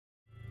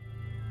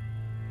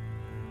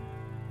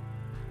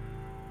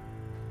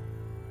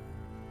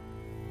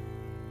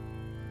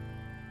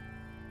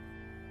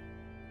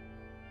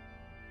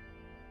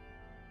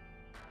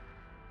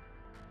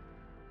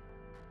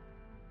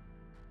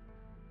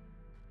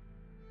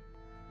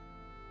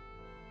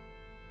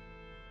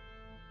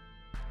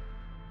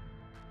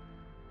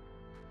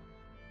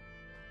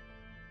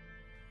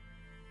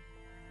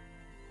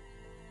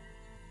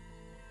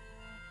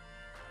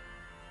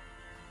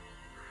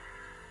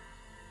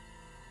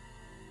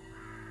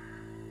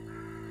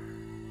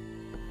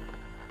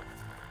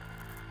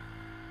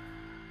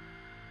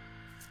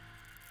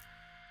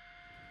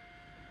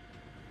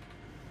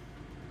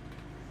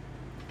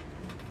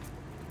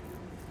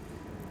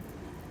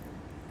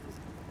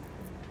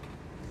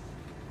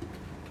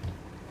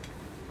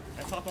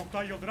Esat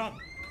Oktay Yıldıran.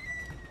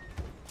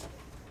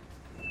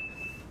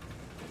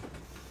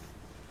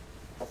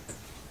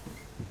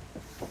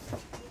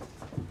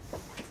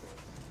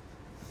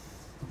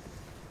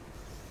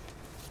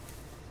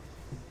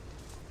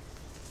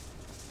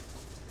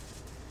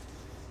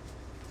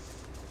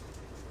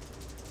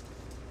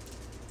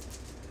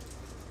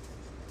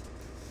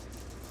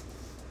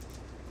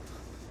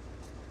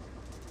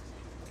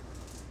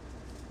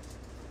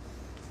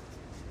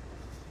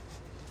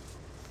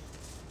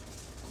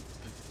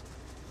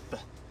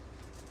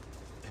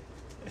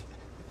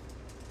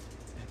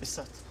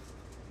 Esat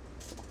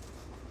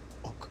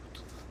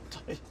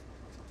Oktay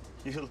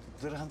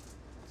Yıldıran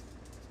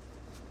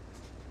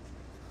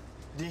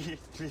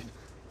değilim.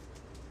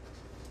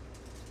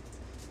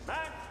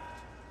 Ben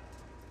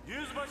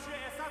Yüzbaşı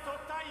Esat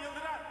Oktay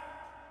Yıldıran,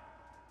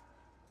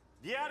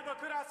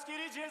 Diyarbakır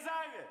Askeri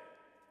Cezaevi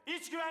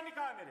İç Güvenlik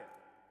Amiri.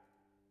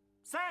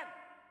 Sen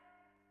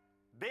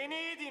beni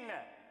iyi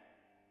dinle.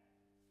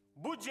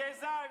 Bu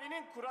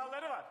cezaevinin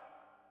kuralları var.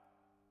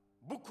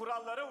 Bu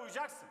kurallara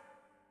uyacaksın.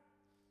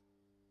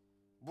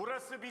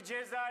 Burası bir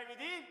cezaevi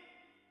değil,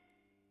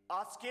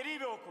 askeri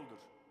bir okuldur.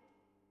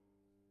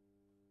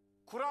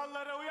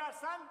 Kurallara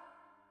uyarsan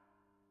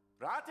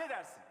rahat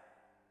edersin.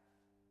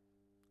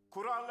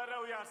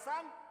 Kurallara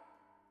uyarsan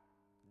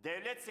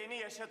devlet seni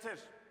yaşatır.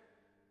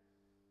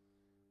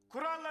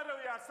 Kurallara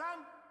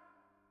uyarsan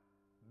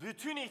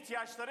bütün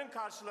ihtiyaçların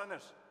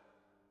karşılanır.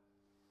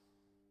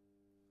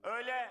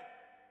 Öyle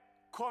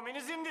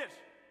komünizmdir,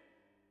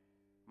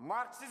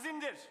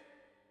 Marksizmdir,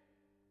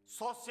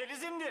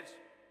 sosyalizmdir,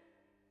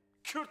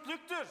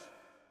 Kürtlüktür.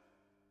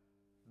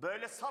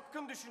 Böyle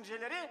sapkın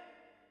düşünceleri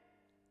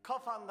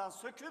kafandan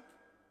söküp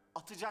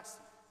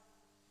atacaksın.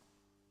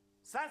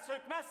 Sen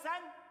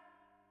sökmezsen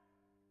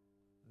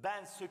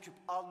ben söküp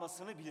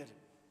almasını bilirim.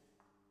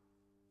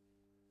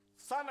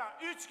 Sana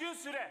 3 gün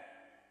süre.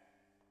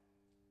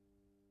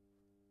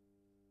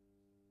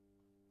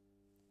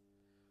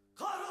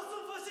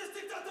 Kahrolsun faşist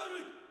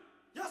diktatörlük!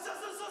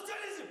 Yaşasın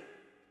sosyalizm!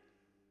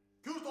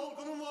 Kürt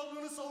halkının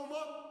varlığını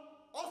savunmak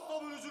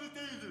asla bölücülük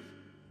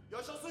değildir.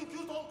 Yaşasın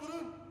Kürt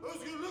halkının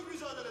özgürlük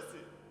mücadelesi.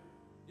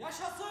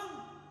 Yaşasın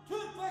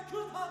Türk ve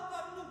Kürt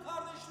halklarının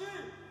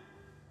kardeşliği.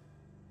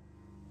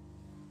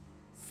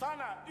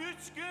 Sana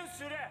 3 gün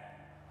süre.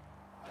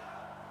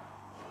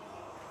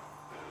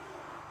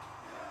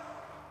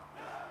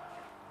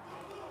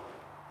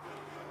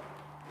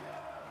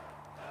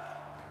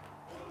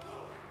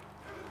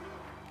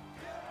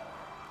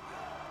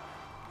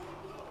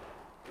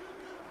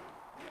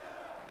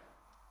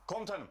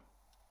 Komutanım,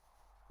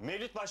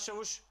 Mevlüt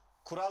Başçavuş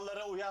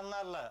kurallara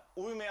uyanlarla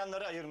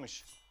uymayanları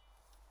ayırmış.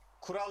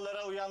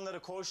 Kurallara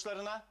uyanları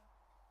koğuşlarına,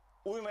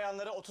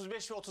 uymayanları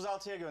 35 ve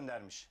 36'ya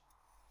göndermiş.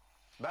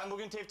 Ben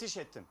bugün teftiş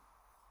ettim.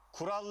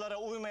 Kurallara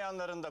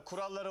uymayanların da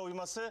kurallara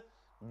uyması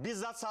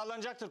bizzat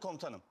sağlanacaktır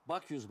komutanım.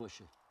 Bak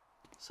yüzbaşı,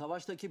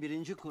 savaştaki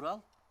birinci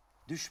kural,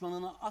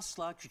 düşmanını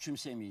asla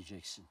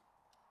küçümsemeyeceksin.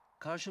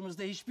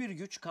 Karşımızda hiçbir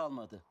güç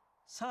kalmadı.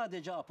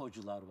 Sadece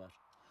apocular var.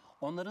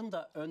 Onların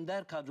da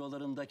önder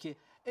kadrolarındaki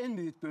en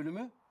büyük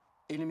bölümü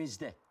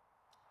elimizde.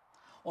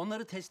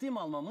 Onları teslim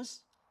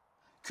almamız,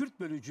 Kürt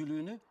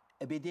bölücülüğünü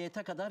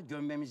ebediyete kadar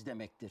gömmemiz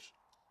demektir.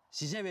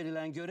 Size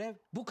verilen görev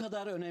bu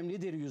kadar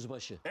önemlidir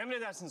yüzbaşı.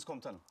 Emredersiniz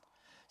komutanım.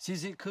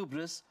 Sizi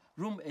Kıbrıs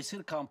Rum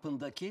esir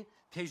kampındaki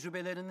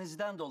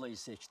tecrübelerinizden dolayı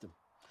seçtim.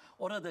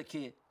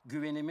 Oradaki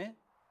güvenimi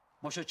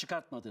boşa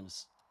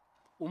çıkartmadınız.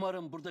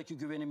 Umarım buradaki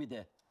güvenimi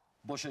de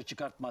boşa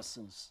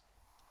çıkartmazsınız.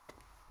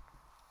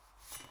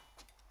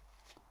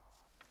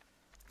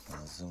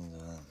 Nazım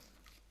Doğan,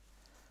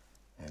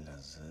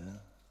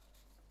 Elazığ,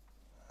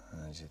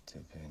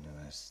 Hacettepe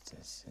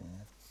Üniversitesi,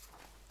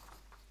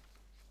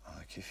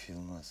 Akif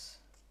Yılmaz,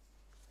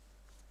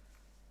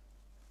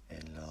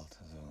 56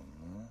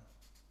 doğumlu,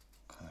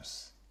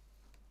 Kars,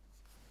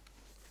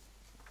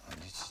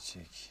 Ali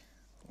Çiçek,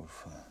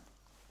 Urfa,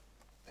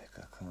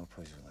 PKK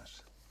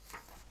Apacılar,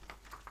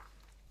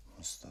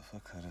 Mustafa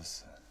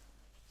Karası,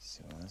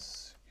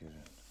 Sivas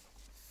Gürün,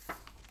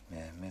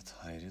 Mehmet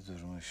Hayri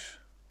Durmuş,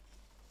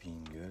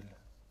 Bingöl,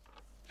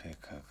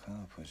 PKK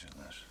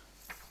Apacılar,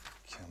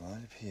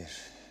 Kemal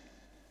Pir,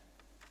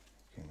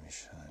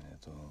 Gümüşhane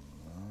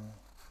doğumlu,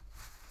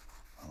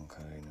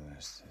 Ankara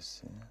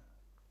Üniversitesi,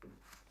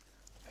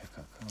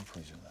 PKK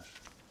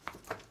Apacılar.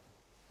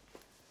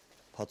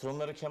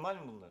 Patronları Kemal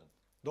mi bunların?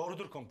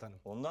 Doğrudur komutanım.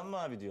 Ondan mı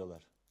abi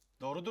diyorlar?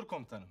 Doğrudur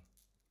komutanım.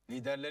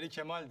 Liderleri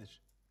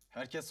Kemal'dir.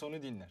 Herkes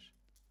onu dinler.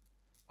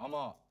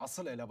 Ama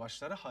asıl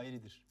elebaşları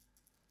Hayri'dir.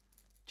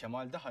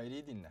 Kemal de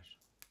Hayri'yi dinler.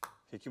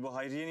 Peki bu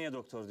Hayriye niye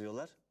doktor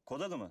diyorlar?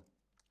 Kod adı mı?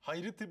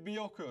 Hayri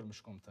tıbbiye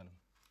okuyormuş komutanım.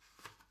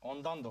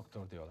 Ondan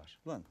doktor diyorlar.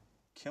 Lan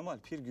Kemal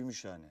Pir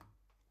Gümüşhane,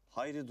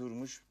 Hayri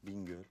Durmuş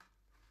Bingöl,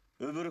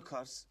 öbürü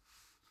Kars,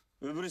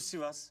 öbürü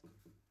Sivas.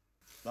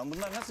 Lan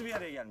bunlar nasıl bir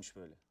araya gelmiş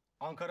böyle?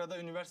 Ankara'da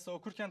üniversite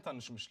okurken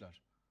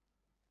tanışmışlar.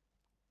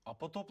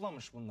 Apo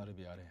toplamış bunları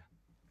bir araya.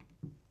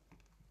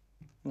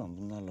 Lan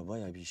bunlarla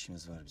bayağı bir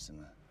işimiz var bizim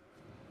ha.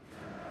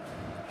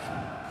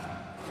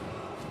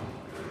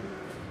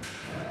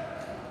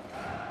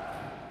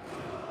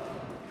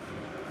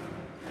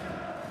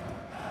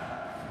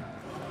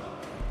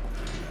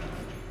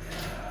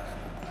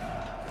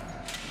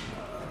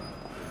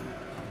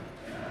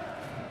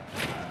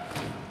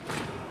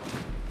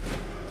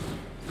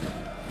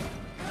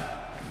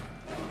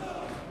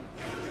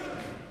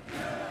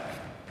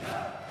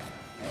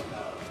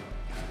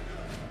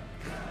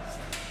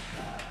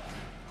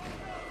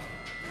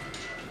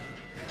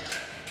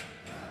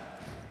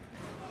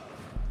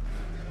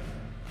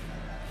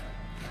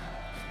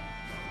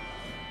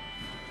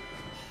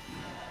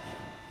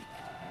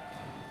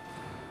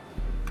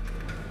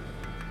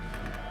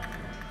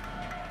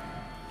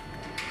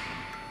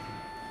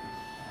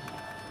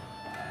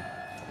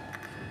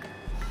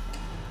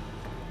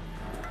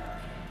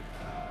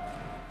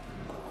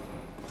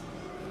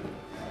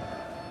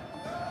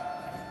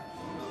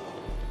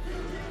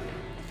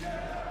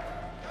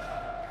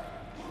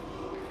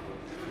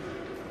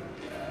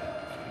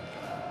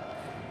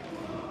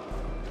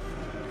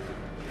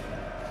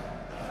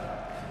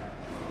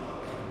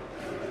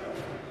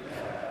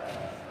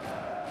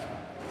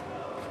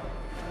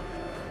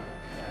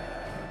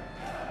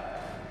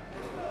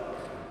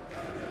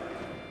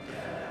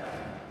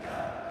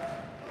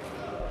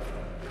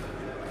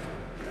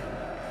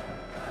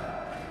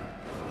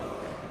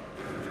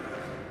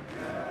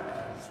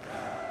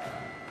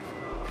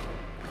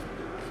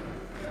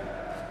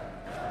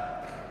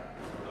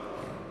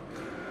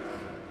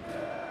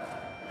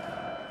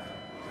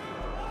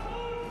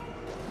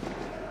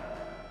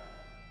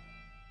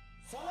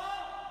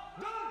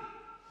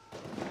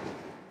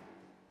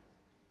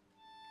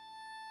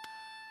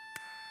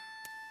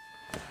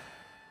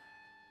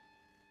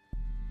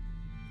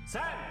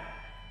 Sen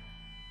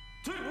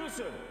Türk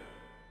müsün?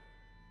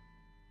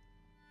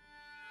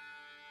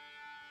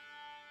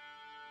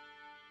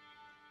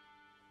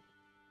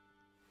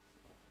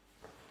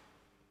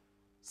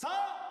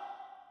 Sağ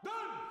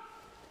dön.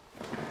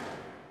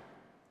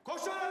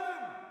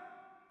 Koşarım.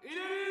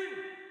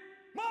 İleri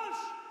marş.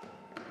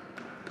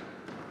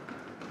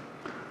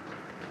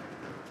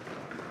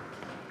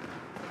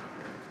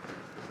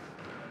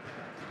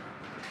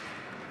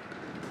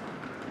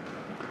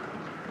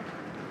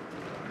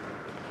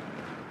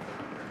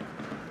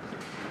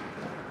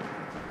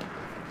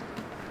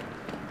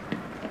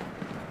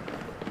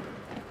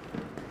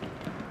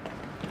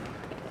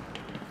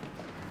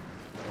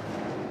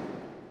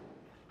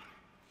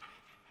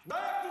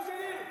 Dayak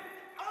düzeni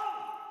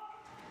al!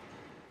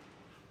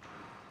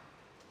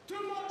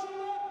 Tüm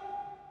mahkumlar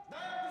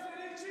dayak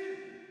düzeni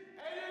için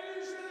ellerini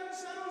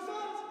güçlenmişler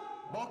uzat!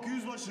 Bak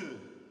yüzbaşı,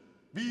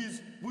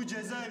 biz bu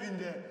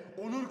cezaevinde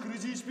onur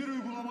kırıcı hiçbir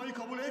uygulamayı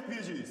kabul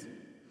etmeyeceğiz.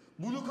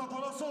 Bunu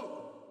kafana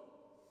sok.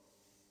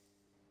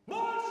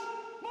 Marş!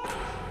 Marş!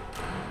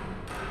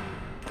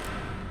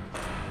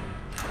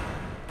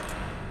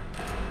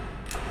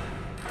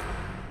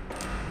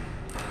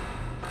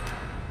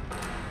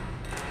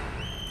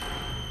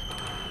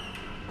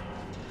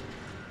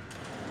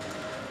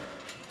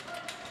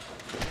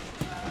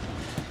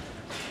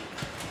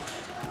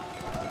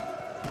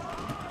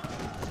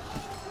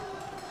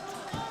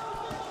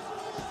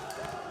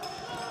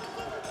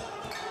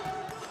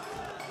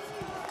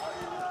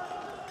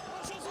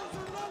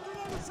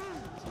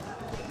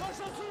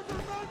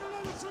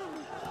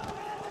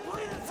 Bu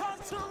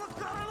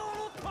insançılıklarını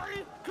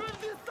unutmayın.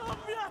 Kürdistan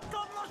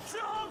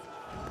Vietnamlaşıyor.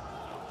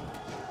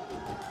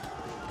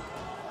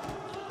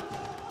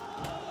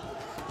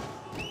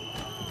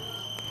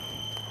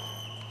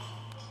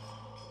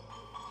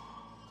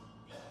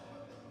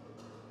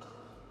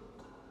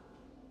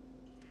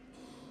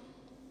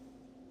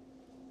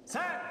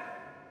 Sen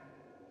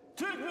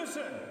Türk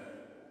müsün?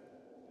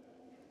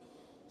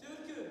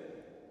 Türk'üm.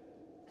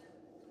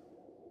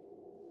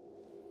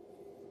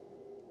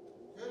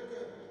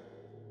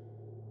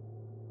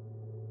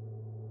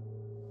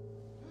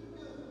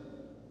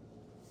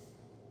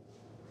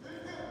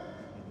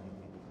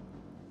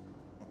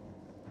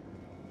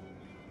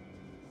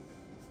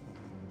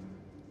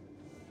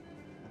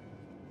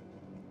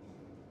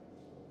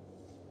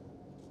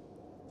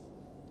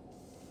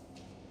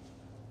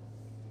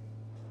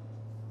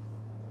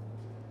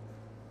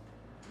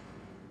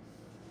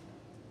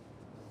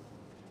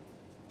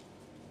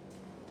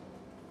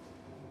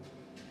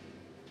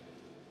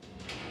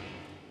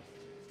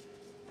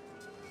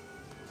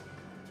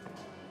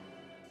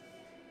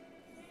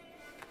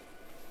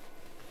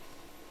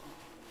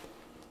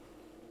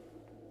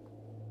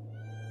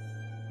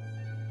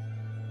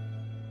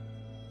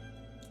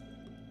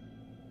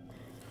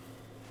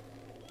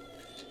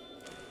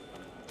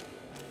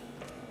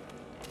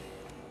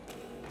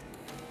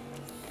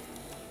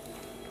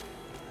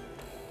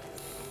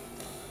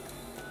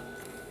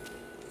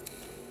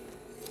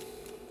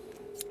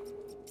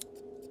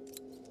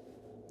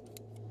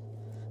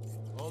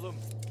 Oğlum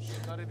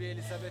şu karı bir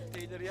Elizabeth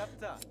Taylor yap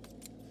da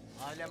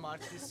alem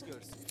artist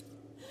görsün.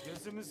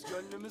 Gözümüz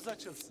gönlümüz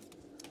açılsın.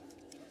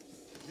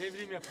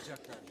 Devrim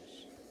yapacaklarmış.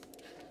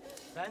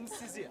 Ben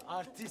sizi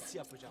artist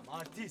yapacağım,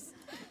 artist.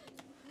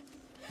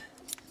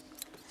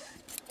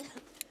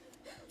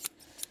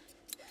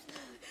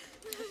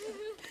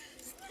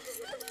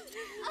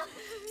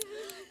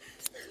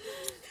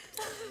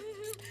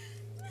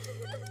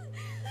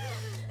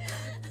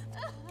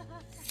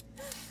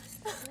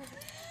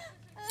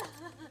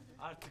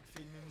 Artık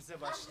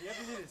filmimize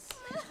başlayabiliriz.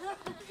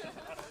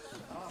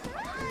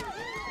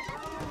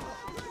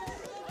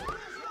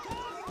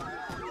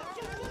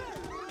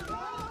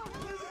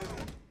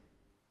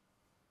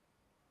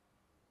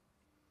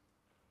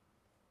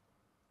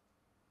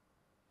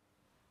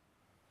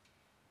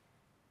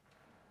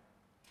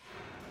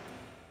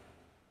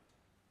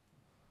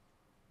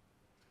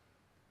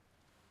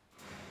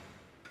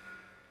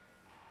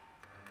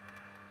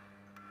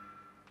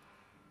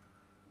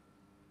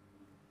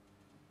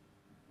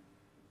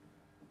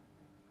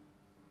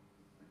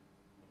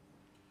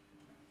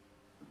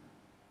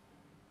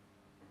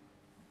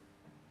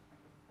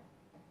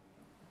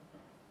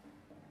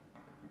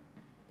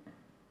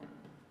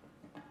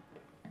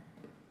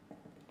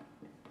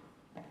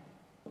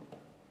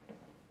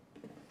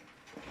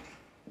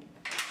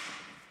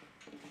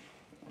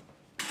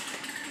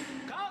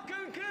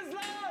 Kalkın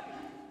kızlar!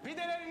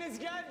 Pideleriniz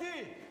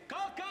geldi.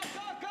 Kalk kalk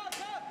kalk kalk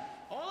kalk.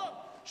 Oğlum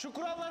şu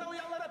kurallara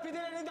uyanlara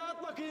pidelerini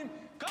dağıt bakayım.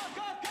 Kalk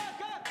kalk kalk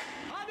kalk.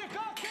 Hadi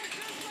kalkın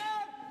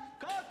kızlar.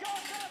 Kalk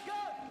kalk kalk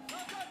kalk.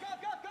 Kalk kalk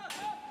kalk kalk kalk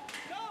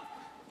kalk. Kalk.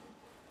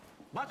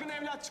 Bakın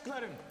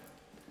evlatçıklarım.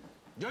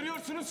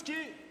 Görüyorsunuz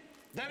ki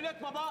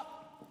devlet baba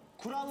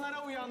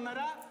kurallara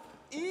uyanlara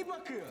iyi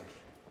bakıyor.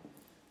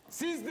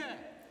 Siz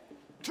de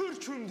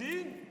Türk'üm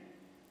deyin,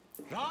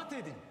 rahat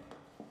edin.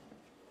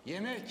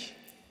 Yemek,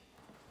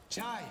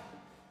 çay,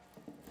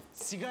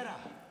 sigara.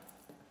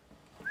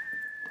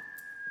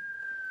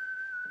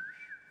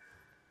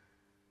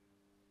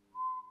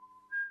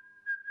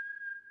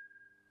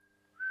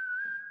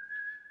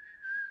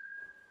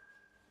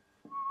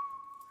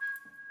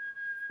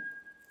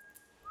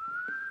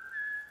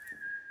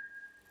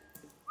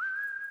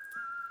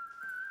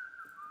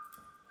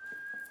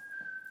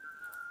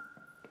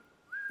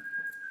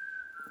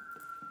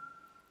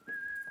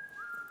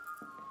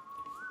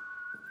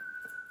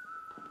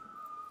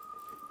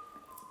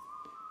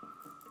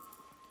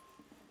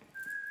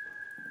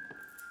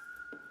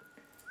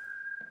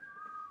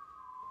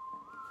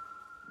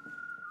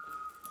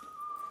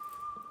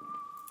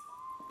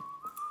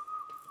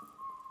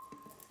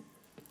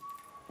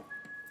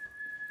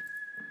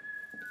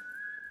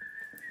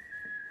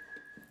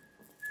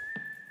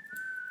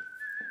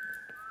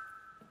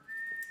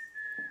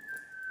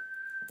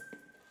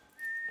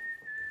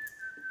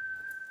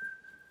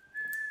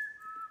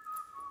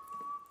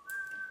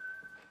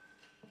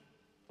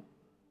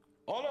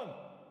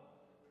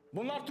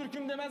 Bunlar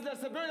Türk'üm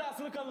demezlerse böyle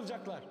asılı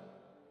kalacaklar.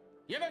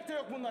 Yemek de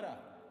yok bunlara.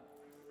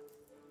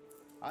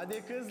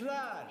 Hadi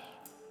kızlar.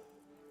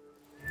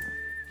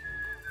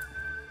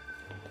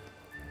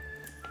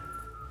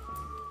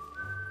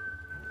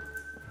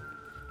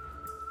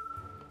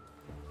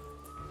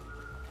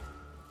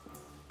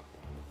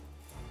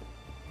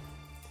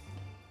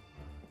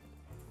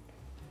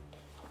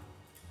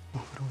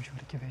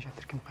 Juri que veja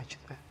ter que me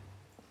paicită.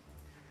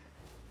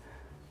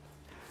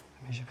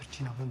 Veja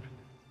virgina vând.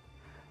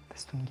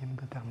 Destul ninguém me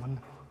gătea mână.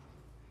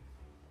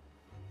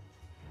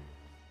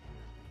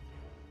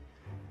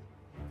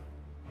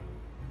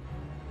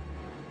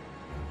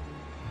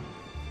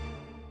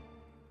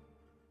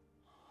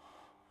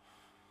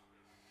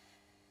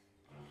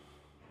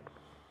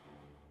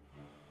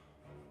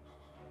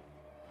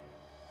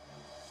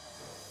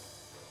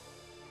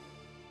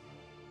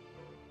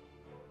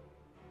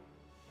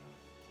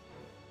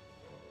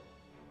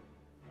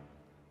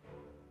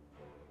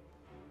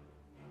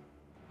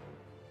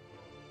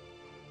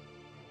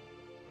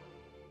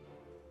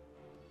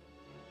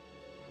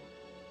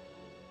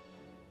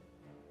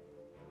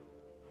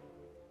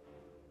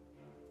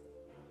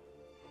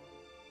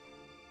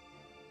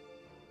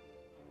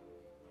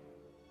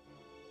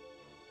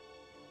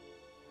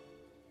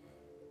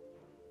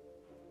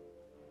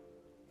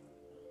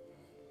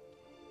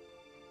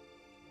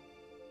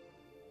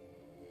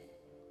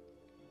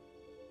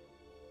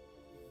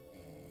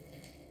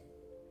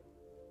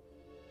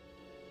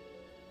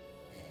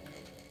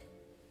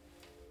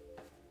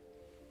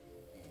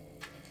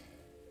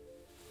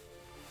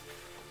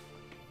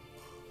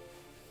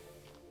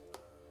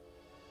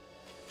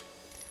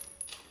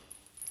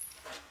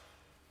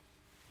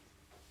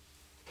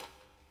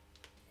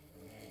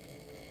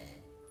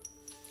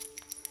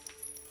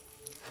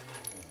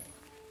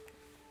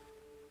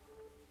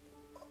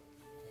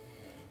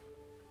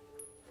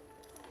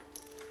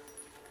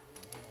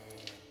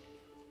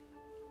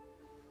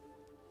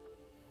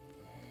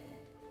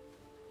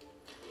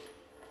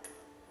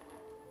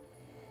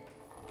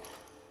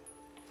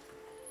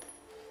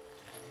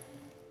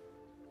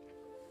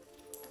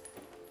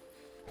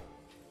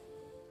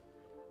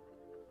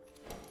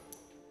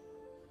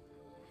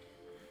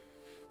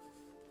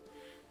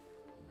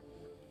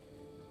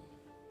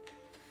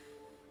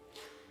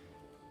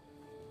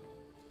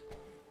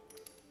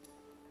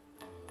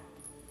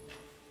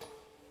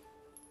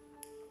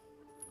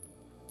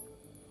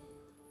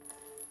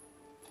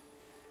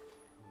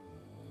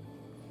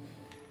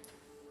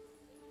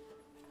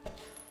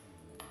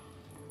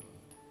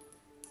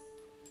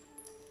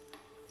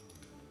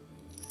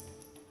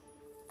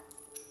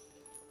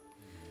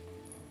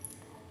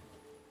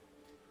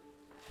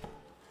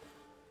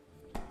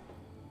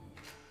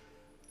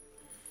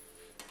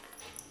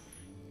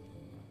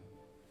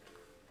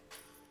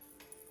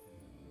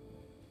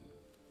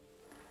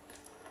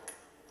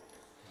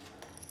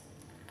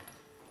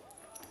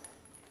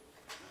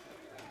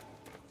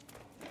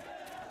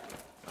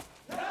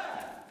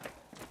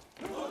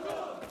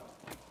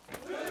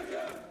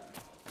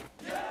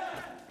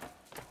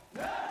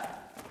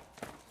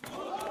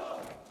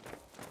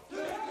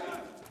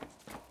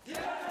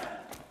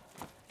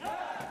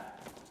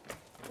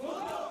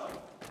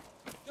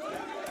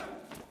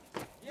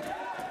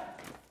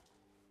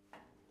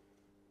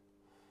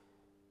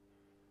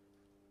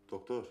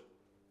 Doktor.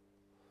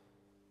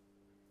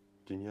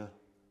 Dünya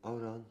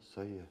avran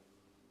sayıyor.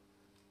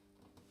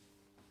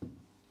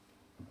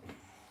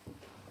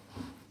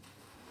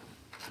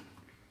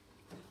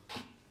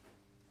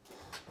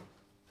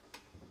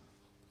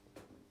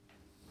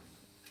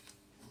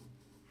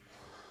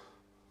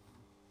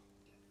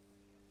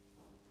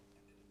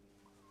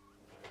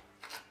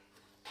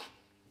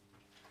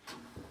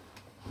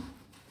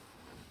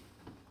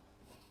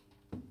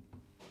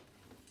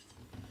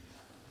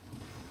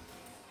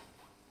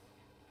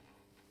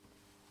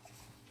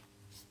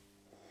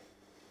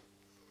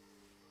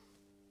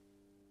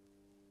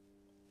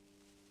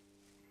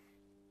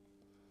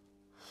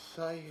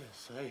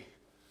 Say.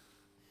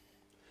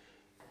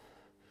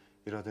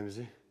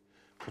 İrademizi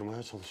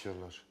kırmaya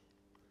çalışıyorlar.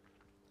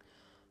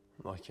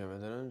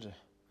 Mahkemeden önce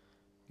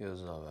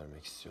gözdağı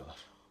vermek istiyorlar.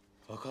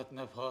 Fakat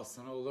ne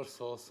pahasına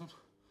olursa olsun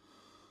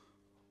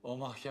o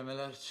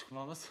mahkemeler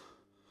çıkmamız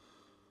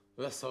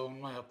ve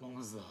savunma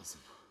yapmamız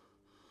lazım.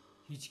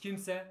 Hiç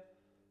kimse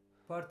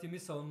partimi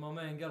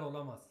savunmama engel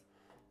olamaz.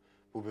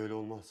 Bu böyle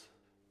olmaz.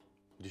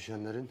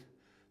 Düşenlerin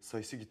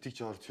sayısı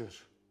gittikçe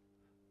artıyor.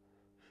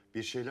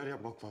 Bir şeyler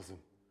yapmak lazım.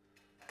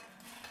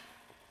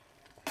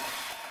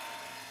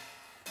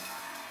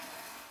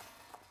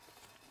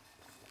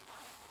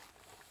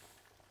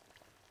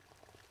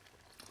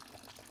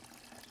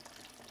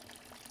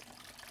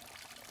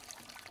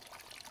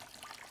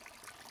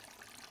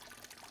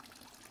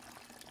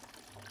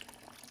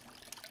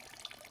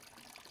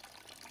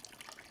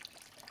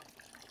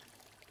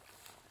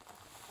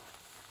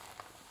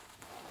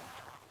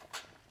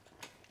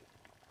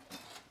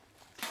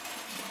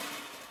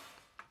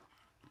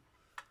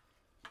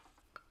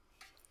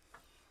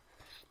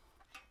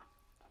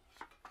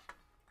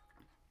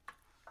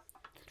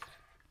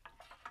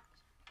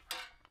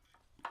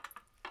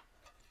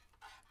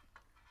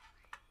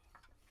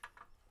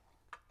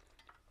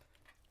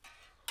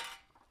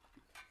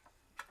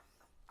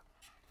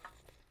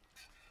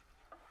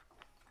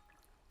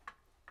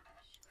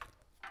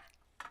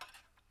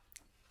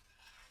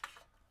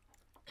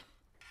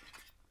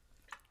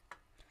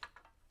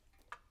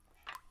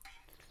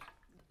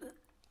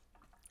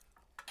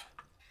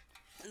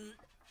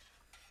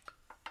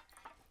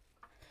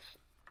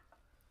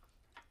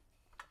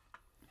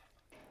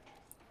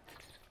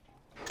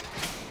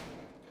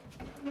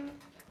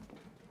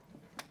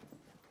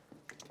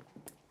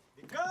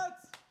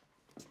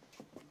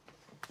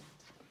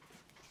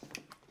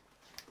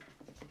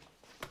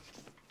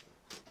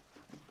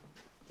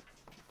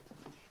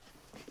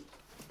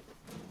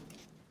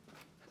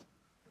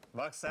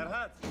 Bak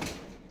Serhat.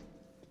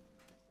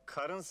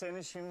 Karın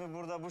seni şimdi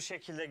burada bu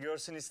şekilde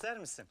görsün ister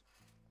misin?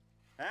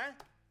 He?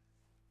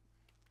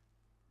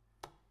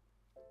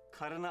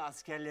 Karını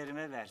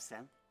askerlerime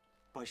versem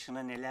başına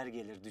neler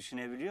gelir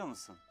düşünebiliyor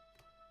musun?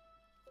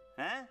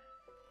 He?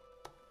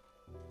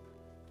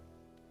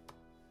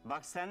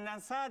 Bak senden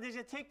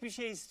sadece tek bir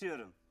şey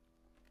istiyorum.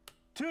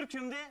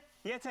 Türk'üm de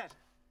yeter.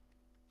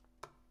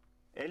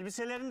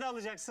 Elbiselerini de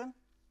alacaksın.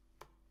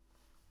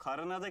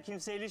 Karına da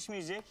kimse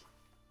ilişmeyecek.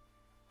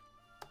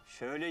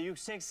 Şöyle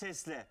yüksek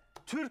sesle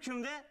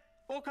Türk'üm de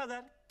o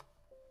kadar.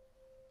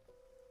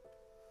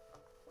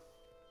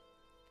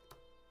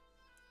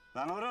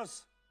 Lan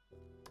horoz.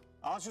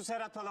 Al şu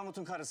Serhat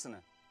Palamut'un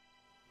karısını.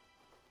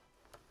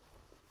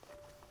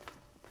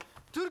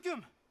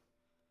 Türk'üm.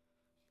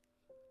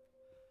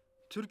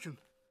 Türk'üm.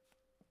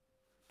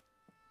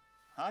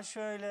 Ha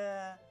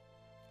şöyle.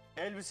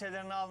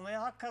 Elbiselerini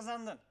almaya hak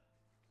kazandın.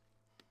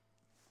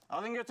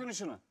 Alın götürün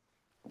şunu.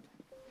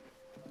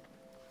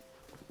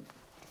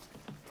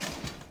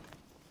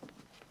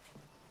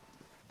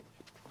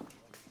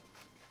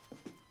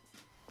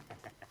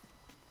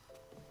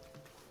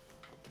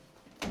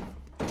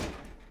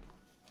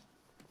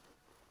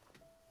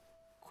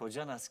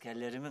 Kocan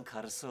askerlerimin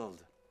karısı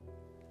oldu.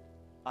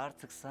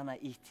 Artık sana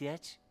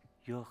ihtiyaç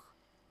yok.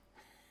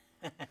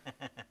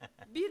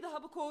 Bir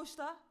daha bu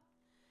koğuşta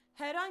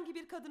herhangi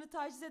bir kadını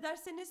taciz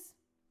ederseniz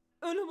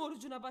ölüm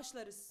orucuna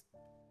başlarız.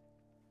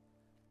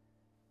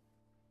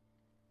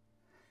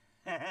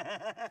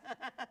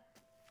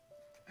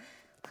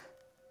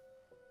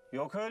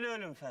 Yok öyle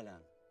ölüm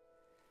falan.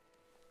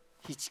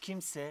 Hiç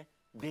kimse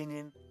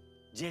benim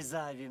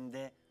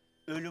cezaevimde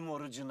ölüm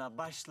orucuna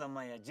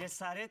başlamaya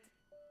cesaret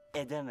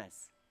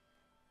edemez.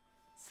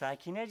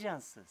 Sakine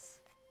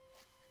cansız.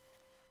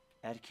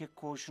 Erkek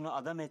koğuşunu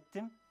adam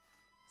ettim,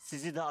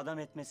 sizi de adam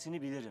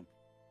etmesini bilirim.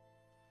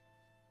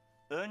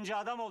 Önce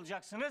adam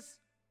olacaksınız,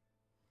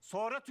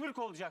 sonra Türk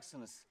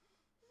olacaksınız.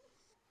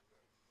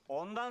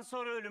 Ondan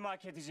sonra ölümü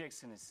hak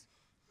edeceksiniz.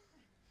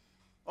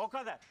 O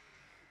kadar.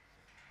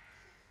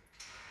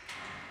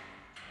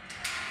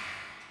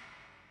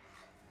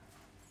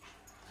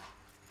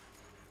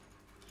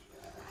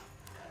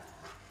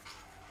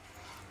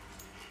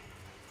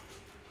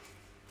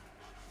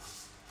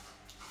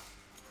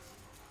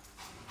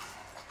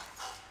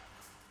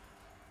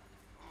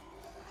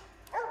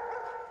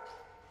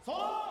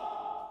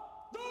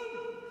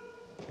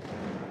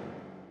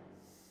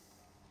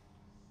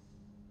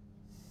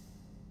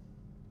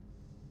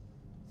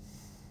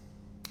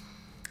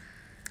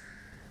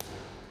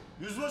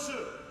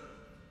 Yüzbaşı!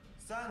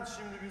 Sen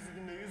şimdi bizi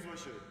dinle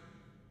yüzbaşı.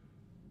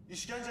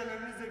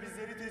 İşkencelerinizle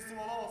bizleri teslim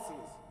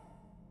alamazsınız.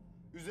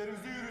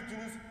 Üzerimizde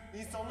yürüttüğünüz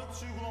insanlık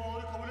dışı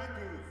uygulamaları kabul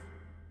etmiyoruz.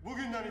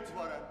 Bugünden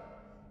itibaren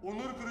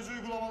onur kırıcı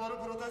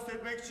uygulamaları protesto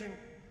etmek için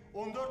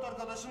 14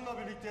 arkadaşımla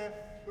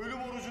birlikte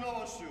ölüm orucuna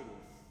başlıyorum.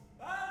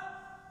 Ben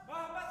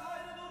Mehmet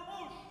Hayri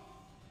Durmuş.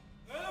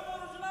 Ölüm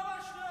orucuna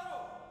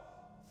başlıyorum.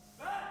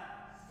 Ben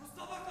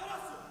Mustafa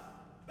Karasu.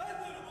 Ben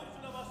de ölüm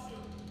orucuna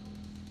başlıyorum.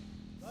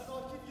 Ben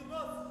Akif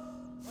Yılmaz.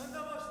 Ben de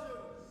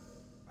başlıyorum.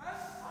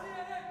 Ben Ali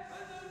Yerek.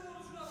 Ben de ölüm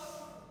orucuna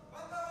başlıyorum.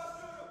 Ben de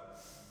başlıyorum.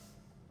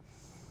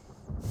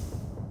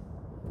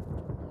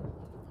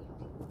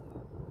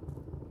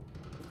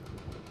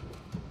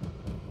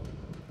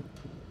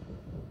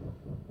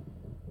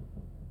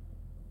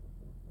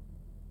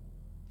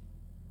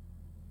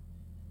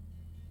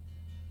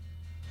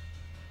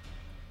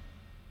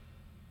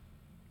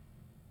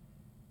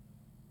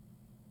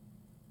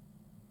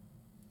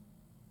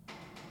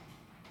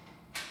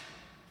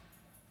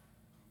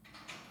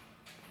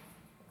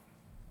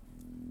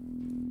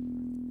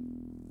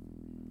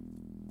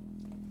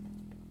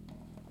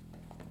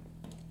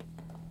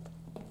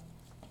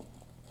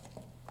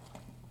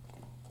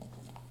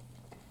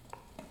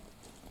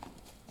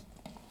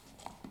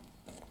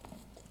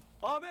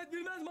 Ahmet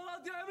Bilmez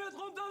Malatya Emret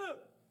Komutanı.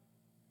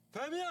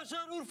 Fehmi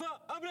Yaşar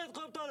Urfa Emret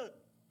Komutanı.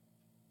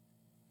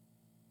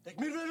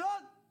 Tekmir ver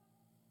lan.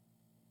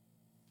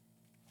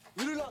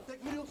 Yürü lan,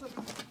 tekmir yoksa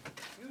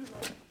yürü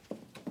lan.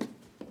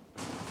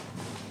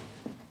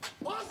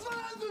 Basma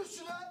lan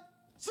duruşuna.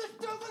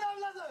 Sıktığımın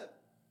evladı.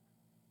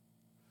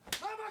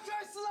 Ne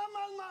bakarsın lan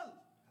mal mal.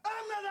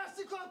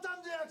 Emredersin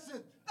komutan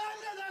diyeceksin.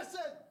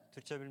 Emredersin.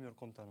 Türkçe bilmiyor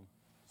komutanım.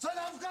 Sen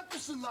avukat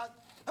mısın lan?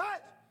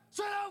 He?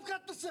 Sen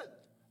avukat mısın?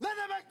 Ne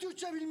demek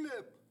Türkçe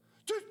bilmiyorum?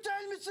 Türk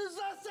değil misiniz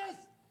lan siz?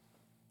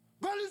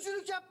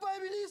 Bölücülük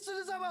yapmayı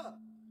biliyorsunuz ama.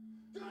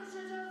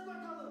 Görüşeceğiz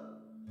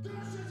bakalım.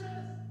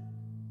 Görüşeceğiz.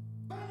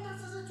 Ben de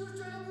sizi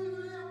Türkçe'ye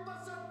büyülüğü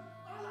yapmazsam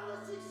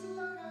ananı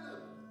siksinler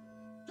benim.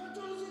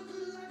 Götünüzü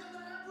kırına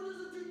kadar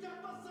hepinizi Türk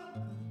yapmazsam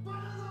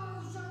bana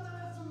da düşer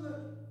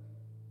demesinler.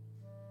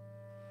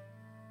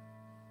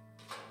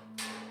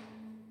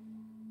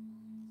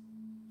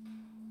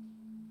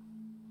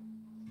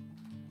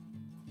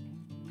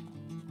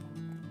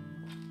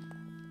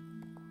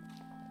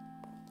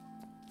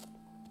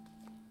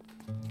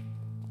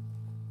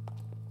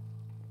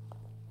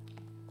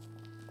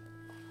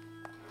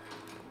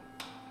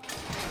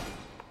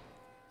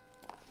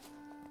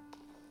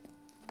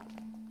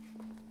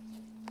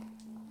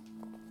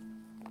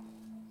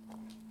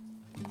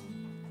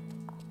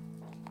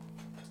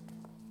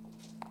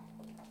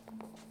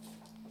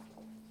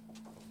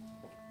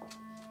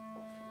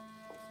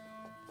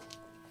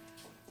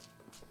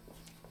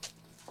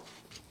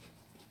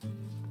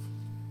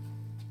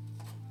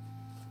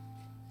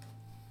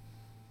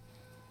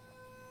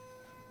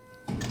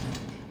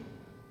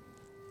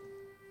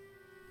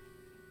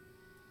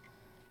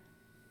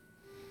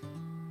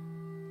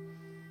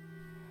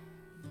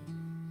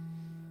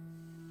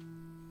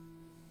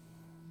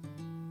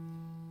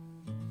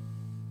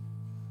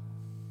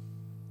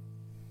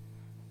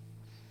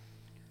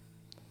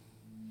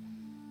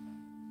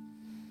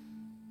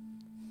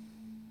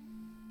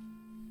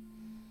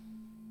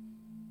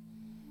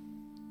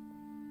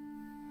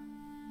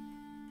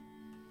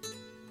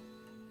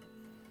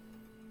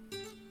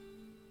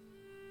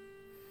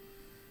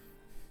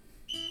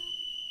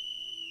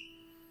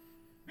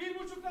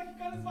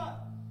 hakkınız var.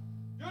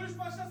 Görüş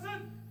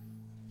başlasın.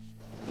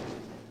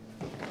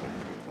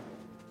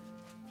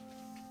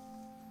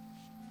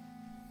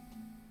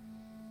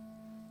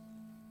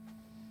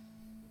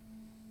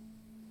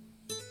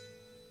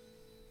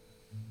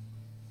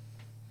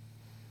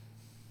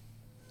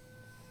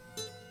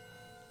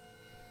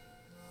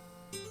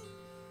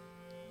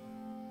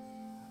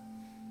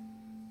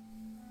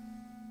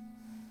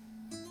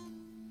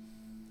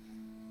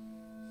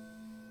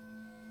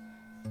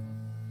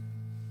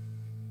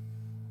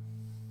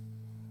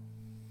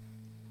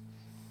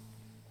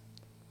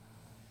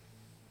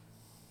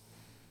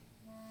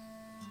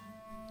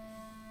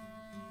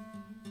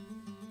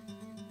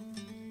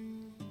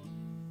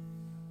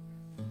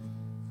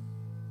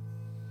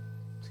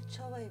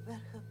 Çavayı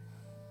Berkam.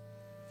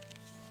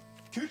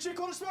 Türkçe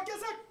konuşmak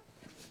yasak.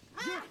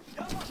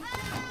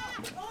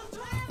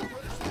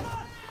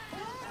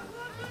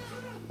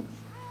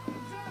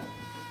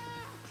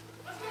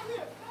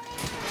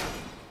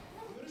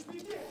 Görüş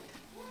bitti.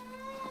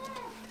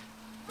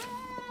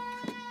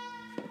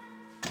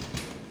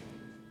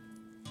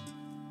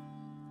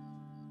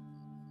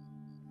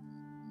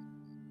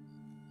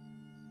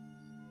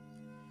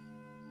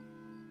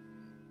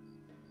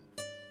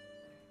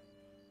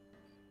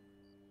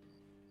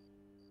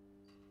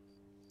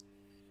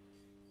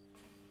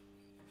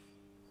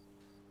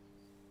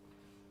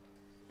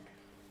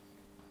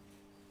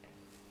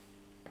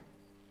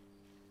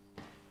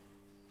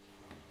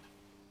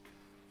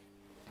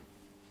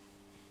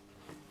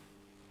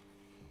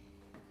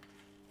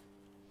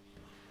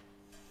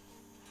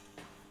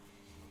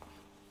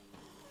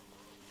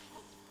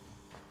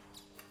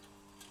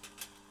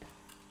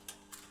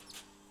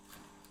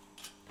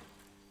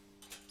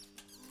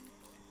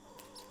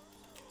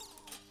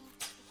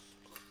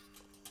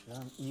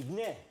 Lan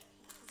İbne,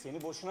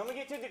 seni boşuna mı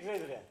getirdik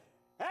revire?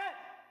 He?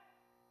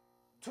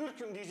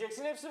 Türk'üm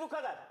diyeceksin, hepsi bu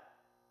kadar.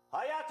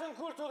 Hayatın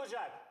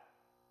kurtulacak.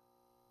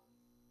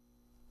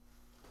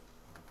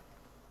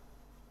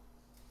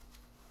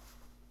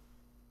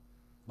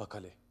 Bak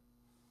Ali,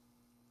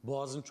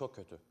 boğazın çok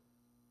kötü.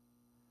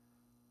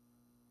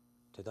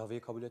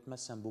 Tedaviyi kabul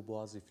etmezsen bu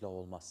boğaz iflah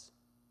olmaz.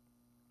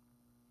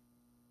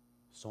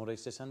 Sonra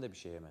istesen de bir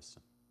şey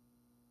yemezsin.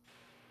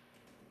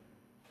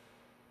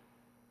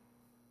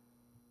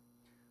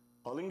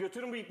 Alın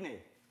götürün bu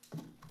İbne'yi.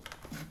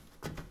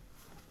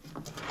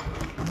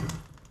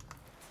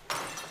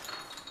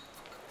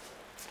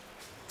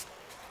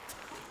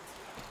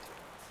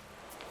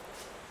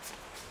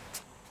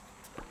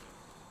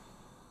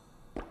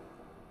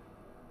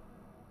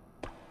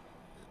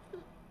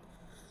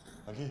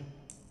 Ali.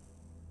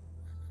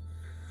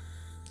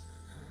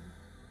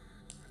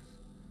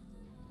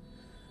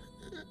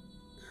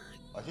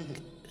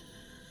 Ali.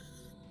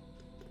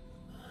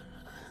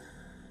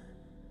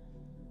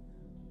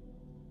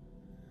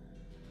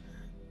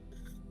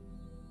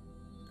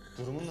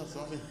 Durumun nasıl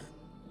Ali?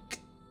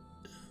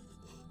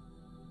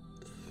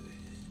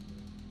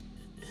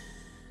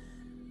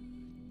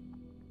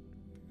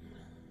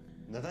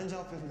 Neden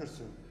cevap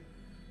vermiyorsun?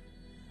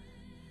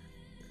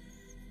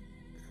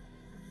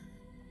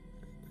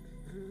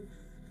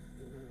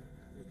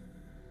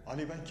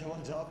 Ali ben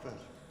Kemal, cevap ver.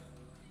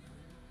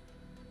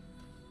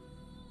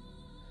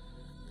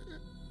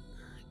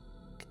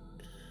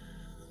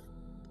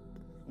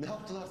 Ne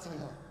yaptılar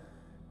sana?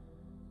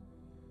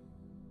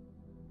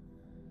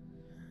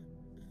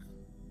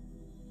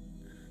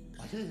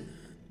 Ali.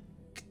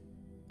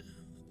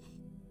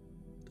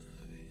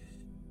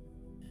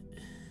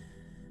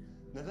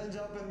 Neden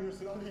cevap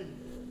vermiyorsun Ali?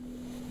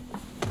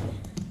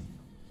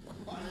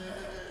 Ali.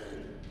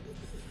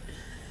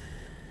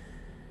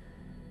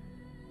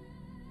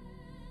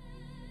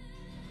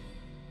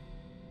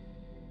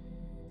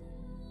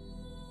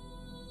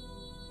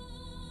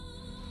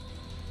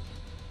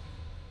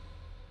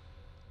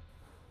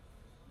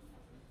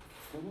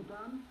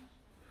 Komutan,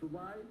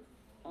 subay,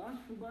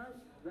 asubay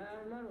ve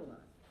erler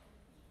olarak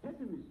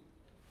hepimiz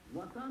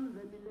vatan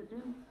ve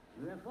milletin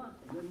refah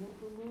ve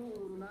mutluluğu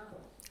uğruna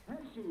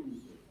her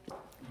şeyimizi,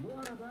 bu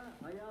arada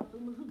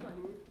hayatımızı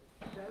dahi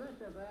seve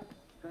seve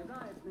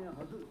feda etmeye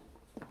hazırız.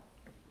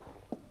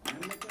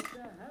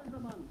 Memlekette her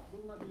zaman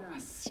bulunabilen...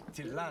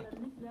 Siktir lan!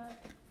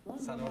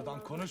 Sen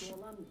oradan konuş,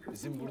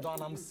 bizim burada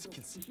anamız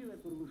sikilsin.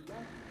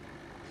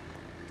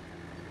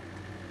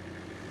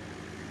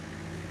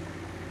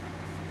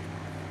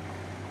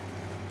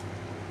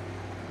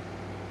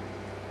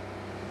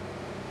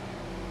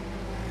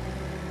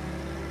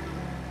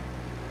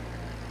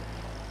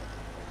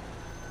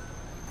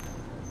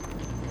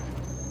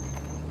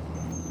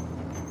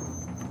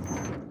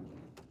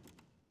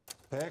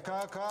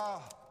 PKK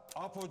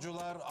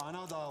Apocular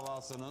ana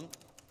davasının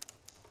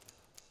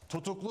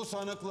tutuklu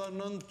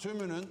sanıklarının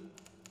tümünün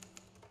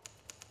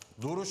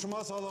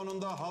duruşma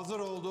salonunda hazır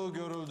olduğu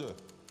görüldü.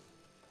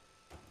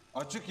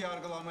 Açık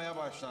yargılamaya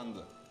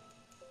başlandı.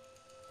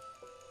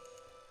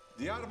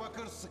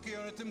 Diyarbakır Sıkı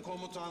Yönetim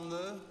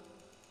Komutanlığı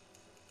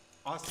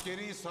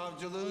askeri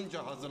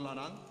savcılığınca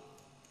hazırlanan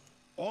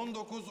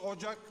 19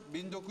 Ocak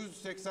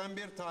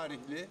 1981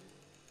 tarihli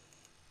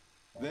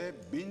ve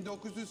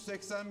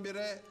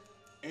 1981'e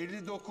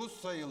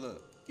 59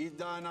 sayılı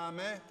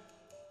iddianame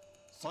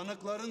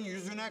sanıkların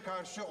yüzüne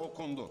karşı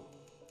okundu.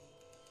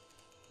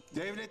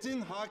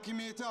 Devletin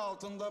hakimiyeti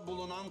altında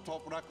bulunan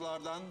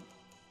topraklardan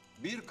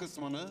bir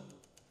kısmını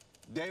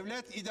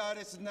devlet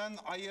idaresinden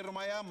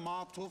ayırmaya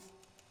matuf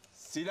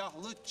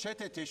silahlı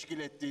çete teşkil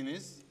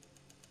ettiğiniz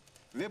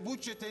ve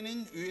bu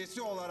çetenin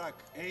üyesi olarak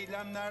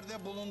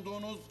eylemlerde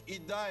bulunduğunuz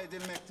iddia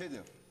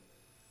edilmektedir.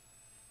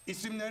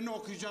 İsimlerini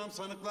okuyacağım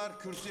sanıklar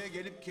kürsüye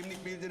gelip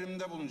kimlik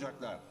bildiriminde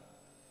bulunacaklar.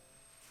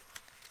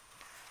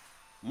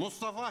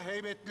 Mustafa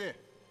Heybetli.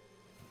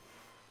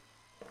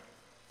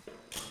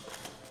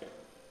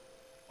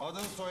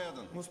 Adın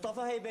soyadın.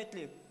 Mustafa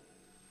Heybetli.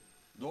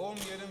 Doğum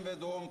yerin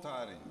ve doğum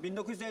tarihin.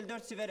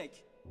 1954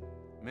 Siverek.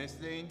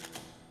 Mesleğin.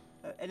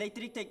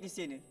 Elektrik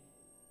teknisyeni.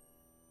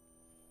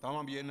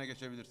 Tamam, yerine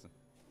geçebilirsin.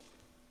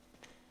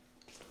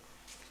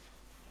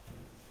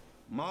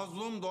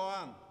 Mazlum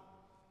Doğan.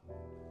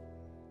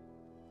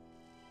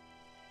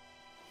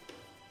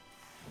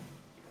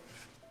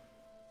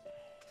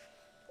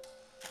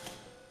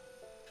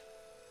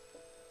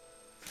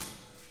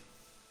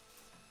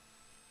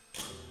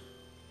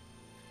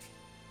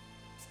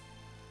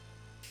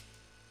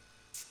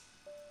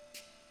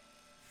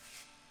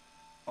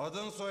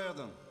 Adın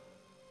soyadın.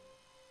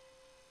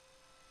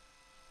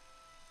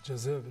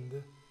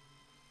 Cezaevinde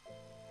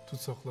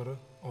tutsaklara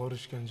ağır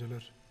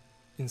işkenceler,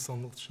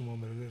 insanlık dışı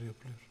muameleler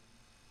yapılıyor.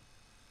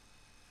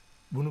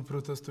 Bunu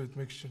protesto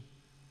etmek için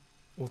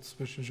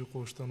 35.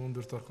 koğuştan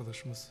 14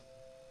 arkadaşımız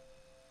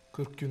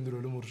 40 gündür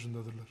ölüm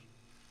orucundadırlar.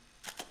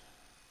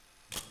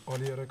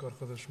 Ali Yerek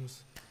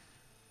arkadaşımız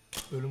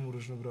ölüm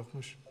orucunu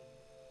bırakmış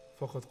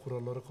fakat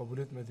kuralları kabul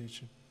etmediği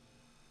için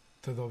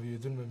tedavi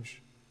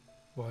edilmemiş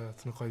ve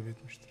hayatını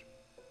kaybetmiştir.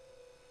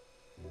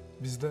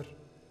 Bizler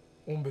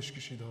 15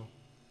 kişi daha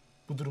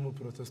bu durumu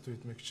protesto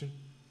etmek için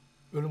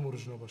ölüm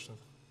orucuna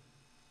başladık.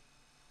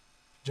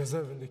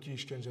 Cezaevindeki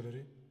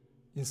işkenceleri,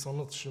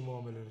 insanlık dışı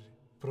muameleleri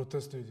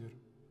protesto ediyorum.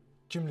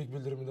 Kimlik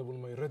bildiriminde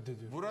bulunmayı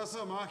reddediyorum.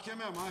 Burası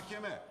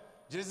mahkeme.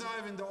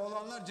 Cezaevinde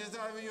olanlar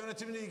cezaevi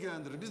yönetimini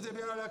ilgilendirir. Bizde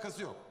bir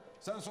alakası yok.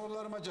 Sen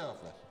sorularıma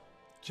cevap ver.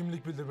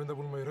 Kimlik bildiriminde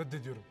bulunmayı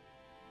reddediyorum.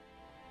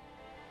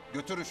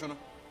 Götürün şunu.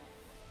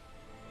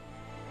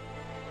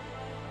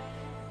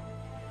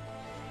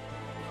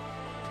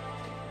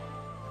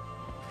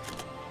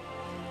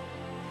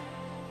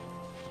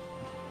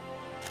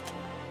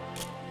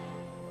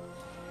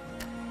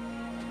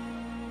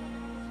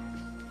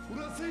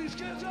 Burası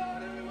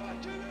işkencehane mi,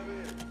 mahkeme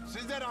mi?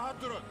 Siz de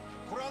rahat durun.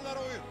 Kurallara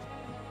uyun.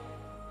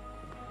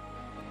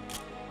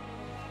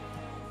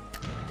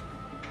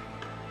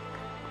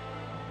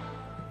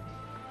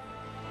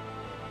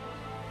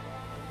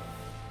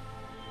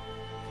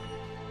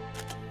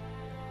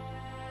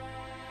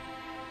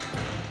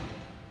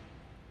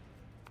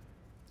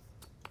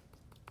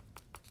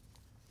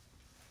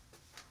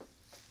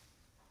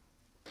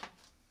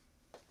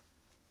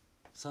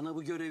 Sana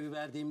bu görevi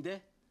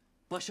verdiğimde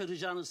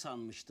başaracağını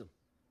sanmıştım.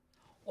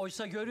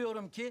 Oysa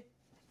görüyorum ki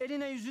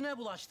eline yüzüne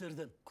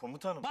bulaştırdın.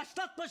 Komutanım.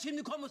 Başlatma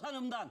şimdi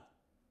komutanımdan.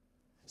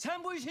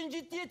 Sen bu işin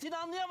ciddiyetini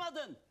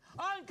anlayamadın.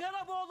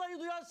 Ankara bu olayı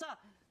duyarsa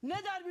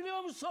ne der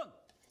biliyor musun?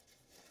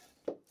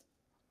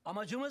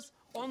 Amacımız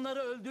onları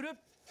öldürüp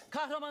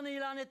kahraman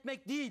ilan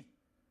etmek değil.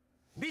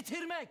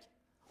 Bitirmek.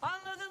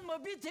 Anladın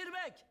mı?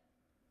 Bitirmek.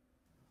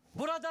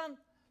 Buradan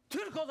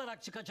Türk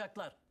olarak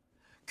çıkacaklar.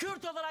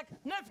 Kürt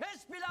olarak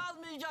nefes bile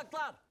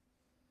almayacaklar.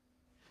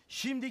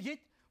 Şimdi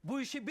git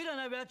bu işi bir an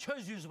evvel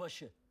çöz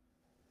yüzbaşı.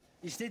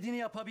 İstediğini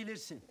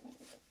yapabilirsin.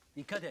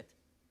 Dikkat et.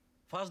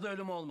 Fazla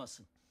ölüm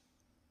olmasın.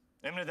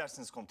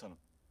 Emredersiniz komutanım.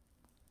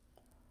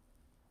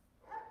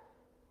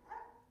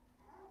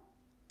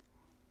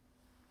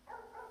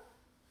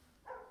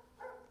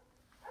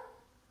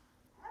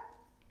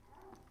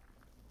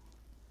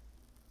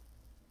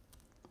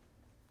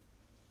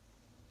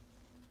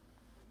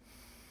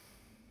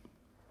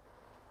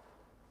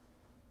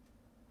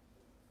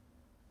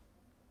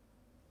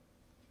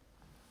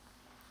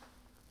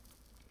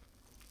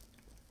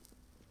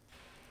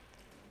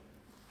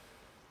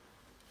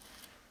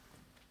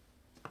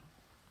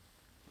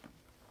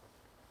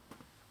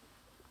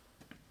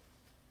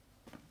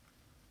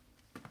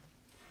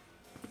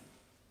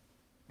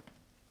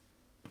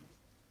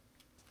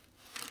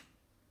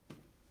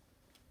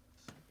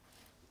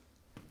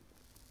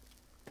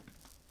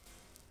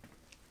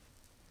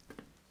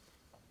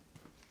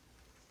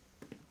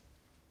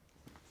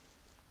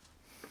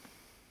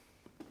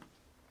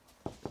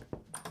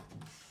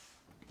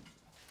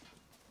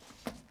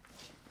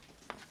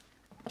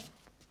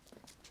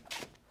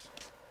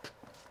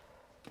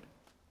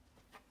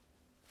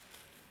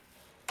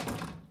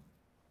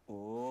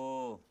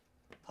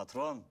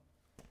 Patron,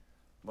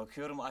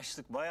 bakıyorum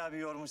açlık bayağı bir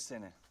yormuş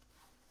seni.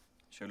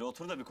 Şöyle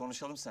otur da bir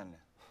konuşalım seninle.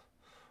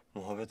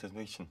 Muhabbet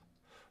etmek için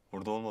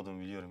burada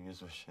olmadığımı biliyorum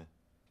yüzbaşı.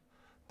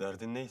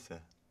 Derdin neyse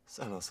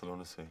sen asıl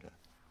onu söyle.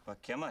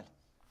 Bak Kemal,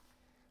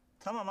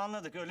 tamam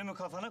anladık ölümü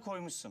kafana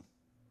koymuşsun.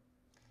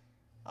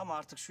 Ama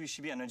artık şu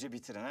işi bir an önce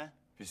bitirin ha.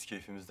 Biz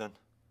keyfimizden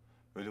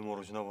Ölüm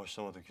orucuna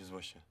başlamadık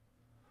yüzbaşı.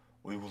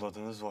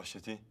 Uyguladığınız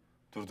vahşeti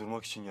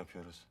durdurmak için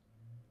yapıyoruz.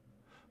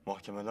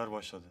 Mahkemeler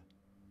başladı.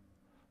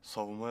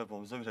 Savunma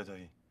yapmamıza bile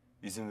dahi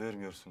izin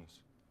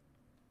vermiyorsunuz.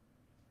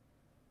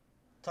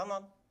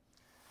 Tamam.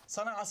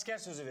 Sana asker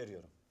sözü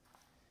veriyorum.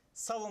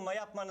 Savunma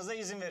yapmanıza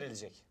izin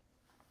verilecek.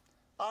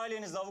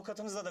 Ailenizle,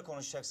 avukatınızla da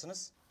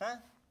konuşacaksınız. He?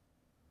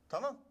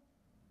 Tamam.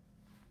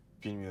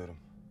 Bilmiyorum.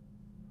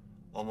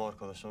 Ama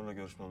arkadaşlarımla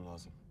görüşmem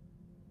lazım.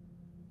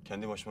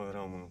 Kendi başıma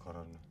veremem bunun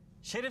kararını.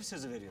 Şeref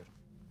sözü veriyorum.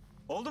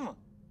 Oldu mu?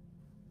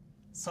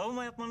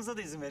 Savunma yapmanıza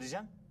da izin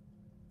vereceğim.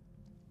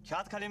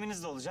 Kağıt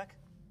kaleminiz de olacak.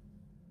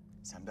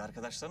 Sen bir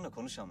arkadaşlarınla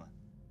konuş ama.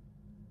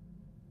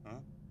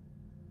 Hı?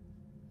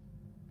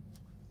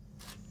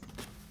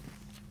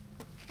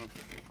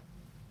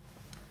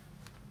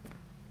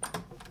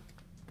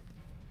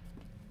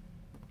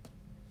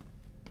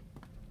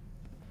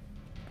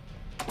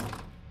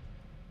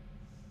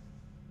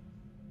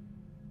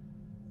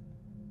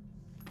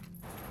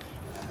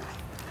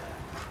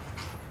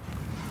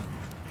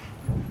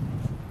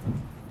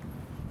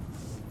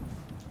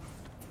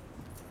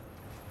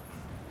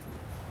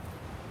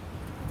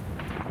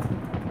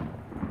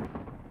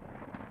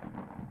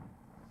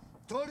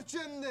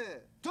 Türk'üm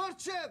de,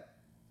 Türk'üm.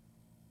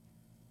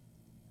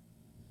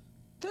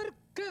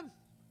 Türk'üm.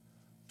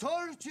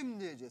 Türk'üm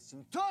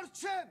diyeceksin,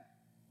 Türk'üm.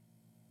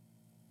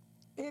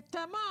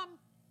 Tamam,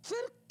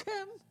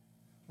 Türk'üm.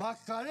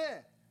 Bak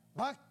karı,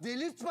 bak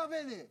delirtme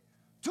beni.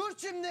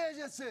 Türk'üm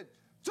diyeceksin,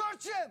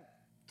 Türk'üm.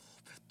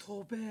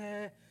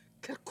 Tövbe.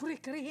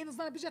 Kırk yeni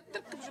sana bir şey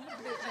Türk'üm şimdi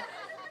diyeceğim.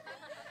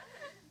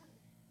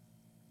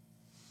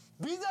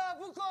 Bir daha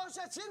bu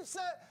koğuşa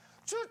kimse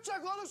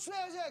Türkçe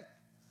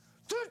konuşmayacak.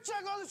 Türkçe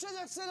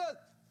konuşacaksınız.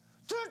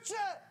 Türkçe.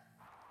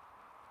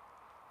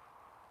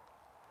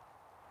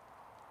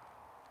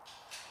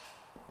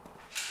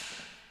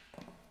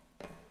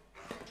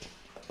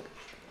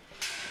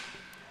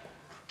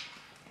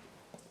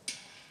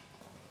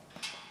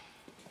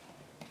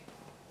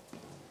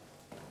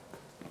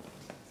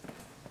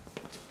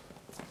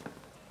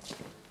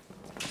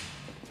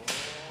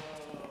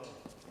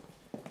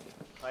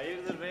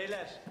 Hayırdır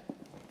beyler?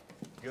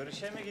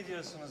 Görüşe mi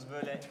gidiyorsunuz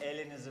böyle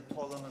elinizi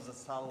kolunuzu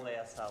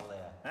sallaya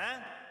sallaya?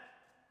 He?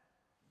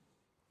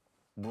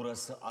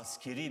 Burası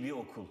askeri bir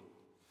okul.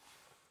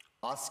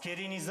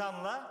 Askeri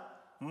nizamla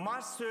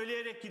marş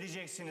söyleyerek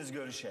gideceksiniz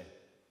görüşe.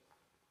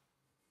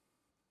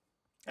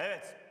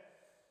 Evet.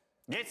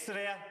 Geç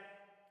sıraya.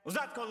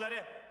 Uzat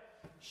kolları.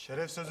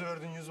 Şeref sözü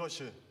verdin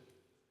yüzbaşı.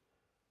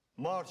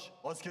 Marş,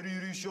 askeri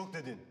yürüyüş yok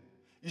dedin.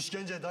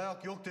 İşkence,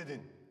 dayak yok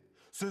dedin.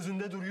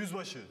 Sözünde dur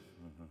yüzbaşı.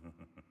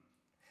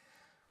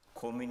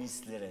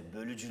 Komünistlere,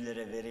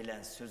 bölücülere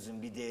verilen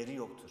sözün bir değeri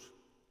yoktur.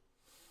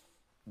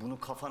 Bunu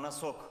kafana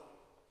sok.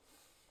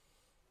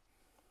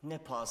 Ne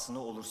pahasına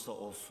olursa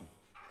olsun.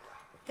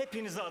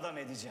 Hepinizi adam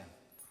edeceğim.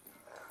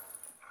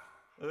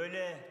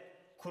 Öyle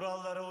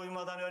kurallara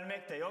uymadan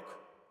ölmek de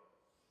yok.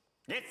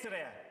 Geç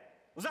sıraya.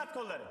 Uzat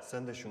kolları.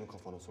 Sen de şunu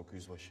kafana sok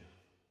yüzbaşı.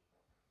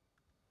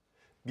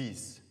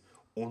 Biz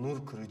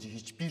onur kırıcı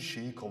hiçbir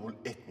şeyi kabul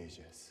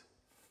etmeyeceğiz.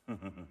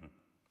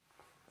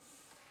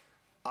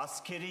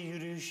 Askeri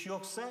yürüyüş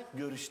yoksa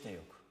görüş de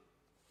yok.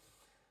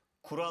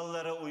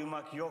 Kurallara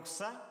uymak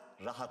yoksa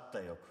rahat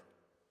da yok.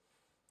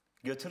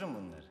 Götürün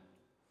bunları.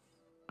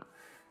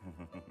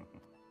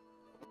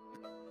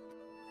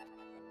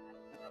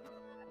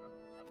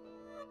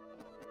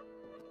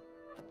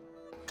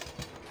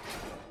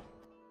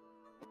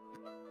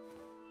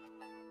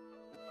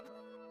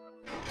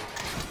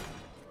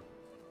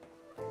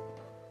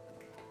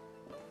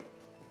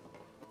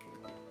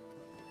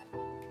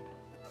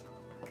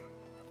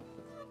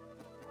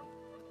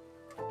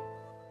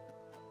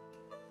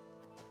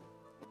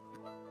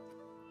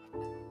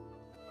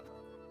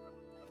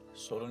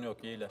 Sorun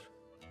yok, iyiler.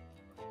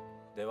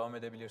 Devam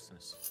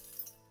edebilirsiniz.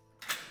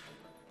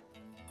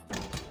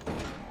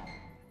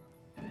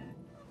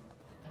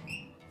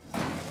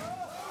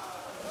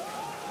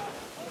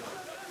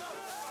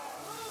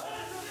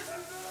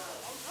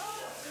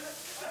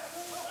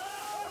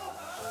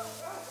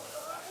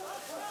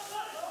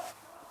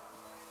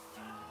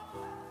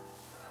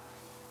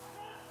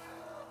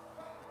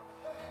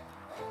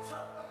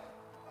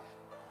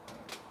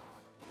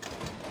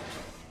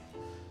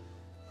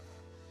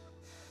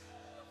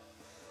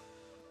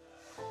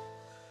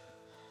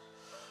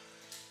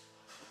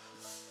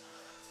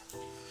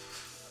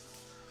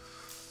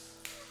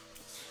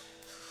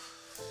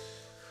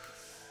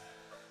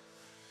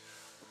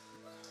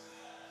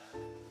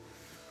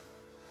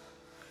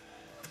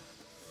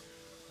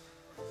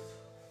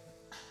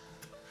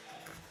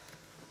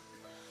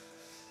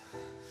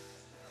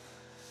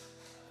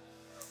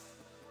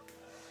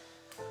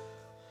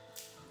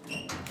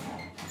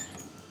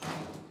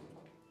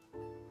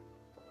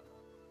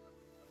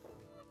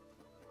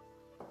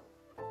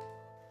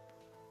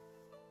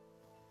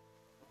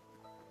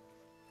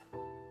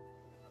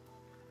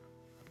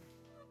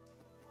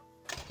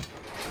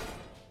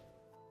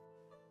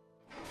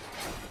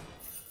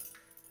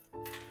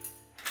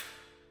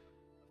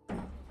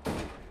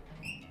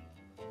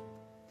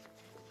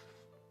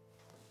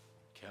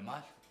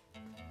 Kemal.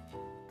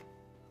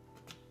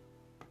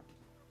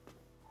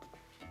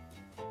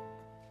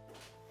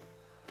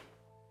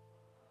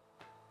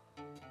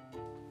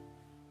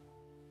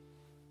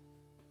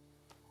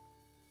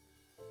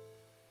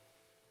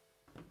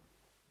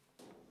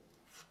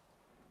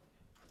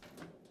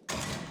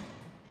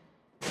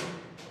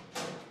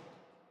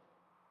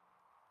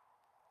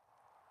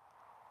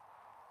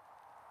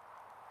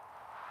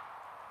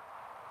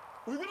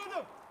 Uygun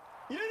adım.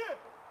 İleri.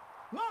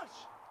 Marş.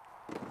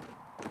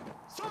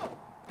 Sol.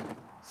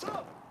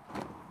 Sol.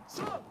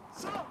 Sol.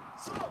 Sol.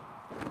 Sol.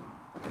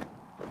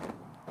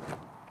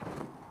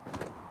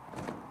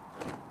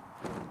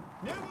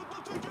 Ne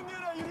mutlu Türk'üm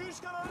diyene yürüyüş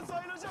kararı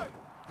sayılacak.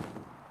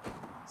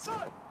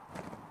 Say.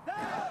 Ne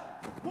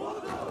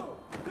mutlu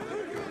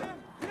Türk'üm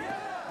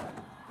diyene.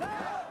 Ne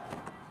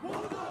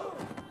mutlu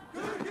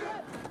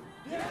Türk'üm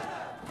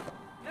diyene.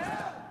 Ne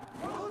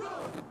mutlu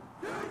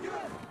Türk'üm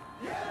diyene.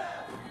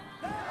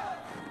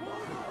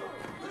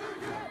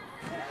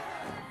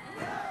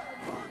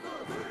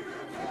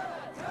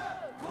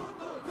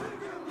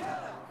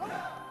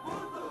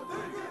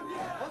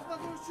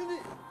 Şunu,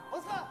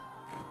 Osman!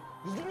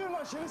 Düzgün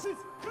lan şerefsiz!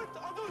 40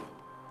 adım!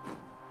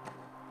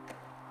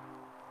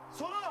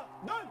 Sola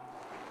dön!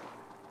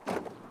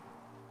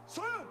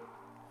 Soyun!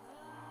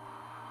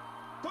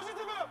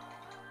 Pozitife!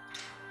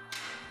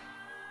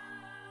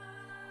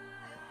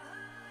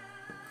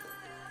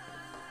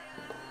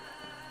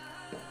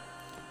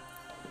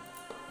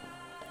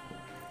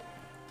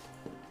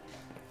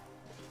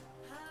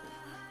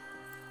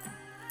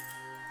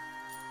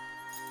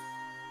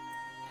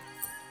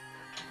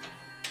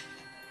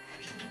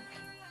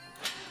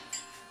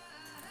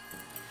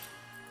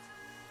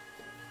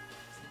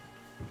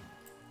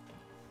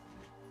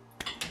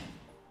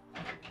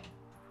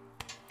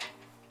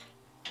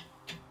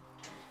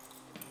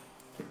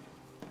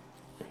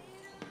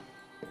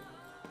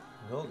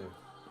 Ne oluyor?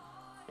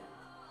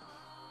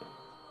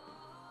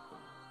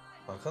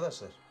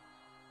 Arkadaşlar.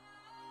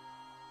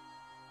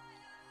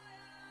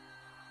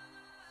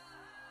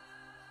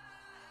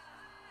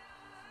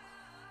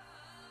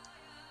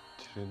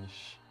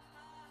 Direniş.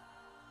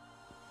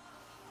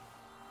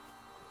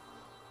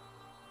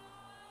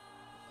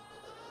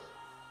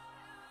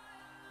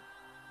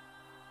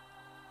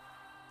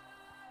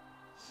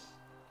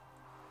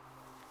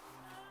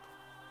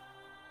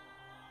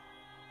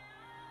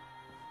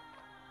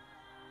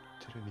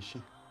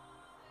 Direnişin.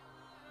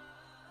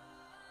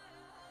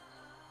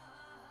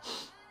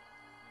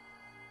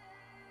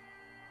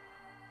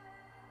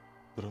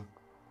 Bırak.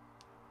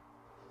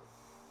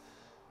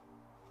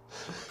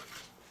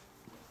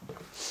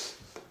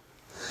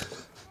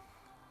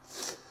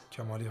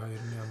 Kemal'i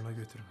Hayri'nin yanına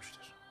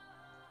götürmüşler.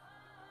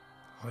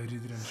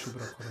 Hayri direnişi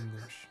bırakalım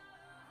demiş.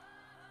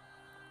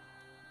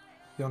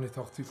 Yani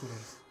taktik olarak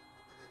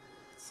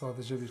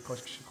sadece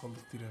birkaç kişi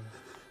kaldık direne.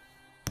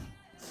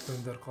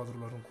 Önder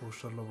kadroların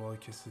koğuşlarla bağı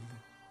kesildi.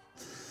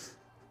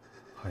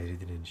 Hayri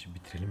direnişi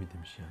bitirelim mi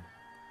demiş yani?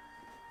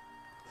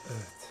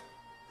 Evet.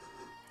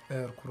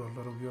 Eğer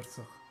kurallara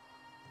uyarsak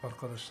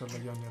arkadaşlarla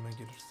yan yana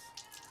geliriz.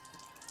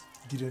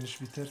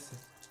 Direniş biterse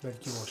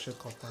belki vahşet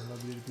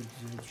katlanılabilir bir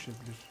düzeye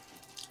düşebilir.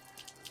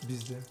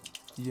 Biz de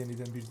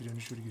yeniden bir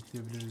direniş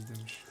örgütleyebiliriz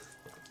demiş.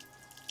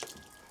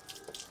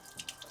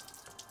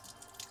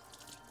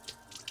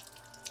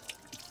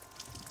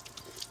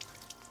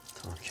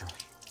 Tamam Kemal.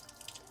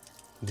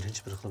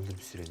 Direnç bırakılabilir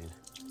bir süreliğine.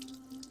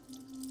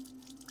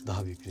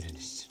 Daha büyük bir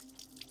direniş için.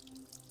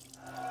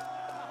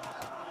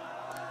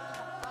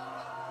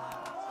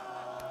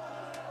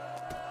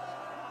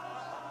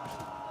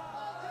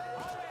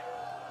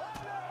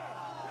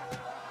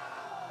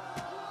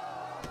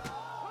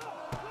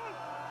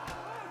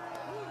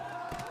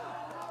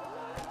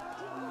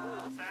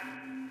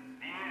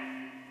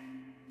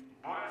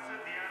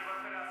 Burası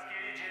Diyarbakır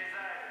Askeri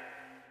Cezaevi.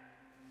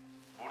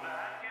 Burada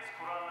herkes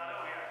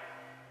kurallara uyar.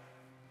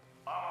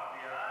 Ama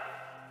bir ay,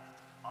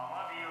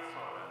 ama bir yıl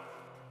sonra.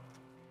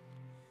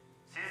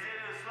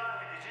 Sizleri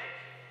ıslah edecek,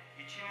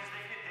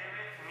 içinizdeki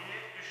devlet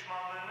millet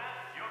düşmanlığını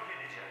yok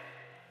edeceğim.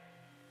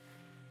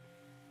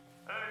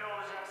 Öyle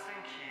olacaksın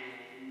ki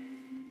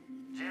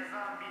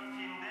cezan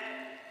bittiğinde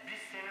biz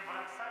seni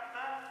bıraksak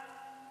da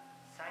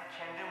sen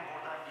kendin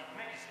buradan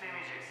gitmek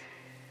istemeyeceksin.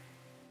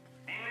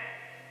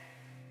 Dinle.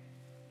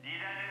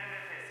 Liderlerin de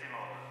teslim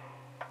oldu.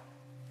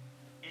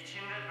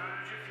 İçinde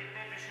bölücü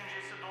fitne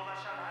düşüncesi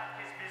dolaşan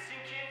herkes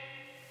bilsin ki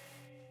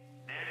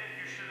devlet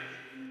güçlüdür.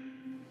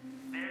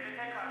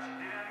 Devlete karşı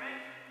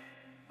direnmek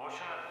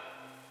boşunadır.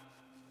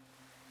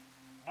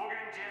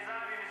 Bugün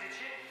cezaevimiz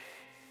için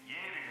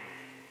yeni bir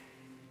gündür.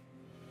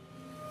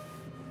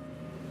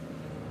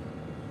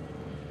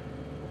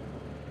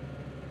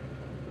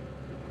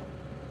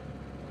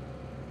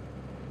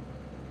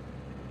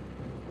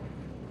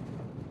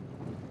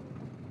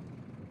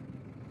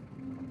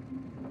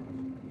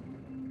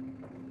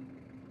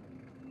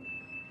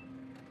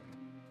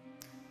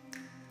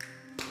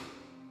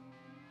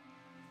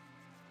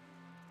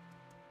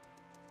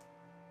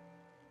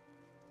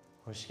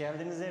 Hoş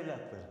geldiniz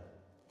evlatlarım.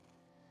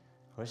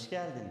 Hoş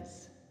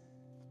geldiniz.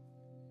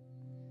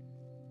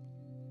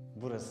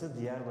 Burası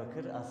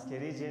Diyarbakır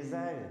Askeri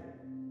Cezaevi.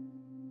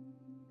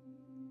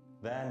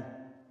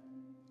 Ben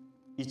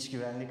İç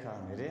Güvenlik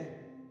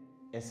Amiri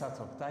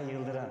Esat Oktay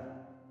Yıldıran.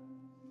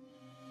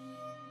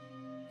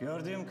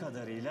 Gördüğüm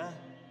kadarıyla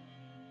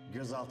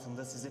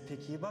gözaltında size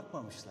pek iyi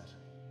bakmamışlar.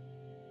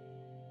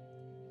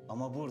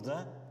 Ama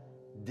burada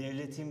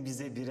devletin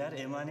bize birer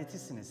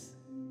emanetisiniz.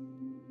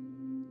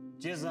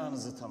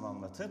 Cezanızı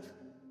tamamlatıp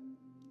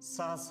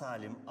sağ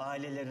salim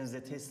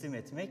ailelerinize teslim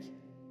etmek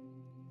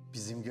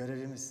bizim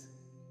görevimiz.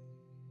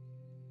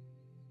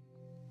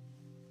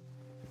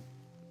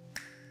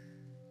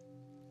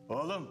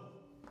 Oğlum,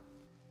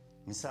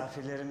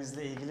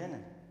 misafirlerimizle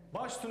ilgilenin.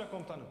 Baş üstüne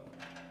komutanım.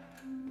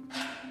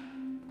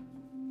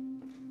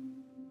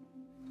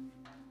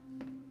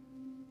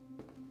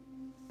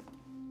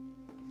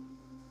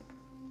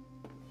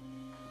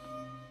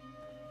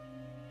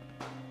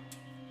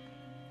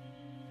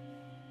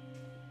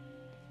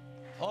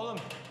 Oğlum,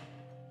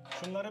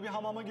 şunları bir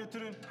hamama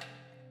götürün.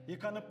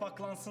 Yıkanıp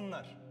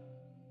paklansınlar.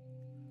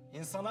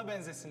 İnsana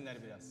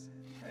benzesinler biraz.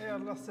 Ey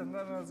Allah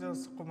senden razı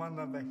olsun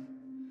kumandan bey.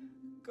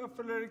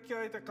 Kapıları 2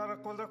 ayda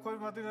karakolda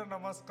koymadığına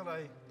namaz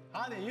kılayım.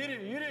 Hadi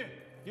yürü yürü.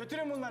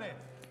 Götürün bunları.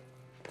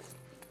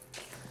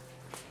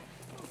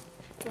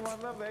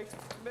 Kumandan bey,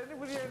 beni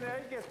buraya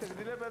neye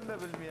getirdiler ben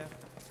de bilmiyorum.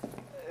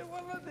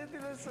 Valla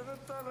dediler sana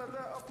tarlada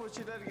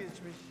apoçiler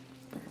geçmiş.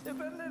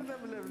 Ben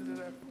nereden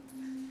bilebilirim?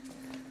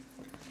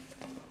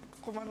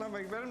 Kumandan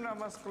bey, benim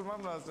namaz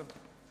kılmam lazım.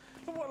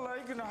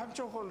 Vallahi günahım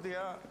çok oldu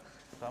ya.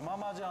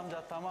 Tamam hacı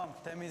amca tamam.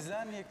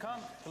 Temizlen, yıkan,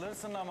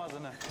 kılırsın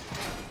namazını.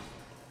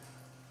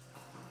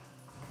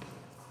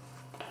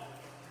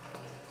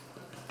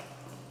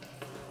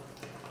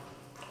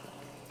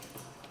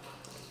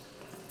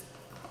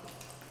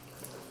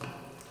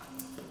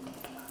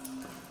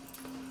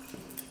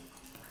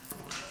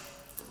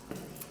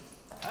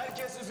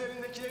 Herkes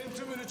üzerindekilerin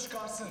tümünü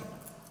çıkarsın.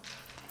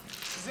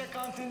 Size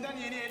kantinden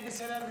yeni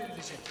elbiseler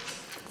verilecek.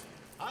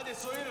 Hadi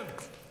soyunun.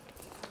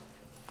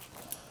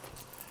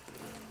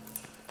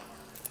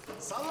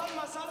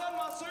 Sallanma,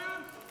 sallanma,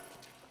 soyun.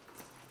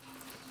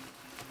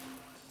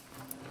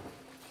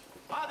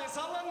 Hadi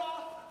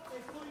sallanma.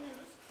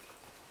 Soyunuyoruz.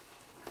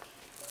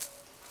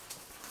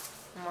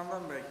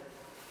 Kumandan bey,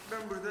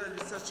 ben burada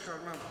elbise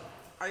çıkarmam.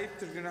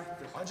 Ayıptır,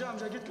 günahtır. Hacı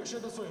amca git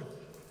köşede soyun.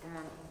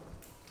 Kumandan.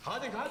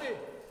 Hadi, hadi.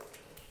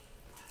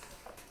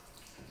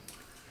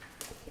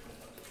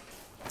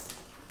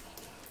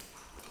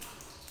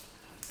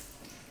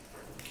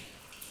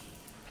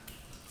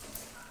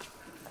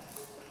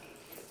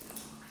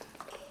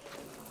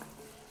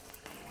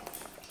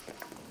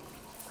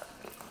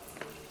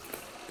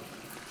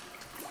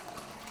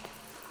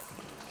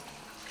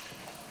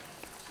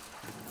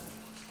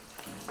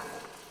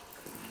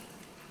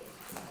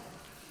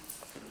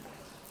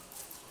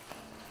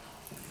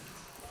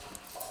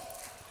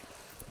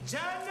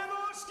 Cehenneme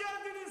hoş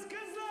geldiniz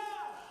kızlar.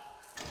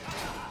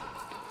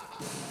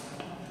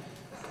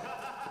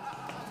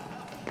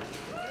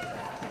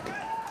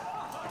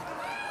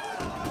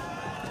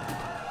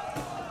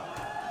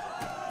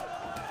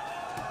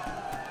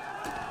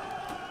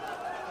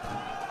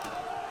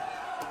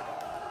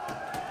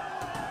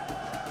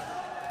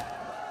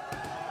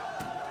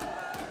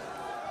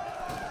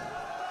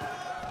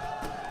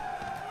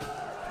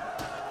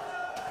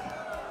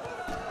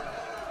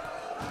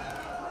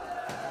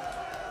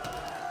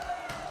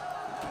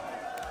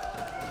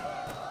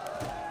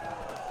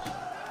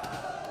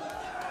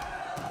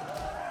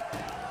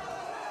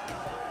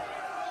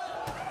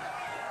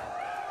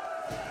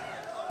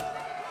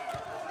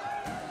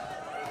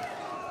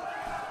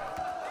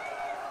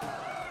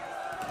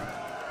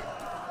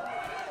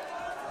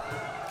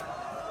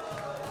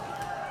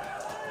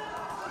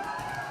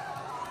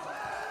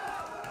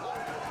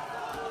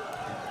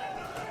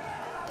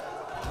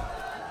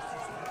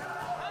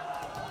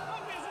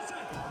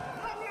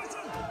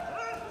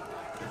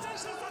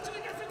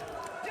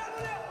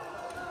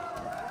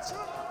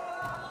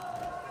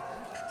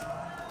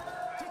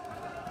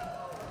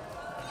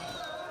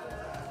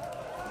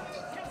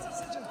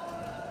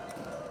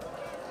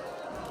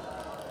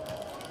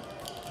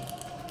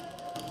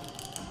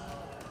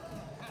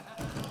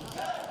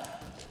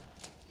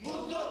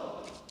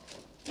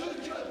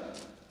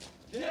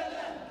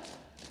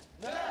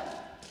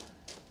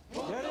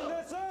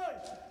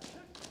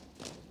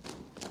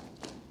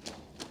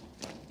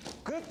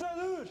 Kırkta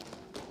dur.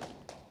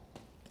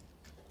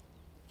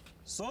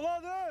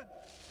 Sola dön.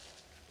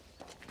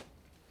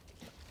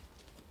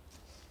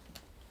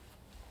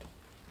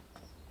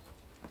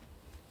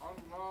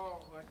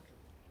 Allahu Ekber.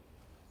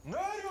 Ne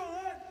arıyorsun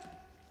lan?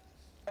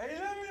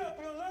 Eylem mi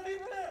yapıyorsun lan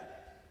İbni?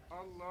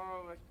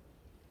 Allahu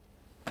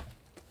Ekber.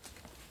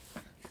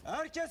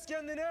 Herkes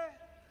kendine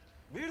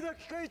 1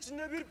 dakika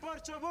içinde bir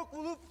parça bok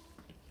bulup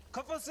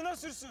kafasına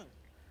sürsün.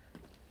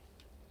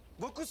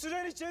 Boku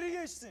süren içeri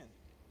geçsin.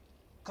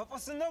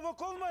 Kafasında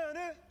bok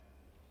olmayanı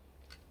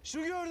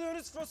şu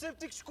gördüğünüz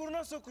foseptik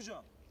çukuruna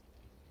sokacağım.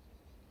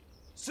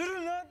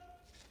 Sürün lan.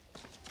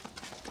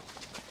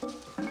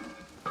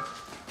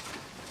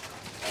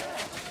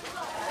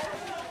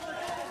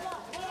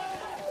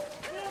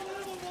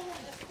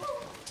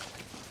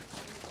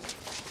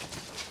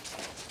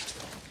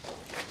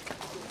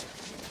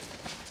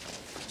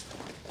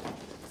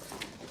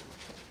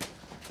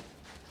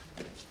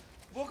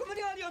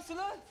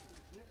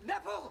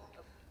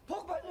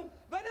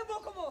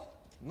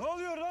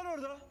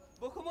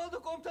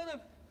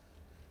 komutanım.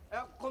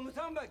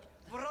 Komutan bey,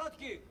 Fırat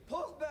ki,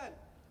 Pok ben.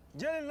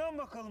 Gelin lan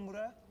bakalım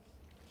buraya.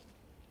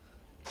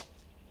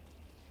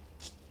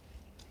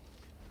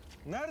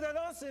 Nerede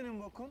lan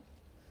senin bokun?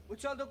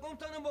 Uçaldı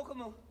komutanın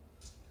bokumu.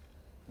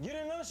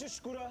 Girin lan şu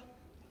çukura.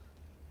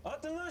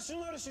 Atın lan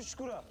şunları şu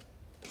çukura.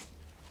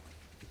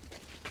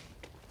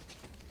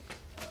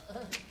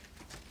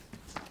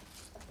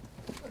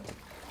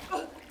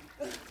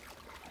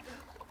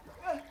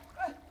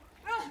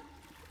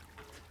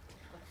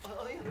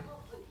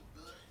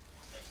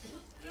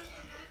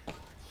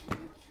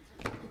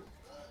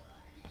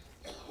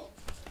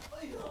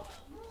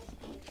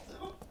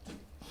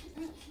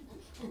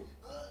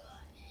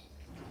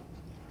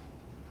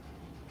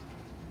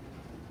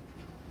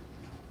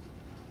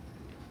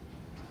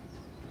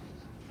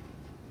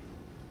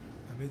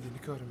 Amedi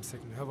nikarım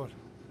sekne heval.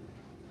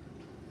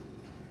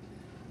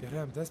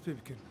 Gerem dest pê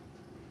bikin.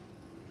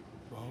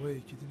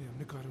 Bavayê kidin em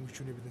nikarım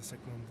üçünü bidin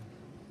sekmandin.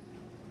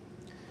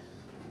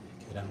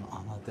 Kerem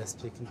ana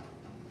dest pêkin.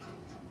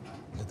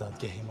 Li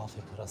dadgehê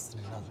mafê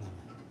parastinê nadine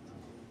me.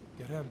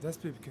 Gerem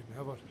dest pê bikin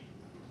heval.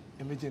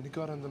 Amedi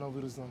nikarım dina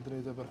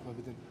vırızlandırê de berxwe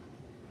bidin.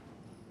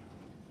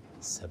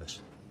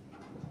 Sebir.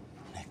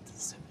 Nektin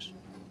sebir.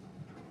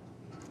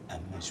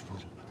 Em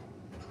mecburim.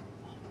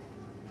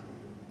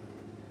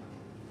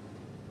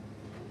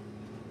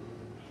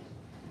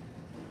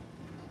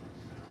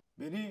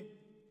 Beni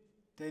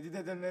tehdit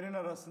edenlerin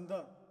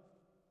arasında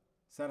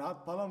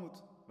Serhat Palamut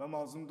ve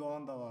Mazlum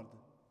Doğan da vardı.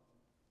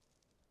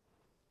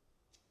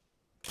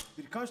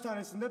 Birkaç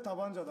tanesinde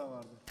tabanca da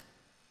vardı.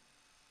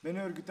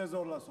 Beni örgüte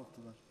zorla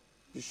soktular.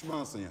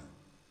 Pişmansın yani.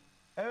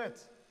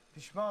 Evet,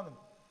 pişmanım.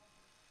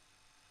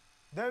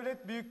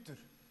 Devlet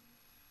büyüktür.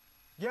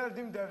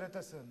 Geldim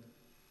devlete sığındım.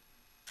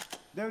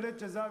 Devlet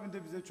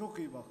cezaevinde bize çok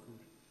iyi bakıyor.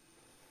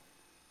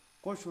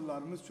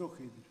 Koşullarımız çok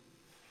iyidir.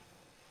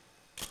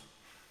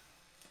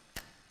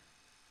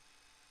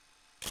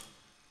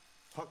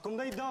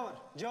 Hakkımda iddia var.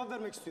 Cevap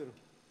vermek istiyorum.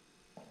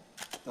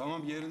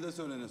 Tamam, yerinde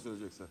söyle ne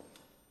söyleyeceksen.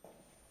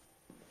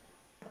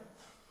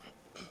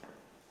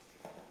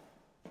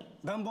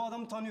 Ben bu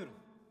adamı tanıyorum.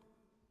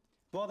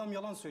 Bu adam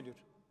yalan söylüyor.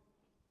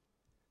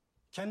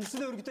 Kendisi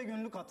de örgüte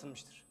gönüllü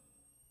katılmıştır.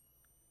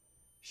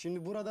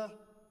 Şimdi burada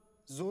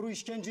zoru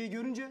işkenceyi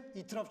görünce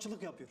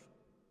itirafçılık yapıyor.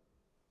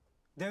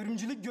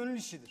 Devrimcilik gönül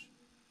işidir.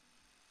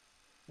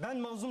 Ben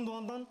Mazlum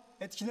Doğan'dan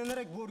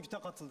etkilenerek bu örgüte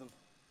katıldım.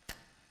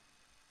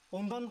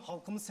 Ondan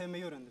halkımı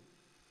sevmeyi öğrendim.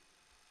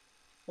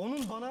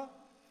 Onun bana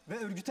ve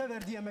örgüte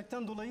verdiği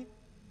emekten dolayı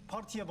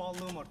partiye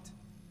bağlılığım arttı.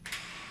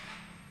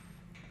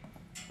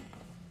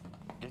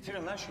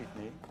 Getirin lan şu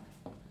ipneyi.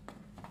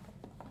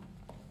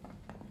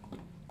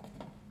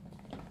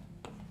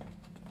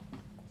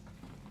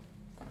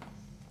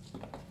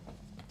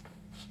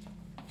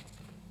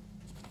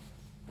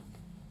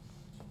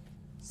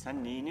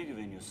 Sen neyine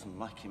güveniyorsun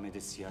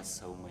mahkemede siyasi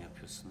savunma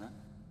yapıyorsun ha?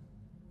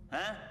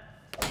 He?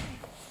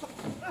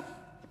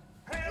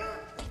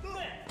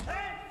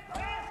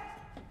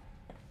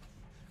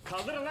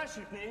 Kaldırın lan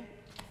şu ipneyi.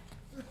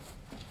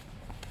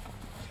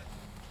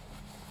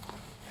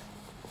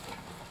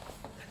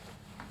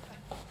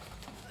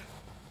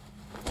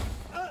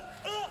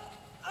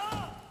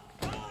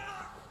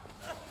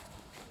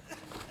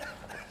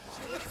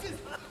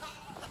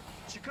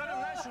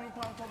 Çıkarın lan şunun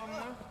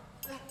pantolonunu.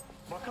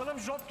 Bakalım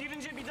job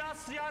girince bir daha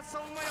siyasi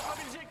savunma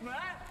yapabilecek mi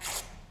ha?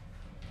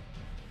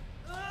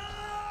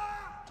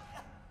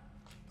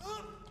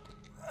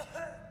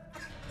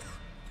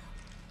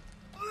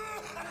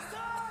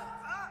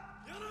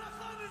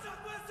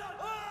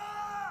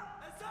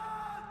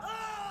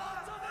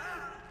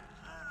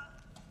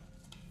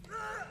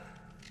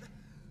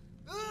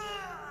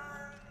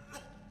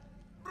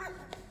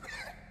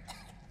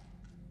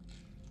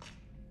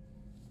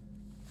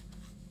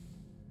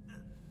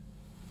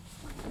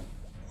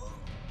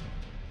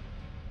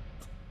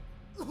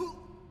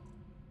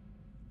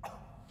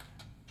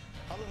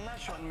 Alın lan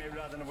şu hanım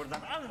evladını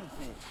buradan, alın.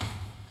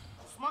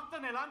 Kusmak da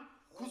ne lan?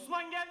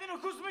 Kusman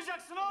geldiğini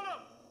kusmayacaksın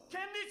oğlum.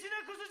 Kendi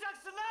içine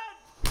kusacaksın lan.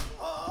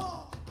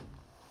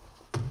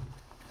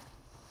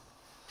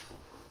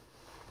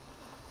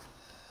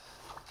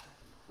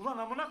 Ulan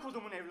amına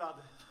kodumun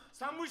evladı.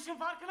 Sen bu işin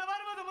farkına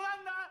varmadın mı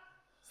lan da?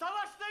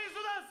 Savaştayız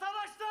ulan,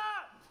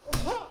 savaşta!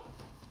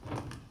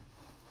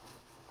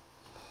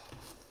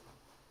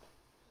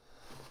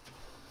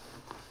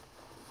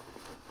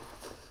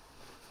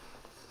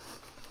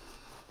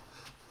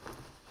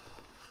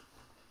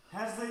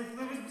 Her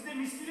zayıflığımız bize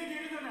misliyle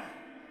geri döner.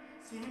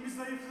 Senin bir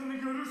zayıflığını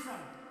görürsem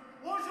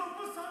o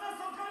jopu sana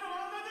sokarım,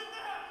 anladın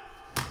mı?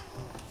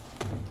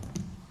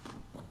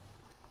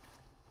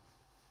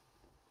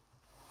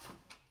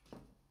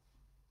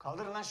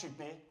 Kaldırın lan şu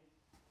ipneyi.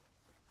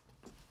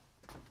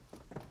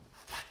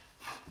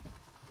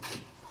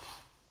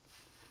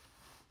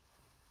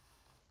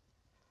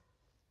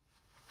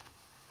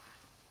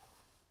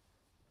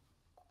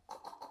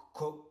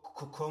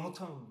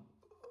 Komutanım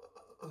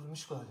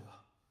ölmüş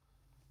galiba.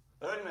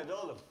 Ölmedi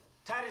oğlum.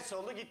 Terhis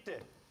oldu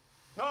gitti.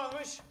 Ne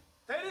olmuş?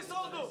 Terhis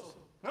oldu.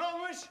 Ne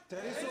olmuş?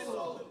 Terhis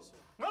oldu.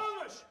 Ne olmuş?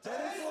 konuş.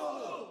 Teslim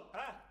olun.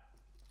 Ha.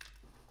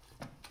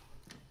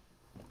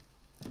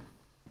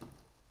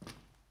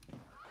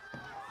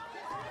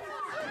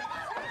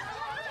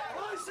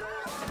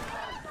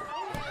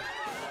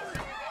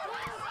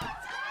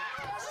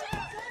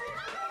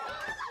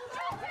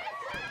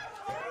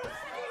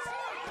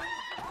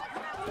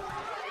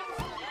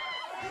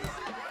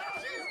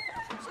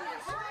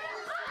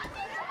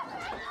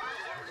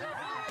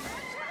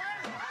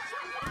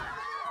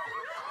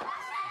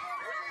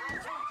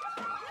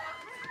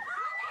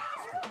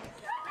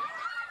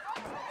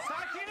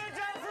 Sakine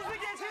cansızı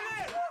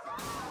getirin.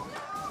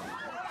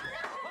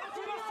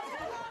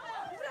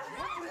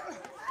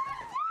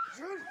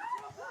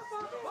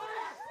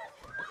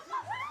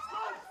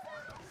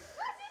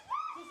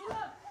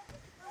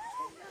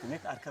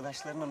 Demek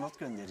arkadaşlarına not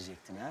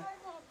gönderecektin ha?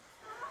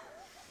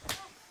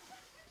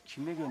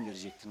 Kime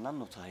gönderecektin lan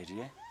notu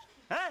Hayri'ye?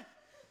 He?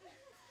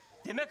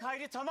 Demek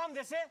Hayri tamam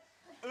dese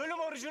ölüm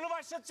orucunu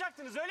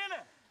başlatacaktınız öyle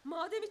mi?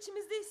 Madem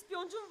içimizde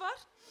ispiyoncun var,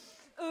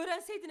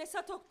 öğrenseydin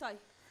Esat Oktay.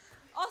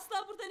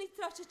 Asla buradan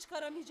itirafçı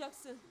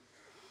çıkaramayacaksın.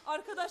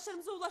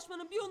 Arkadaşlarımıza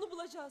ulaşmanın bir yolunu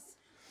bulacağız.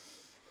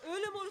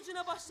 Ölüm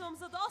orucuna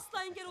başlamamıza da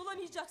asla engel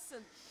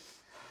olamayacaksın.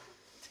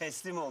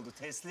 Teslim oldu,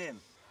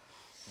 teslim.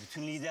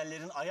 Bütün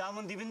liderlerin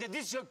ayağımın dibinde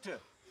diz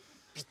çöktü.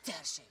 Bitti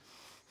her şey.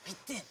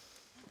 Bitti.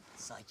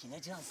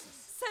 Sakine cansız.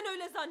 Sen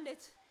öyle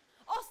zannet.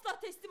 Asla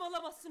teslim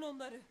alamazsın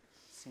onları.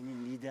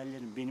 Senin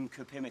liderlerin benim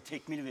köpeğime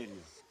tekmil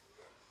veriyor.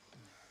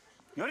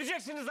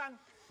 Göreceksiniz lan.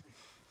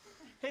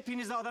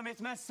 Hepinizi adam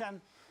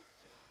etmezsem,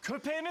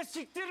 köpeğime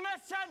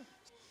siktirmezsem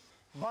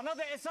bana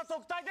da Esat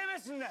Oktay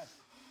demesinler.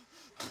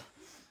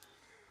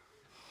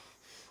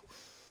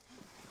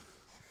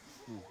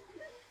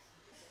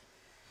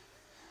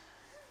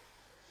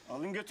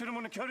 Alın götürün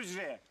bunu kör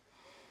hücreye.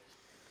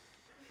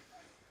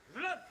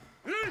 Yürü lan!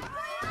 Yürü!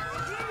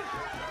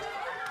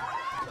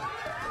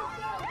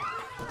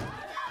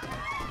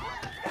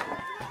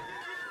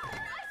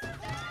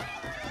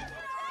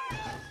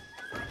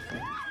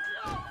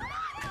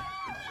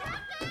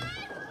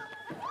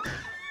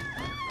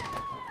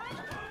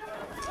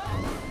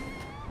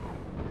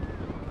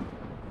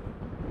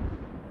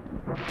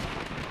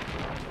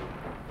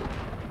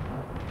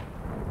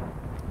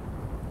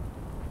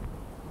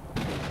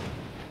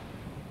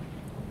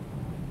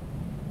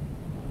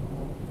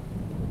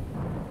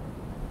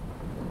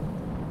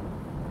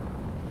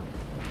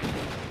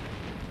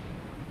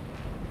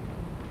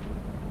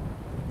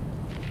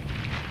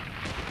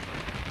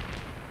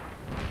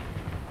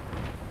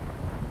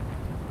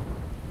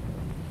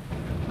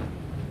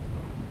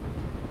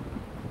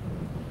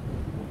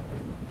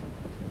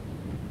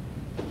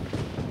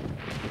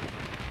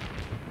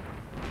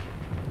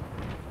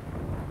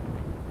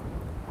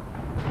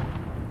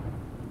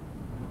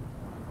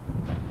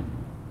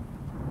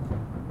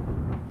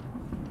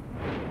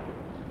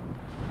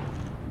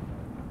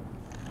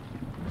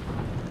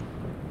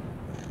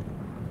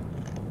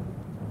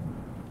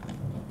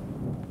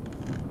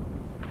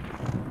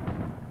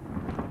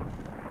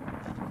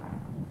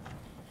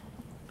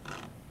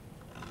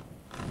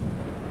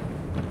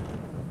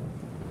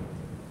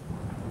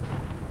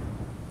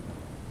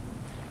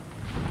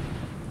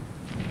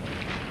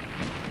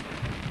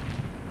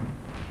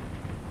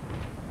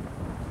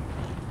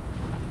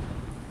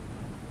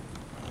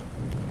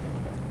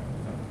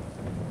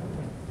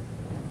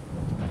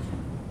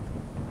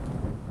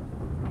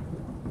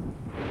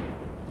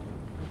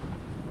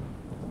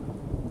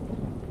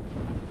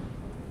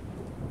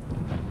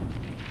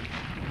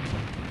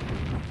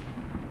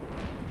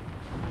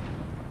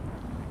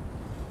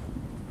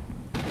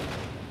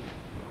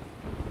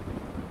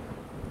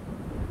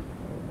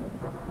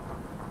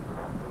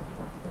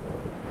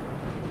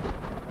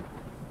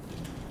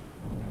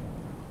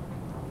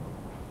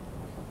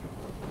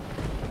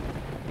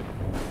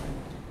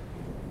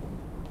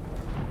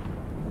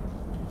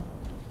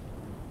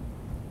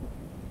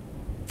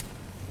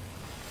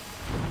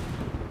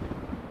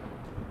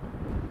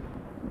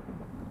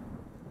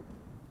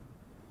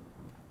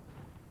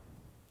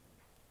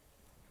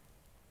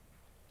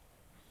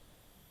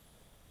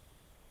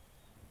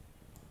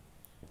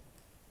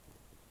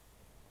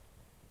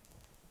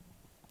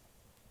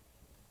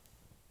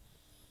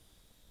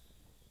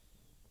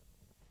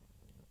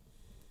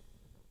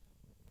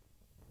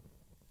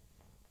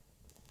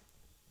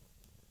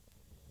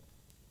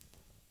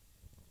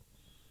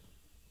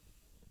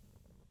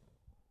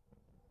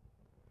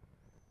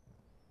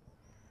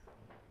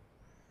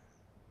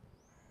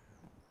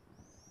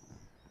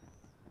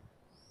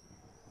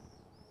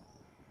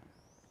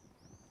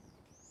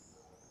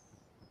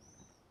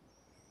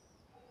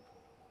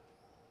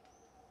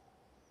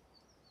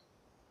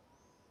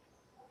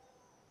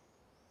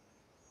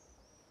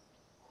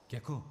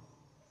 Geko.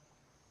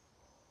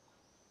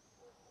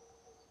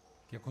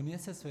 Geko niye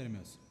ses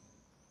vermiyorsun?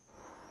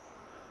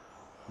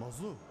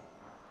 Mazlum.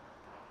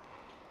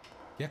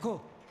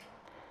 Geko.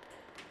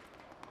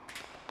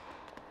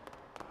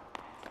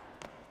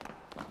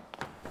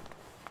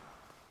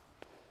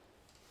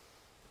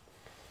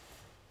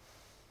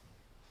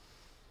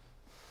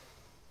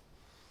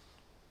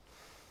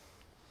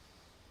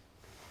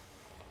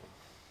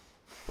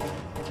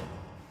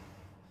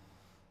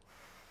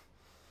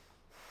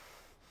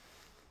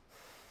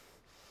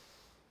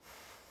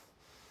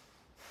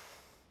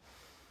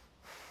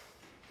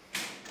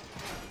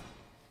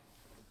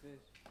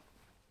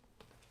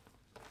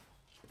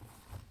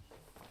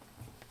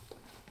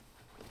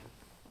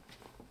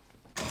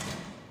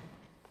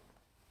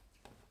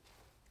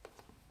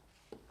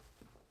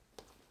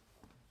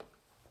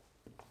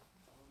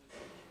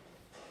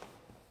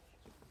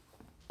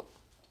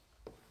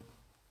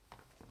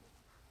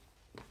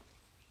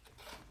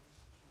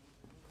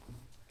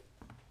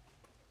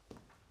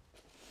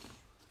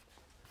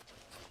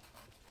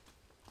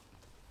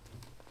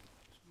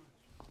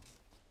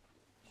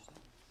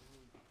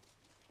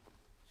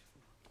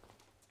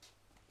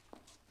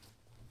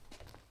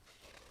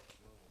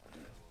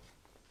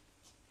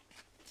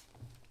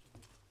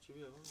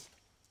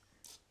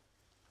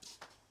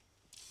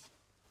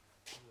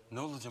 Ne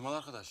oldu Cemal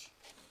arkadaş?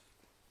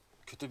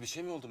 Kötü bir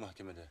şey mi oldu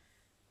mahkemede?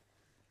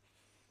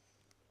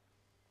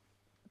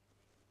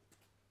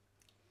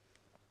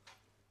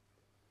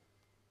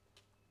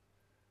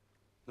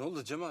 Ne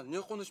oldu Cemal?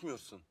 Niye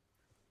konuşmuyorsun?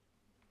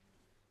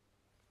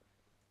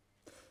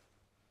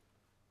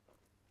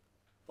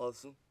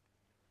 Masum.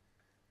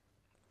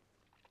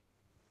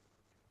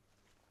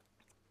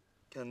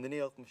 Kendini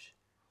yakmış.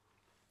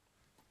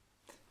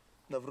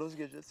 Nevroz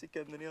gecesi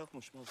kendini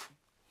yakmış Masum.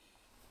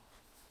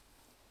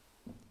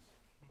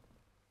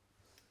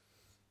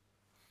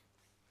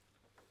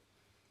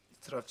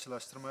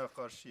 İtirafçılaştırmaya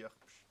karşı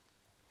yakmış.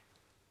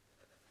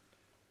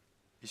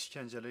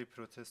 İşkenceleyip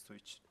protesto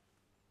için.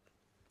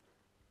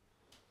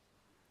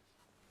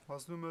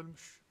 Mazlum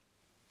ölmüş.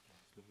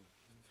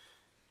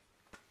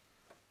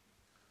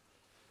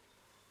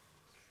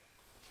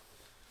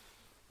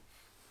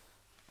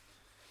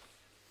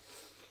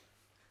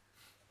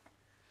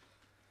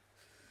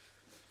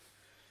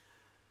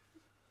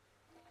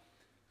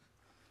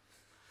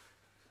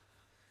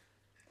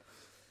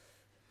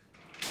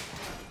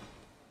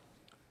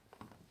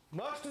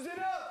 Marş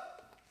düzeni al!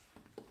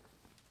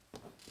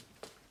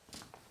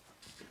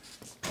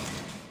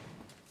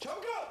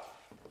 Çabuk ol!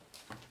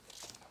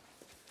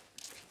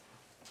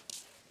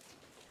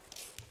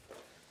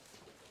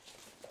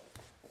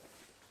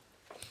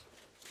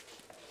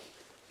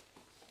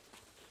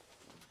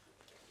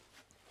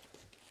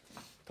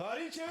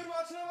 Tarihi çevir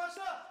marşına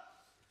başla!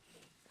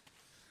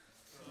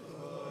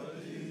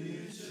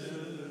 Tarihi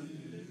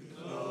çevir,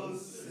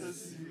 naz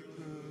sesi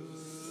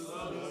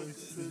kızarak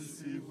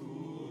sesi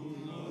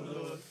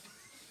bunlar.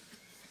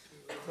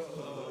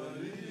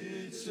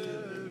 Tarihi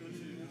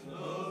çevir,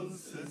 naz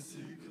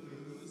sesi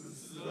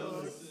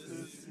kızarak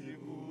sesi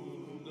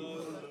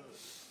bunlar.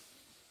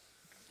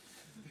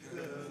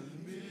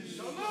 Gelmiş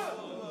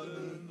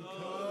onların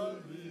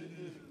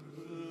kalbini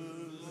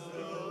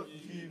kızak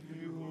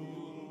gibi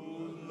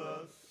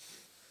huğurlar.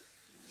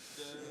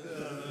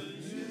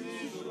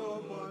 Gelmiş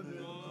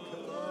romanın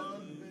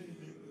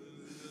kalbini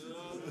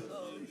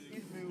kızak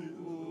gibi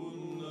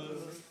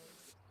huğurlar.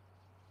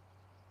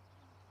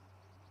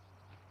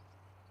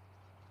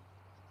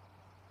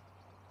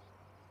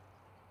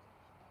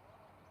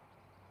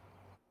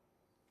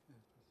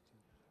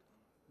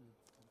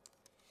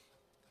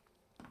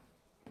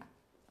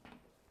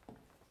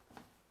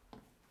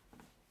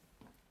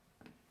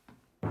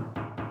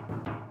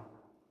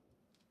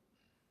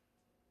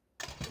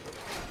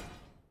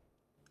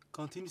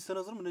 Kantin listen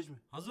hazır mı Necmi?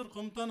 Hazır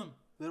komutanım.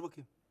 Ver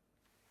bakayım.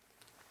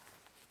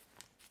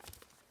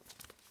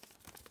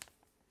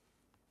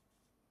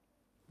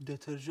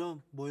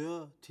 Deterjan,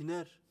 boya,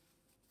 tiner.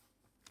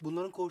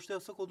 Bunların koğuşta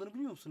yasak olduğunu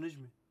bilmiyor musun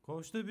Necmi?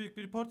 Koğuşta büyük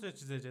bir portre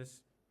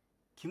çizeceğiz.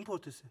 Kim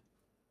portresi?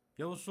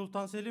 Yavuz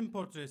Sultan Selim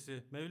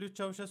portresi. Mevlüt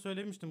Çavuş'a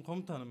söylemiştim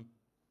komutanım.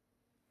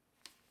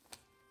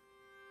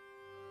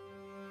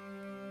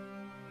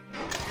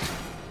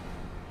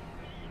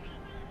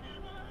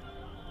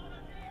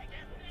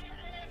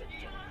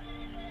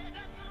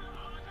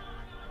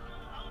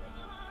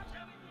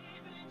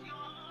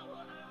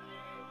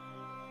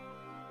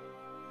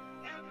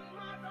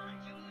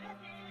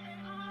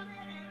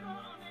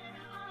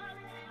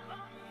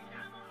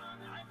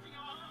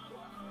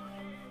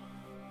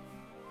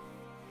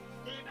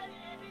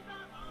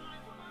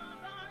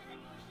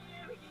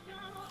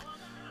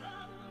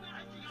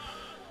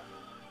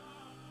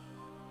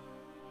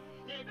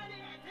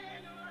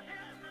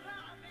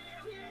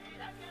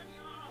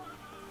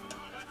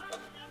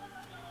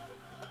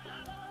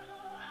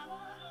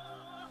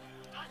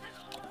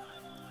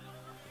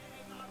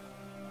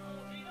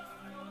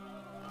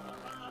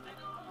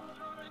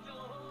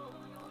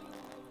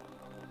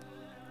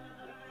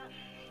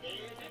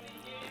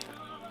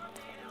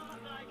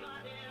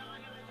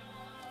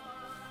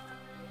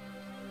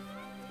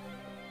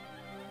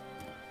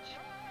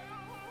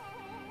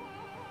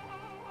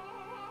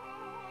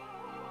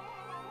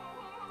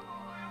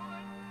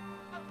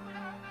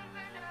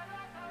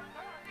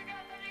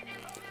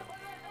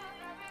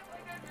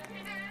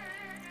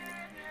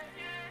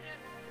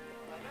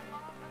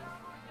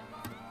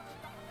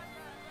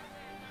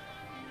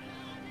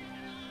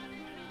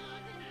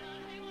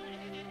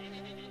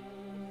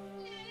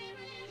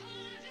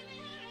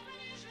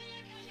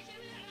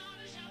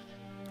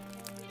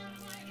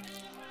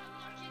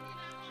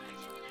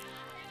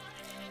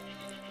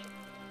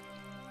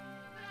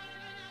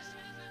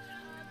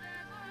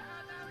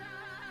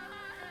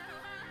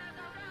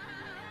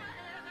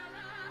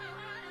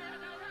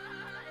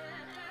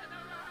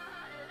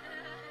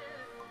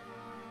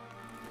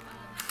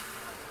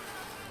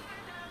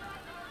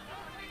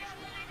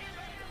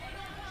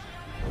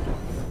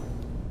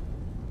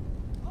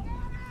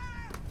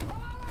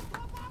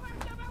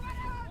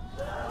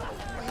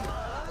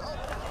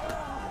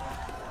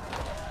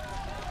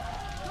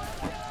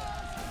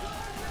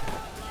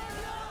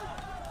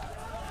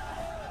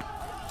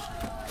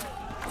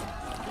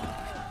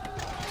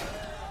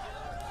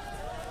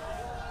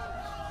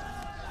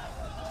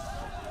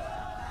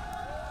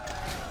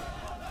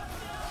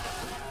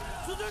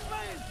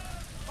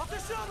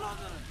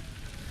 yararlandırın.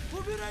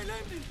 Bu bir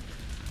eylemdir.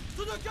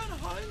 Su döken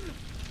haindir.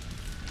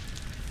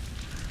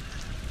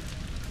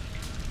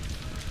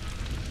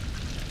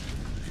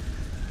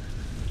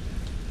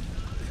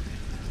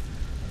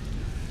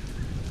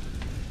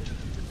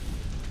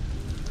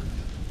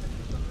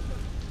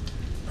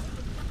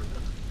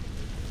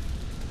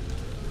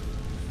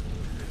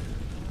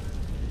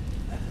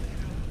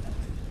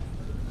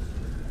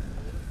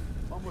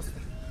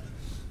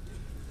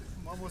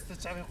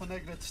 Çavê xwe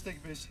negre tiştek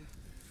bêje.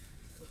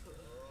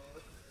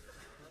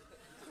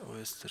 O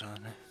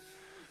estirane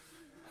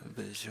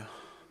bêje.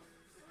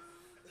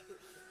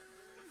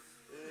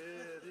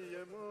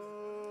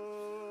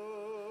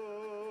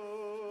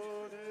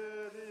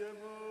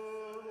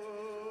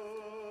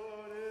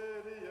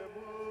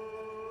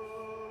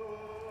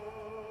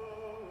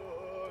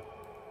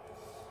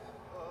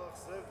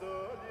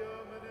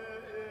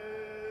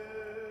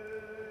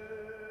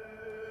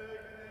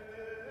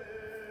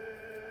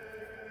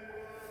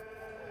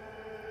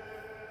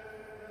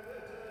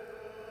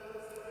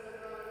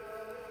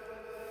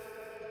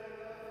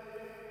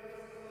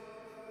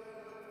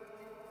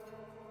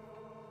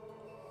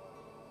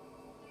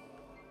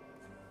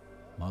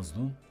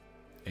 Mazlum,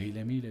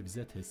 eylemiyle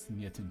bize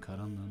teslimiyetin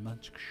karanlığından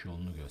çıkış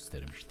yolunu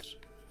göstermiştir.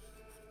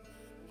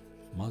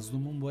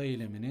 Mazlumun bu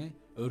eylemini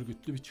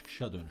örgütlü bir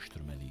çıkışa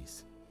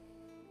dönüştürmeliyiz.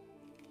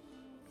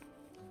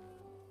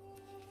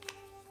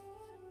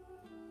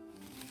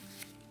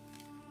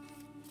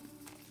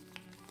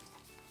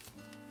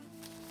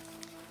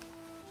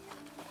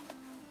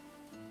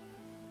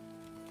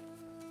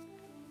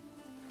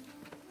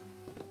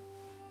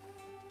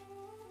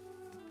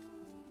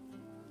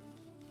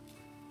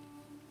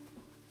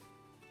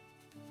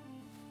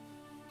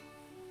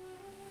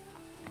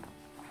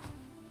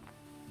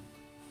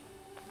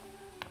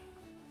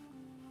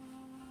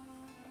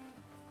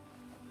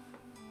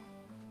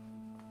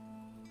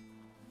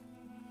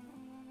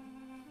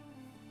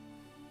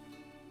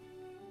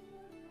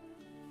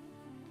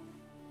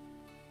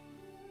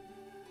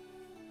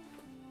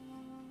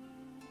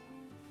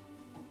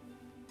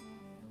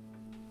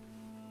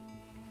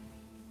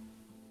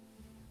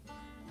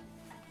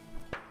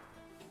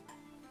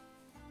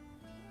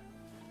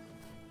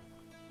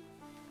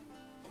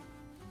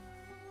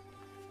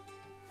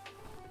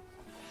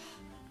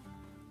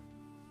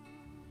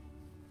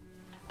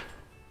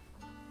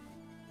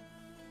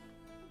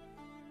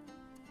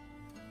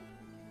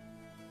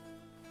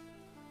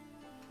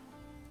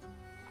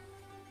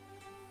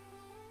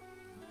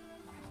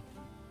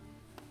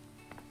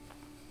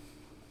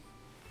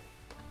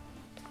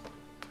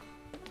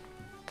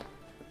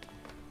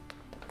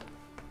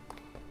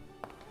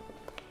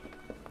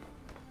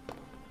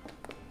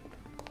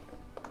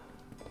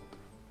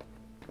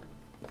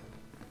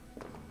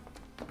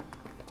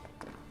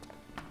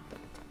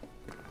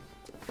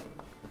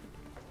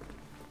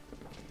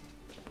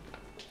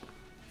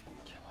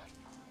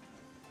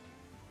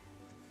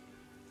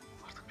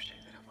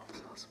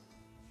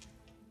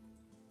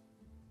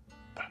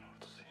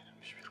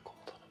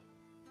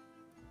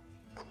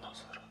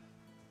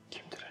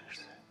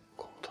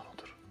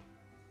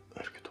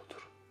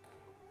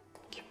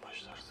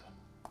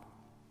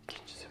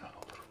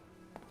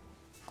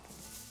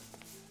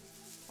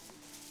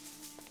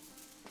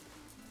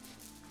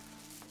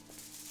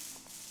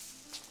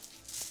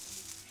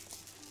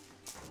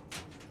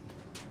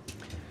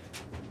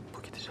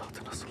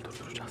 gidişatı nasıl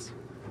durduracağız?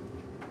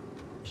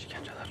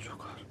 İşkenceler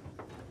çok ağır.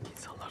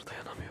 İnsanlar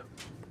dayanamıyor.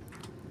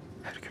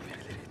 Her gün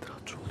birileri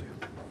itirazcı oluyor.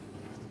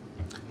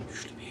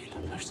 Güçlü bir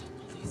eylem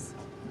başlatmalıyız.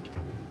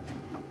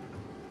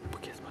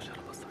 Bu kez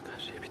başaramazsak her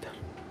şey biter.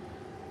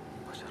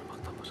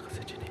 Başarmaktan başka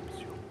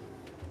seçeneğimiz yok.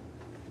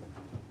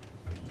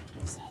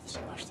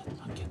 Sadece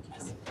başlatmak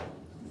yetmez.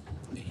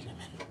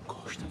 Eylemin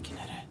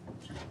koğuştakilere,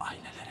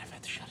 ailelere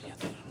ve dışarıya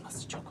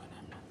duyurulması çok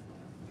önemli.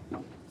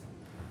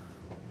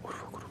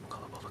 Urfa grubu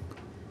kalabalık.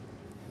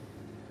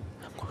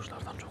 Hem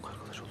koğuşlardan çok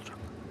arkadaş olacak,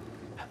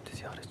 hem de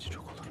ziyaretçi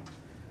çok olur.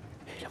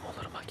 Eylem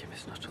onları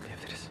mahkemesine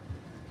açıklayabiliriz.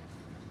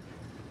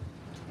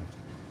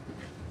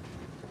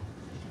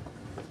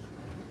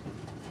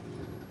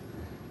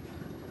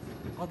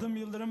 Adım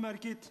Yıldırım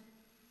Merkit.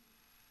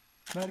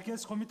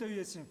 Merkez komite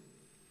üyesiyim.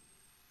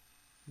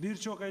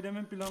 Birçok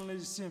eylemin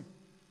planlayıcısıyım.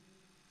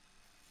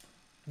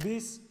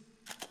 Biz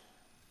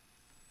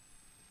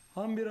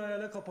ham bir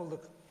hayale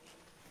kapıldık.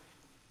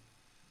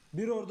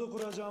 Bir ordu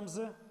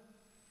kuracağımızı,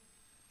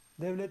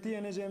 devleti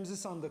yeneceğimizi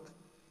sandık.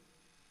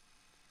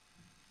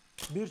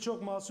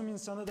 Birçok masum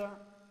insanı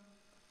da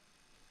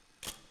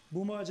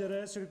bu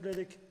maceraya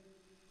sürükledik.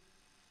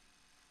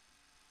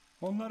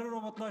 Onları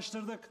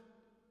robotlaştırdık.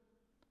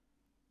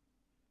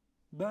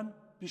 Ben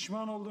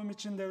pişman olduğum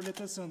için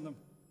devlete sığındım.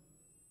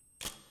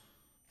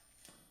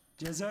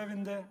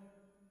 Cezaevinde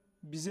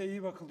bize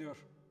iyi bakılıyor.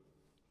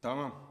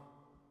 Tamam.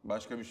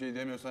 Başka bir şey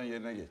demiyorsan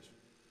yerine geç.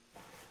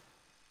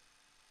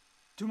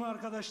 Tüm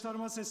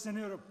arkadaşlarıma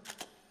sesleniyorum.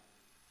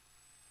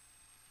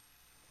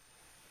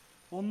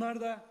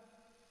 Onlar da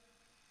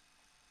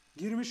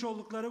girmiş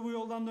oldukları bu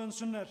yoldan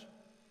dönsünler.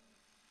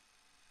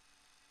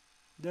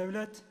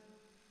 Devlet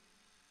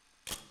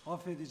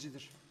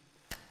affedicidir.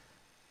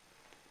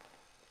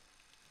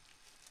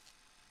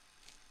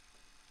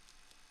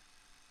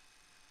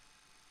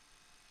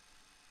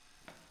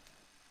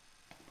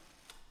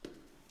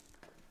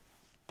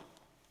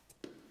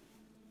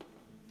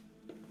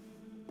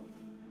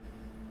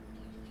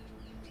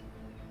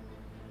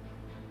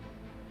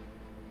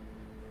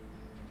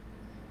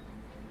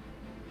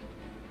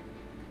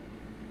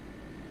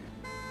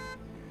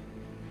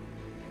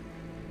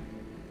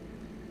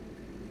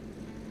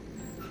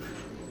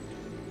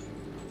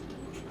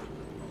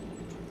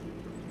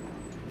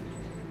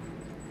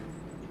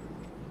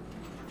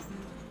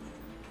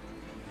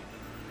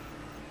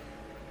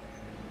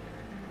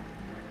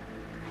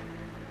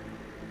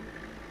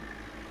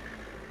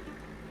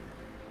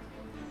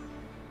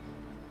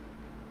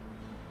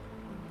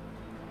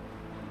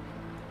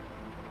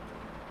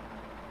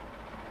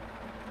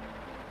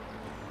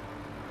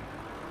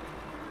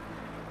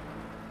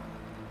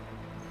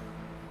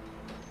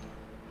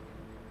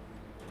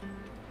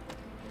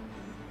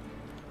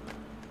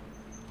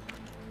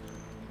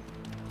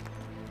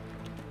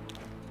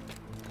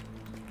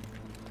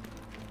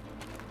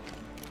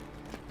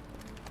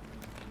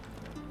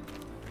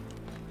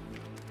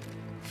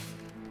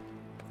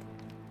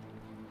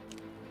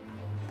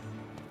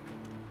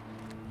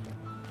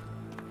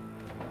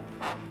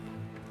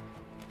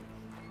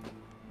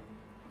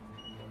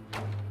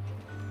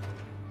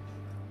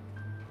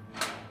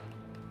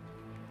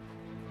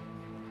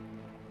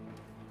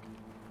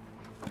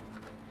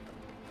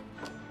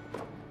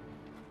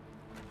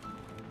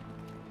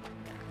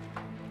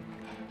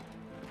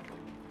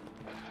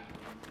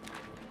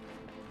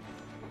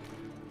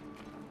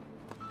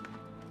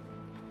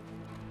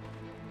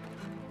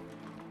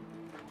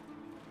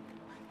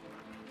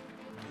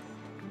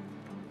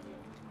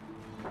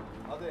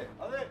 Hadi,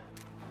 hadi.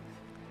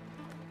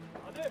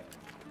 Hadi.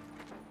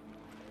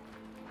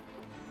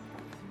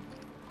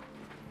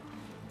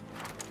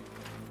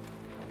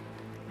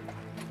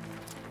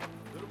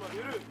 Durma,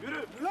 yürü,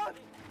 yürü. Lan!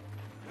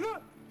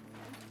 Yürü!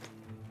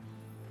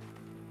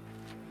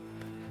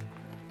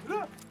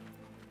 Yürü!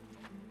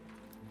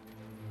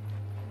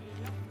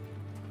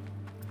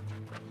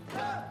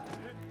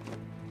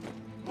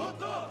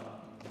 Mutlu!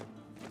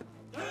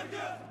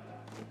 Türk'ü!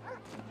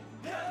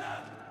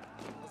 Diyenler!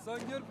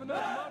 Hasan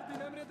Gürpınar, Mardin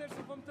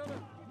emredersin komutanım.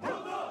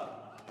 Mutlu!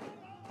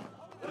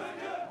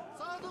 Türk'ü!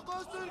 Sadık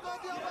Öztürk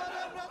Adıyaman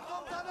emret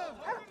komutanım.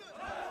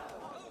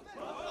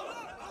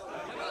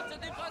 Cevat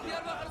Çetinkan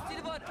Diyarbakır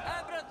Silvan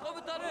emret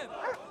komutanım.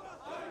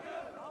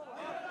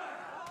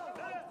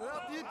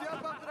 Fırat Yiğit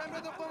Diyarbakır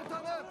emredin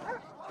komutanım.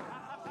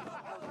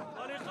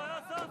 Ali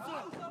Kaya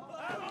Samsun!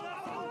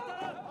 Emret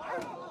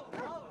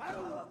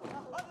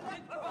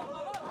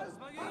komutanım!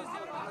 İsmail Yüz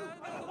Diyarbakır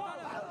emret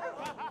komutanım.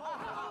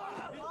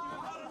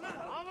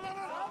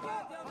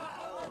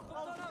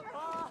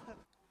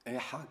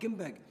 Hakim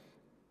Bey,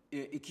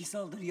 2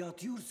 saldırı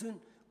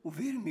yatıyorsun,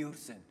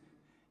 vermiyorsun.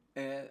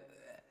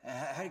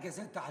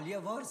 Herkese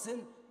tahliye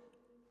varsın,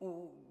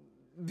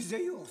 bize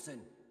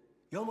yoksun.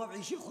 Ya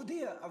mavişi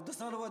Xudiye,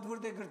 Abdüsalavat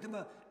burada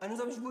gırtıma,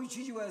 anızamış bu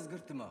içi civaz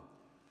gırtıma.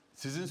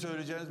 Sizin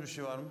söyleyeceğiniz bir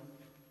şey var mı?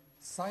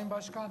 Sayın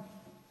Başkan,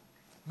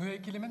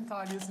 müvekkilimin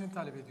tahliyesini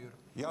talep ediyorum.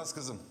 Yaz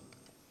kızım.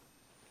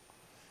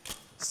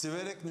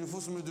 Siverek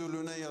Nüfus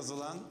Müdürlüğü'ne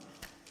yazılan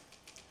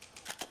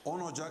 10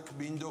 Ocak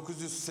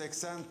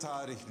 1980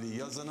 tarihli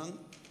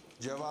yazının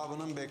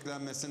cevabının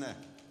beklenmesine,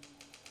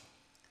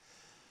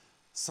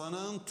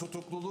 sanığın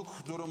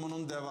tutukluluk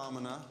durumunun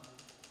devamına,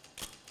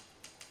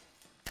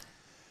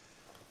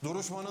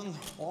 duruşmanın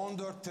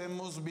 14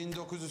 Temmuz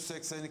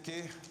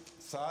 1982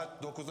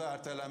 saat 9'a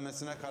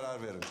ertelenmesine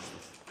karar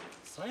verilmiştir.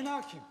 Sayın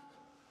Hakim.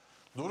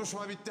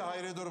 Duruşma bitti,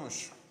 Hayri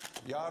Durmuş.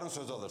 Yarın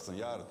söz alırsın,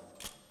 yarın.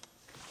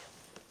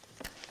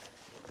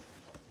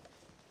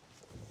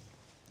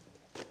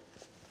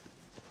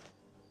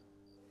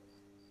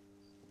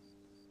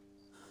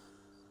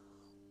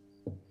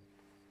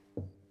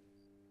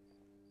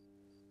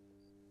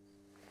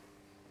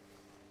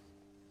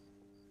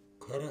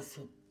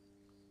 Karasın.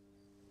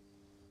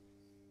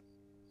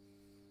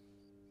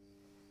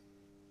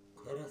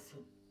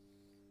 Karasın.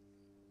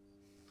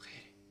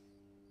 Hayır.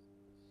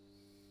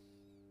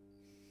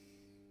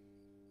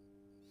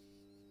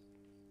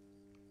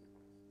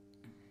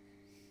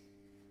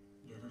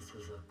 Gene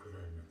söz hakkı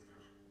vermediler.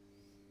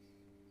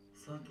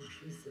 Sanki bir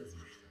şey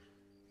sezmişler.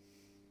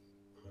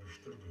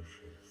 Konuşturmuyor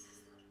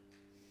şerefsizler.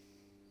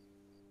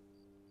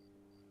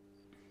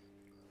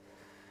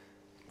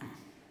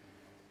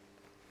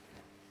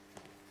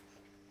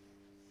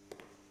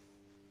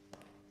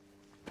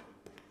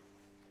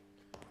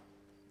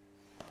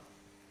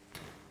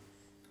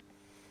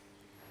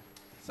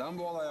 Sen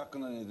bu olay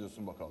hakkında ne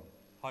diyorsun bakalım?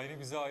 Hayri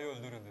bize ayı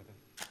öldürün dedi.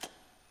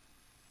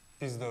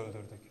 Biz de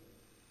öldürdük.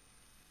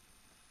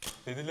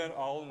 Dediler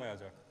ağ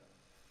olmayacak.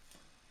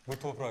 Bu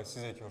toprağı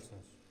siz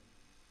ekiyorsunuz.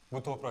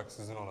 Bu toprak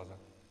sizin olacak.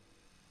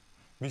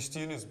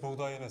 Biçtiğiniz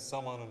buğdayınız,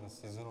 zamanınız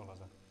sizin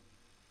olacak.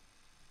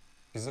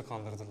 Bizi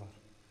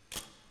kandırdılar.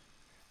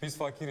 Biz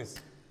fakiriz.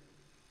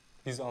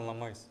 Biz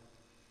anlamayız.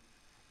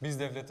 Biz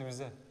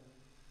devletimize,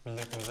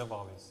 Milletimize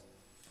bağlıyız.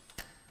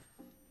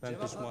 Ben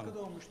Cevap pişmanım. hakkı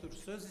doğmuştur.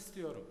 Söz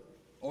istiyorum.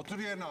 Otur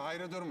yerine,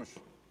 Hayri Durmuş.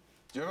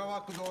 Cevap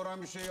hakkı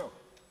doğuran bir şey yok.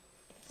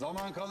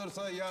 Zaman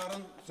kalırsa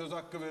yarın söz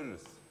hakkı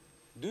veririz.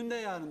 Dün de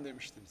yarın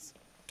demiştiniz.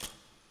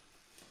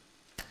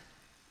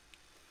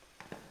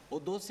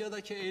 O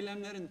dosyadaki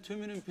eylemlerin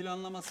tümünün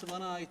planlaması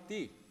bana ait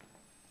değil.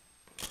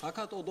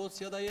 Fakat o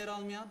dosyada yer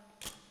almayan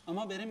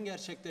ama benim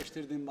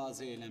gerçekleştirdiğim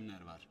bazı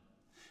eylemler var.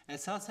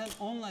 Esasen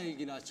onunla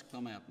ilgili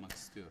açıklama yapmak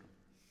istiyorum.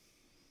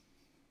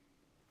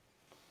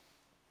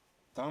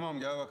 Tamam,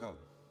 gel bakalım.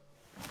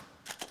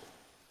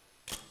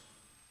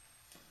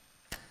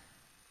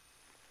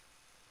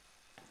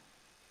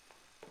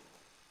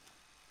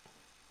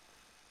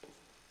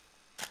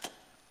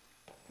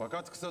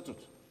 Fakat kısa tut.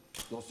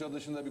 Dosya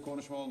dışında bir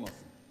konuşma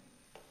olmasın.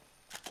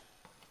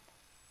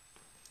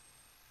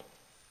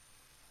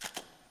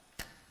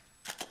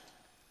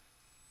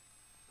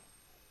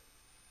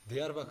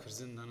 Diyarbakır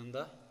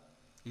zindanında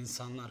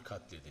insanlar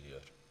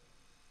katlediliyor.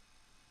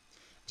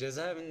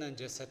 Cezaevinden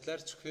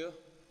cesetler çıkıyor.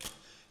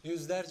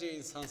 Yüzlerce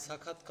insan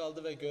sakat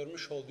kaldı ve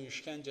görmüş olduğu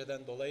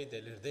işkenceden dolayı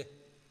delirdi.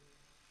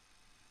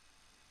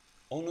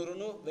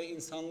 Onurunu ve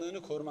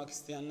insanlığını korumak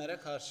isteyenlere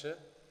karşı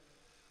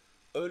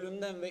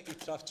ölümden ve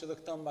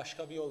itirafçılıktan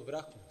başka bir yol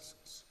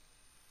bırakmıyorsunuz.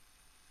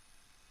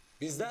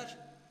 Bizler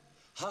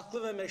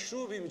haklı ve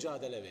meşru bir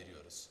mücadele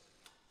veriyoruz.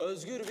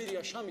 Özgür bir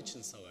yaşam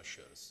için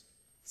savaşıyoruz.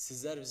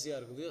 Sizler bizi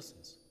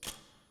yargılıyorsunuz.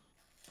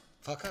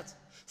 Fakat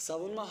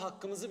savunma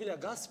hakkımızı bile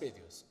gasp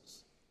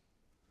ediyorsunuz.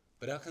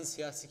 Bırakın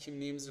siyasi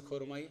kimliğimizi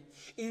korumayı,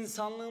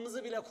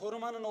 insanlığımızı bile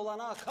korumanın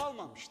olanağı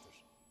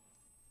kalmamıştır.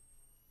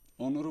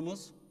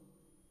 Onurumuz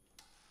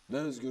ve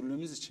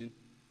özgürlüğümüz için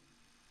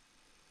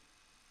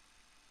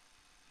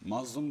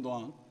Mazlum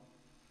Doğan,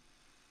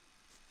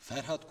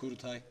 Ferhat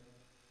Kurtay,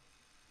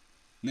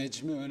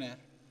 Necmi Öner,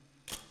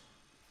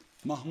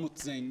 Mahmut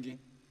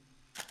Zengin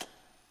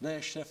ve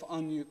Eşref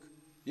Anyük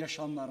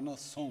yaşamlarına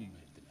son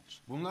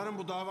verdiler. Bunların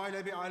bu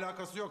davayla bir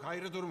alakası yok,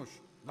 Hayri Durmuş.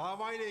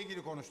 Davayla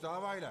ilgili konuş,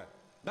 davayla.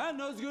 Ben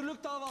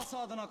özgürlük davası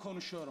adına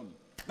konuşuyorum.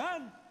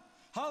 Ben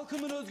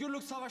halkımın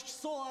özgürlük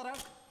savaşçısı olarak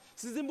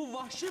sizin bu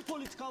vahşi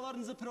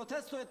politikalarınızı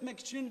protesto etmek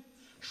için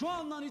şu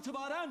andan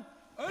itibaren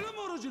ölüm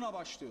orucuna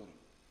başlıyorum.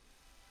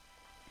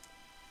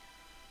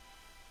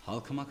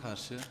 Halkıma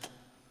karşı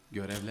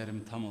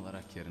görevlerimi tam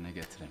olarak yerine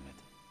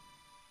getiremedim.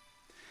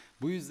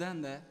 Bu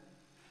yüzden de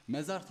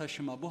mezar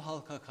taşıma bu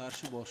halka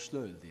karşı borçlu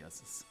öldü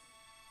yazısı.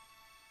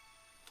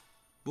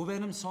 Bu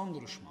benim son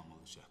duruşmam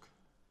olacak.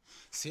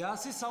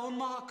 Siyasi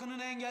savunma hakkının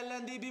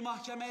engellendiği bir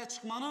mahkemeye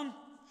çıkmanın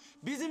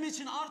bizim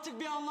için artık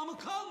bir anlamı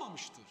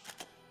kalmamıştır.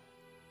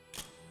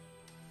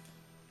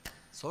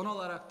 Son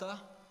olarak da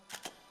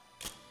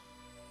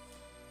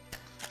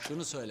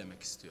şunu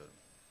söylemek istiyorum.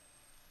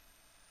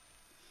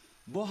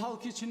 Bu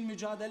halk için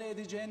mücadele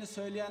edeceğini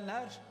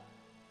söyleyenler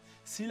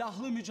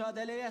silahlı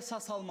mücadeleye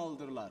esas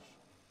almalıdırlar.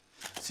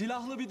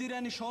 Silahlı bir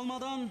direniş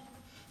olmadan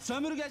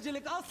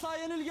sömürgecilik asla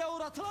yenilgiye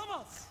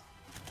uğratılamaz.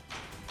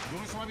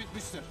 Duruşma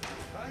bitmiştir.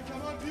 Ben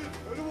Kemal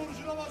Bir, ölüm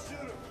orucuna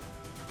başlıyorum.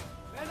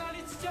 Ben Ali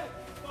Çiçek.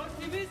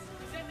 Partimiz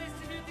bize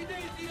teslim ettiği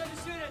de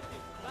direnişi öğretti.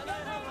 Ben de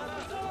ölüm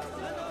orucuna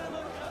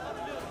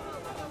katılıyorum.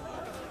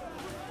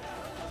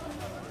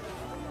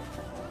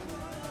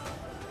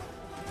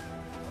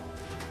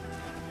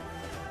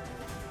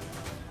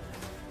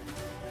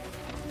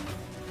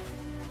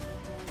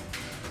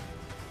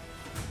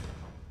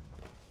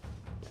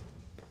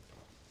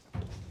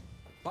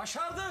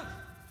 Başardık!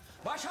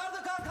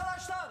 Başardık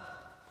arkadaşlar!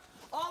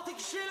 6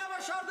 kişiyle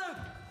başardık!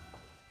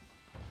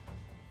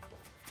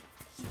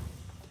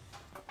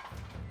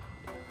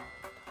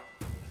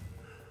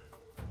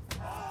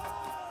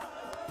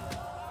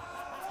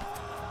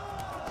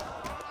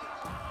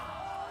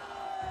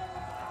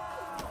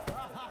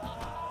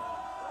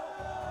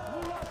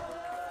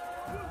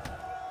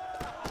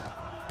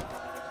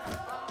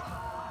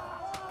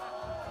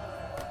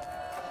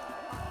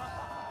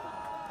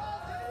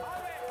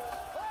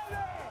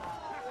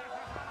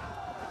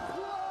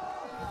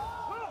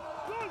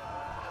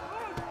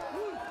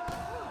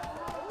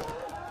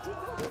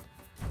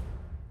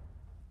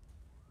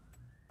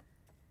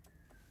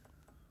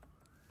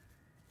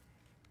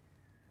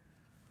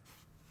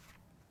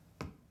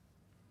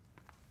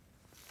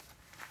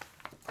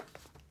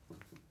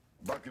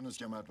 Bakınız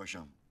Kemal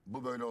Paşam,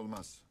 bu böyle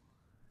olmaz.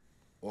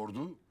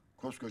 Ordu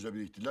koskoca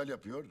bir ihtilal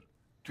yapıyor,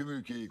 tüm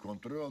ülkeyi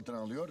kontrol altına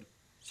alıyor.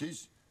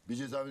 Siz bir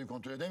cezaevini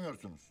kontrol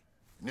edemiyorsunuz.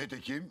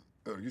 Nitekim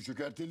örgü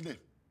çökertildi.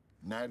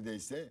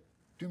 Neredeyse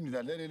tüm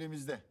liderler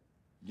elimizde.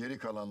 Geri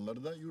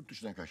kalanları da yurt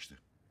dışına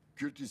kaçtı.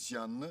 Kürt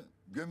isyanını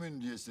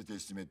gömün diye size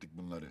teslim ettik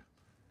bunları.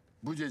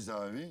 Bu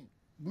cezaevi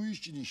bu iş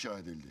için inşa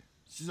edildi.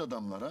 Siz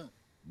adamlara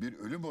bir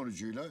ölüm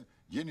orucuyla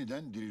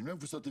yeniden dirilme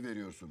fırsatı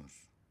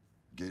veriyorsunuz.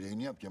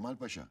 Gereğini yap Kemal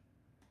Paşa.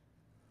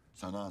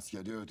 Sana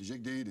askeri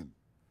öğretecek değilim.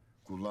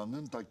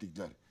 Kullandığın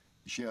taktikler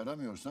işe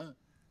yaramıyorsa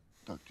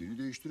taktiğini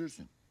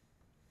değiştirirsin.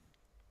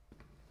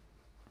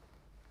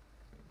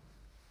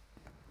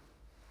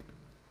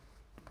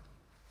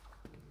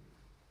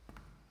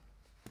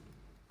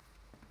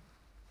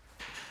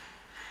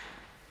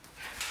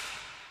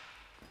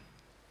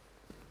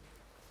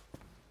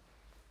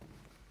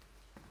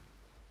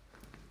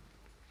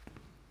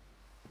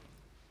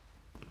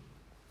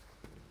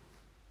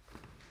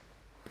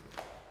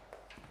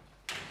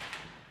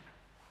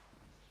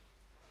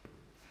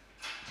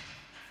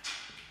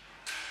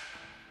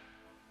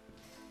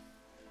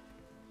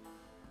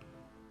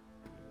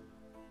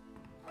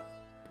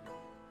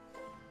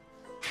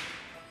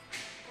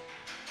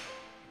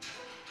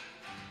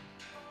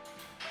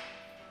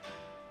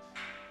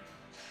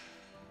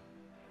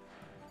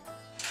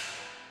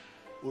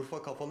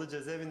 Urfa Kapalı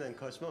Cezaevinden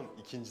kaçmam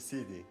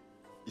ikincisiydi.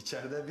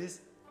 İçeride biz,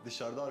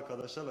 dışarıda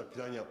arkadaşlarla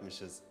plan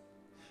yapmışız.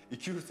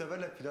 2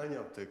 yurtseverle plan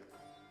yaptık.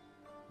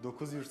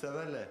 9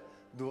 yurtseverle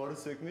duvarı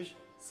sökmüş,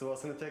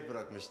 sıvasını tek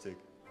bırakmıştık.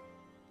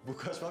 Bu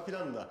kaçma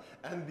planında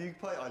en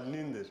büyük pay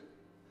Ali'nindir.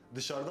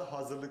 Dışarıda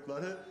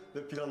hazırlıkları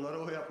ve planları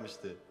o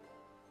yapmıştı.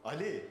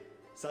 Ali,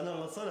 sen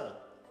anlatsana.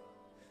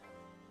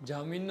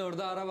 Caminin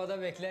orada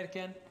arabada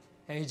beklerken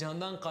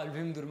heyecandan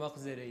kalbim durmak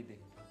üzereydi.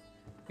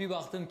 Bir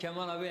baktım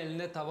Kemal abi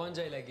elinde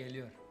tabancayla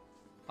geliyor.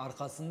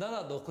 Arkasında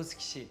da 9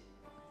 kişi.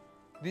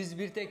 Biz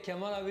bir tek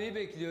Kemal abiyi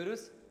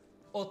bekliyoruz.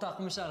 O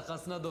takmış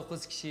arkasına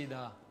 9 kişiyi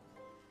daha.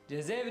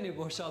 Cezaevini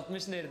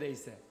boşaltmış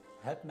neredeyse.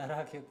 Hep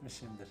merak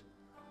etmişimdir.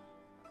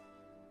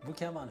 Bu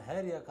Kemal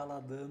her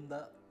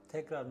yakaladığında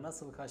tekrar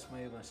nasıl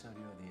kaçmayı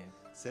başarıyor diye.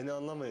 Seni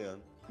anlamayan,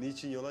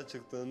 niçin yola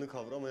çıktığını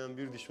kavramayan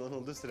bir düşman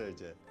olduğu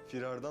sürece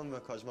firardan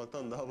ve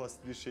kaçmaktan daha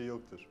basit bir şey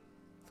yoktur.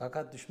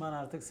 Fakat düşman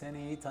artık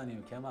seni iyi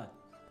tanıyor Kemal.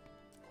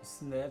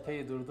 Üstünde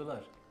epey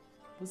durdular.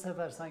 Bu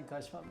sefer sanki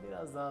kaçman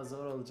biraz daha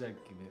zor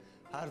olacak gibi.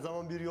 Her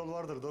zaman bir yol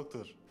vardır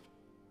doktor.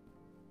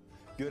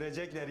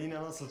 Görecekler yine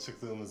nasıl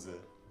çıktığımızı.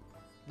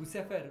 Bu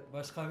sefer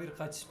başka bir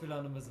kaçış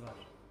planımız var.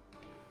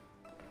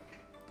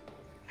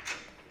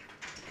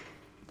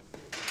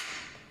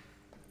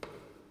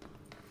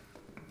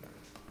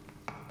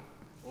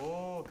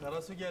 Oo,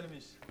 Karasu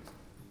gelmiş.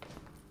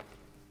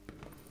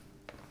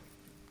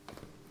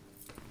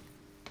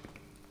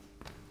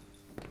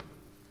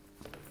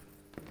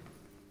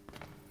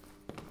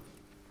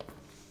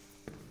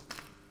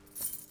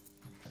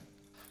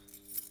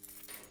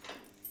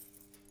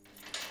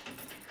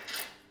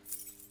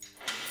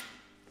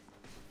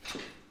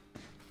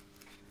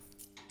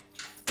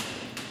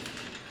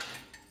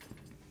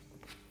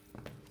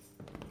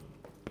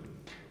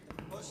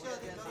 Hoş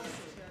geldin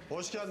Karasu.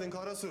 Hoş geldin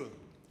Karasu.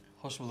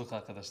 Hoş bulduk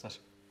arkadaşlar.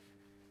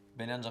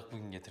 Beni ancak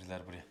bugün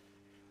getirdiler buraya.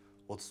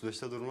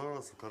 35'te durumlar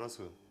nasıl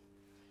Karasu?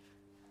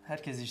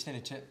 Herkes içten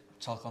içe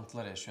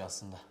çalkantılar yaşıyor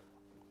aslında.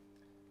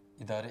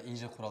 İdare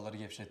iyice kuralları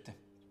gevşetti.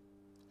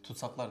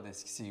 Tutsaklar da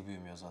eskisi gibi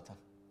uyumuyor zaten.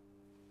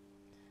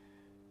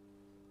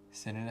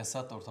 Senin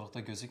Esat ortalıkta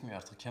gözükmüyor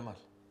artık Kemal.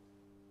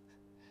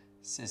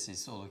 Sesi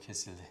solu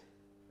kesildi.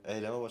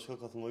 Eyleme başka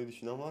katılmayı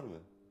düşünen var mı?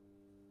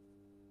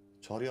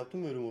 Çağrı yaptın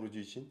mı ölüm orucu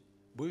için?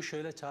 Bu iş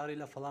öyle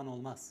çağrıyla falan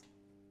olmaz.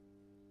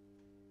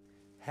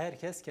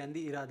 Herkes kendi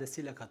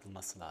iradesiyle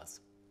katılması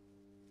lazım.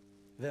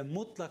 Ve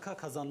mutlaka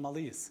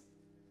kazanmalıyız.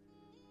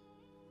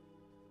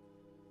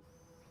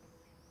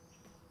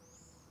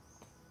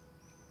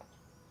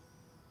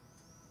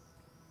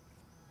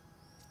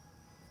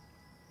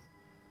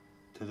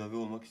 Tedavi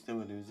olmak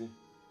istemediğimizi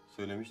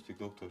söylemiştik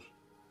doktor.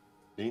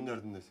 Neyin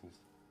derdindesiniz?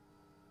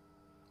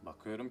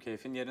 Bakıyorum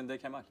keyfin yerinde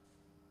Kemal.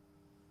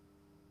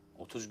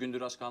 30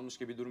 gündür aç kalmış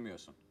gibi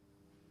durmuyorsun.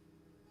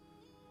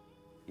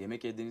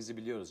 Yemek yediğinizi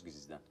biliyoruz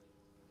bizden.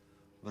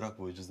 Bırak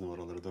bu ucuz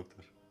numaraları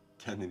doktor.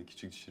 Kendini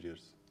küçük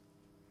düşürüyoruz.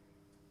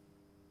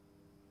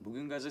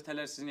 Bugün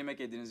gazeteler sizin yemek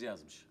yediğinizi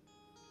yazmış.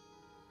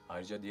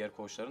 Ayrıca diğer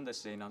koğuşların da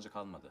size inancı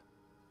kalmadı.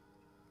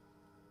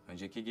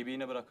 Önceki gibi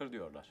yine bırakır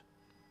diyorlar.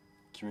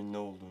 Kimin ne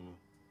olduğunu,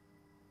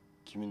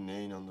 kimin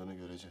neye inandığını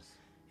göreceğiz.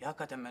 Ya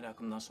hakikaten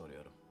merakımdan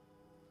soruyorum.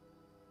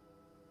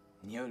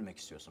 Niye ölmek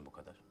istiyorsun bu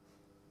kadar?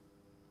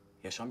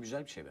 Yaşam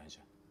güzel bir şey bence.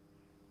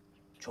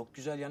 Çok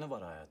güzel yanı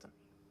var hayatın.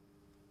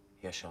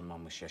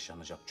 Yaşanmamış,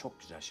 yaşanacak çok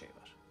güzel şey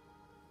var.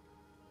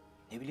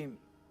 Ne bileyim,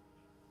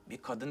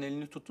 bir kadın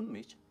elini tuttun mu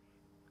hiç?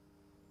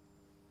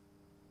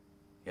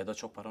 Ya da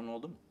çok paran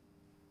oldu mu?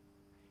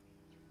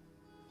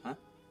 Ha?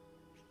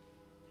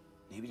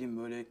 Ne bileyim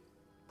böyle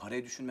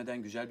parayı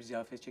düşünmeden güzel bir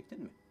ziyafet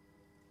çektin mi?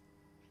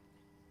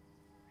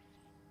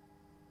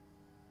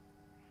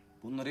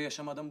 Bunları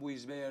yaşamadan bu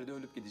izbe yerde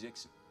ölüp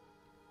gideceksin.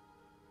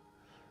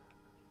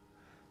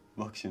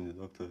 Bak şimdi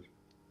doktor.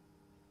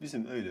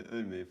 Bizim öyle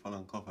ölmeyi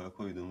falan kafaya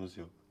koyduğumuz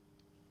yok.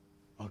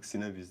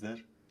 Aksine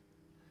bizler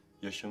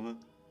yaşamı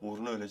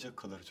uğruna ölecek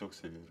kadar çok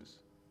seviyoruz.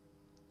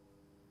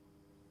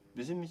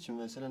 Bizim için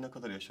mesele ne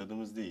kadar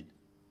yaşadığımız değil,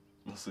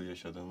 nasıl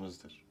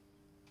yaşadığımızdır.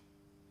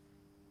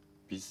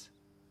 Biz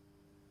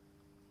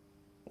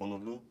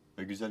onurlu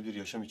ve güzel bir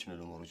yaşam için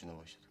ölüm orucuna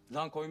başladık.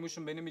 Lan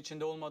koymuşum benim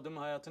içinde olmadığım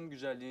hayatın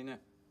güzelliğini.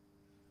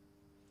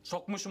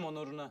 Sokmuşum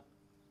onuruna.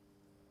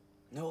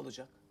 Ne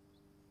olacak?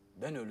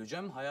 Ben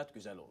öleceğim, hayat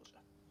güzel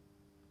olacak.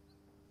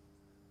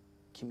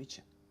 Kim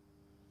için?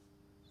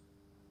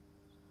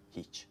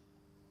 Hiç.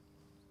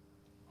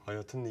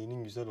 Hayatın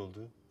neyinin güzel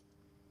olduğu,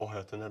 o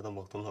hayata nereden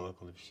baktığınla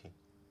alakalı bir şey.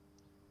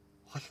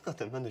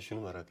 Hakikaten ben de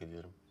şunu merak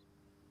ediyorum.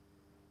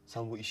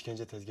 Sen bu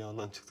işkence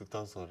tezgahından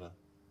çıktıktan sonra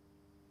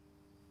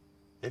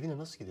evine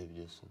nasıl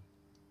gidebiliyorsun?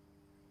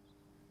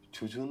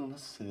 Çocuğunu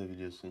nasıl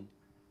sevebiliyorsun?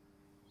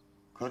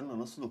 Karına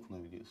nasıl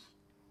dokunabiliyorsun?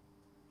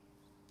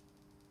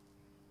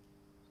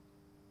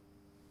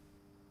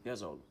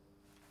 Yaz oğlum.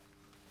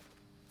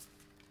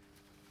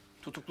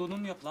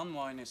 Tutuklunun yapılan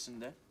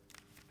muayenesinde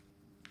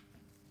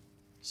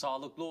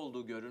sağlıklı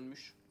olduğu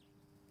görülmüş.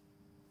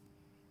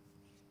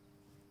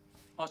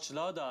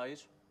 Açlığa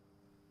dair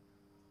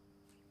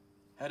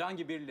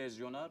herhangi bir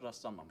lezyona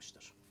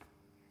rastlanmamıştır.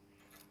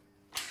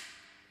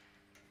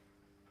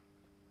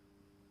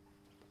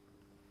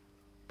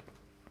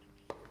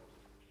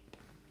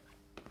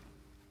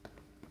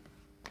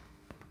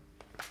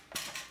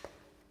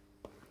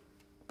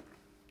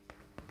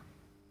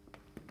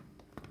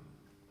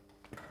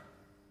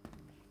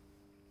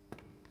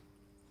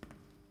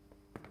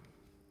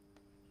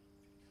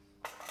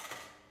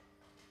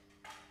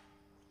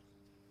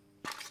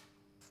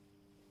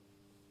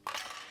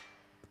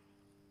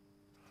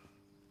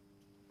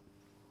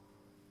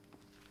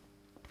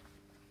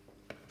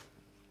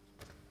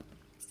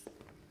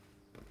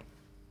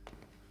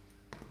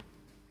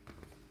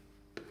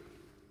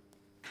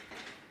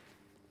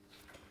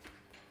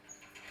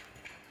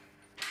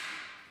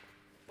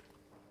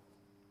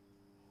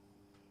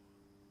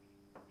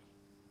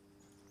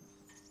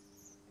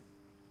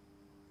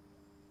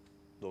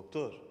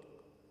 Doktor,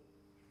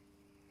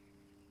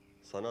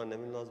 sana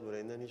annemin Laz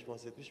böreğinden hiç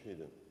bahsetmiş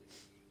miydim?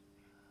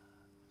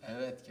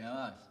 Evet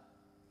Kemal.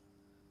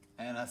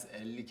 En az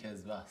 50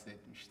 kez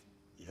bahsetmiştim.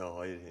 Ya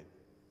hayır,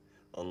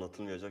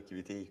 anlatılmayacak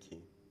gibi değil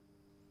ki.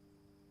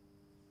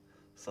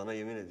 Sana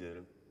yemin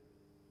ediyorum,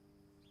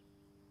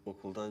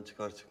 okuldan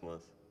çıkar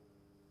çıkmaz,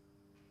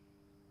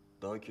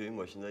 daha köyün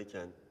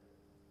başındayken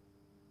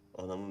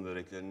anamın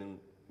böreklerinin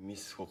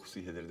mis kokusu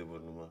gelirdi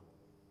burnuma.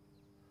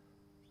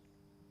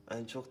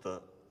 En çok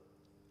da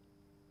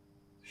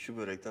şu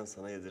börekten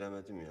sana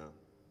yediremedim ya.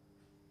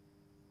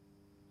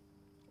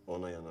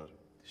 Ona yanarım.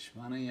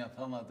 Düşmanın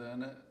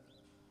yapamadığını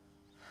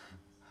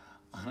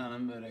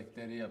ananın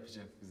börekleri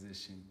yapacak bize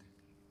şimdi.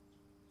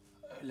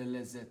 Öyle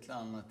lezzetli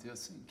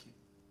anlatıyorsun ki.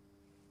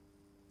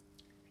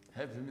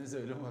 Hepimiz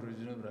ölüm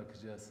orucunu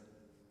bırakacağız.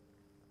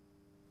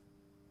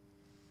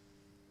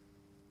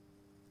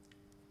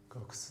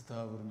 Kokusu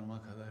ta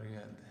burnuma kadar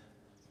geldi.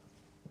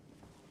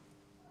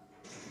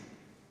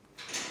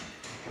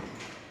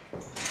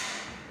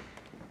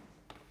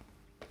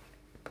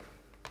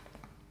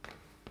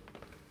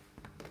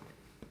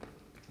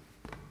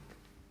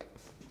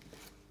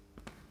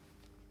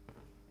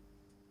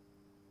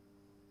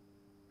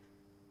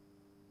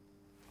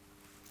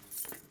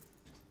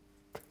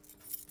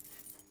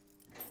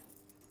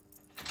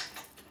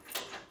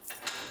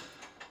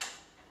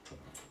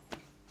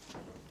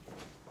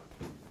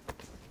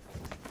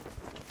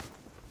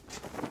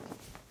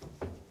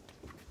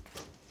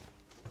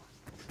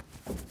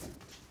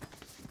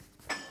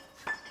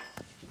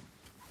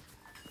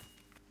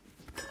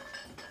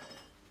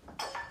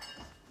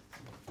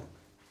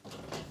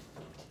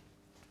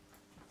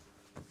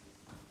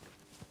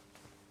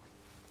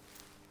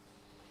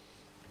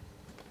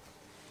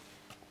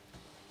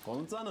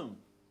 Komutanım,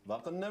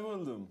 bakın ne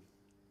buldum.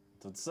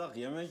 Tutsak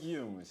yemek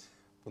yiyormuş.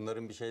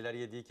 Bunların bir şeyler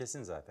yediği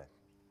kesin zaten.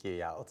 Ki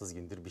ya 30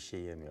 gündür bir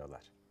şey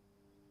yemiyorlar.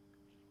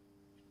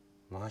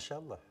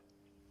 Maşallah.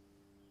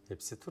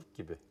 Hepsi Türk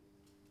gibi.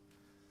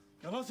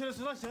 Yalan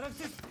söylüyorsun lan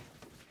şerefsiz.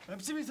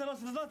 Hepsi mi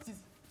insansınız lan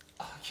siz?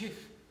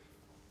 Akif,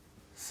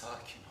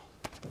 sakin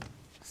ol.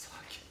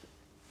 Sakin.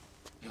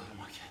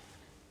 Yorma kendini.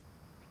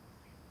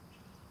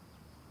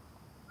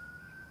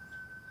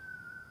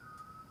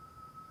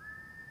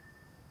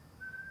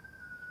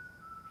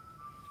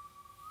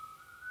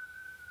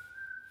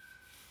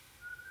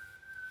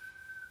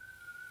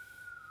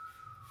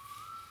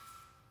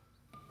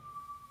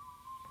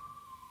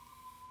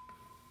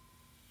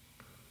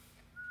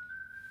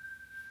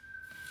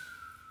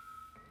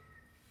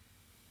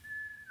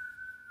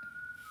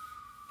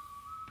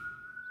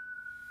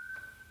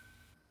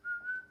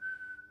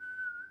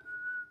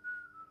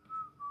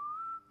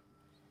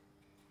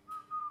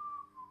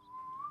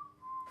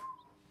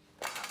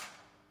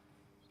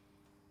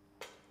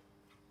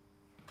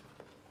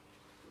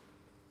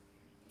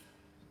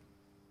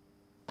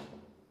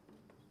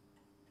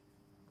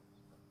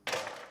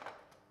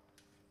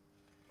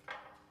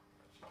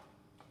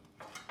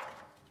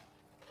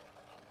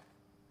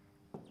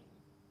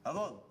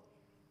 Aman.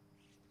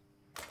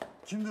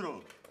 Kimdir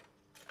o?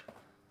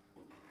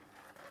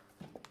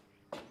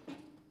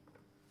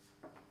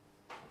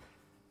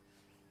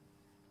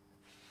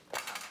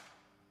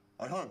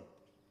 Ayhan.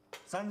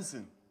 Sen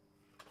misin?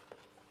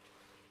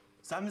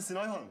 Sen misin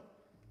Ayhan?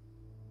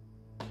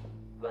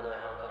 Ben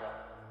Ayhan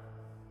Kara.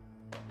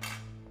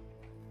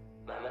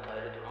 Mehmet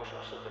Hayri Durmuş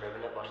açlık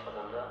grevine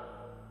başladığında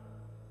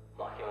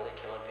mahkemede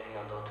Kemal Bey'in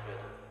yanında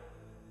oturuyordum.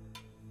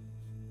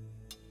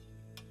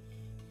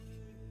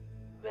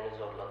 Beni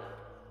zorladı.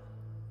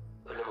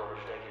 Ölüm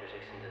orucuna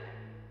gireceksin dedi.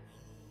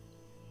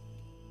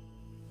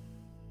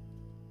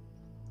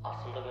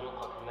 Aslında benim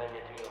katılmaya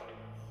niyetim yoktu.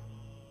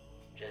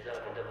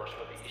 Cezaevinde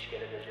başıma bir iş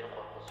gelebileceği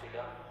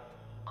korkusuyla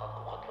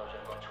kalkıp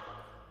katılacağımı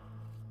açıkladım.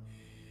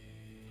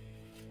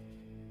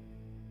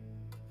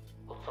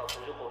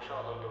 36. koğuşa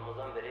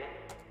alındığımızdan beri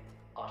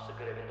açlık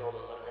grevinde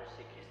olanların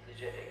hepsi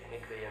gizlice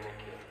ekmek ve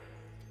yemek yiyor.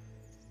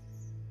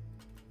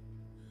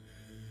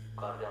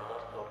 Gardiyanlar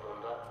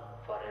sorduğunda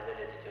fareler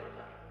yedi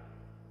diyorlar.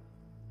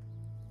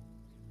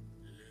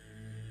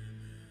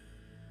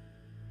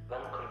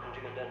 Ben 40.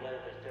 günden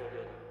neredeyse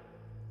ölüyordum.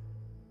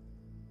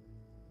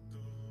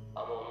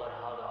 Ama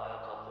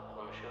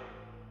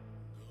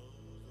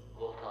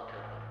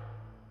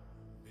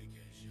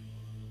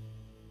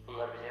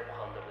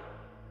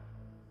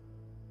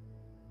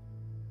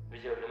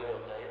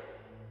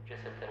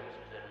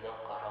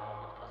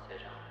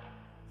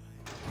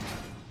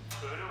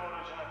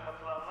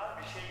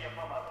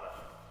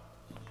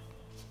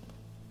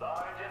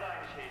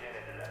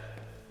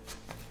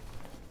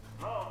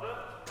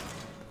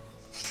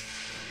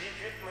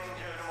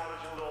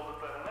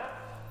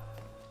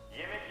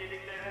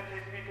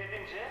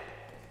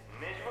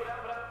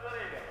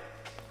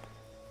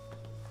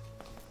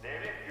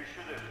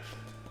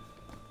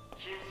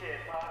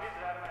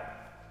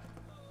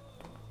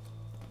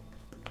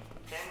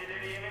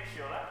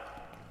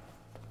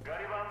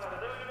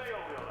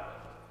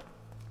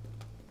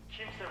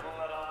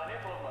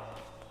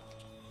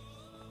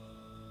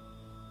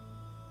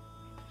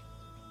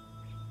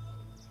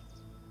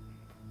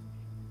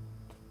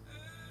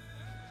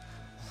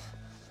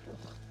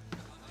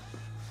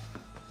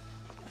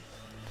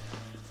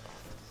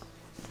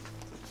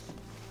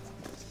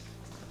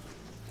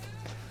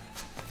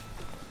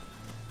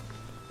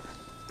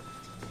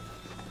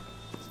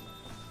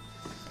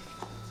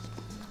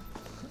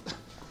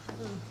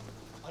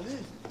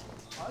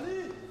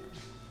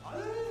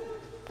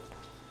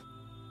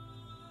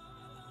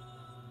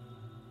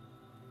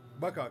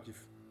Bak Akif.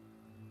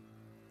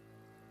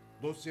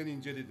 Dosyanı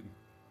inceledim.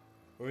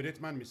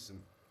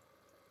 Öğretmenmişsin.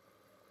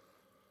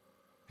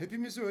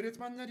 Hepimizi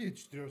öğretmenler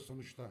yetiştiriyor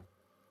sonuçta.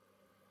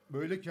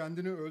 Böyle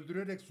kendini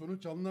öldürerek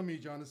sonuç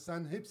alınamayacağını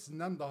sen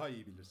hepsinden daha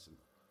iyi bilirsin.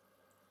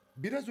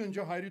 Biraz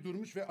önce Hayri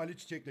Durmuş ve Ali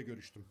Çiçek'le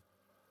görüştüm.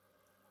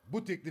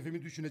 Bu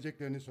teklifimi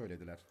düşüneceklerini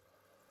söylediler.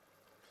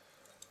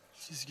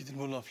 Siz gidin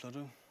bu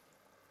lafları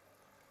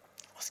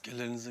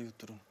askerlerinize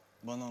yutturun.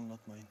 Bana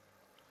anlatmayın.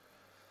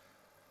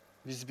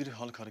 Biz bir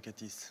halk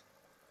hareketiyiz.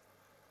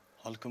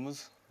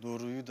 Halkımız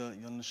doğruyu da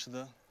yanlışı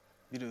da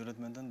bir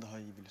öğretmenden daha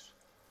iyi bilir.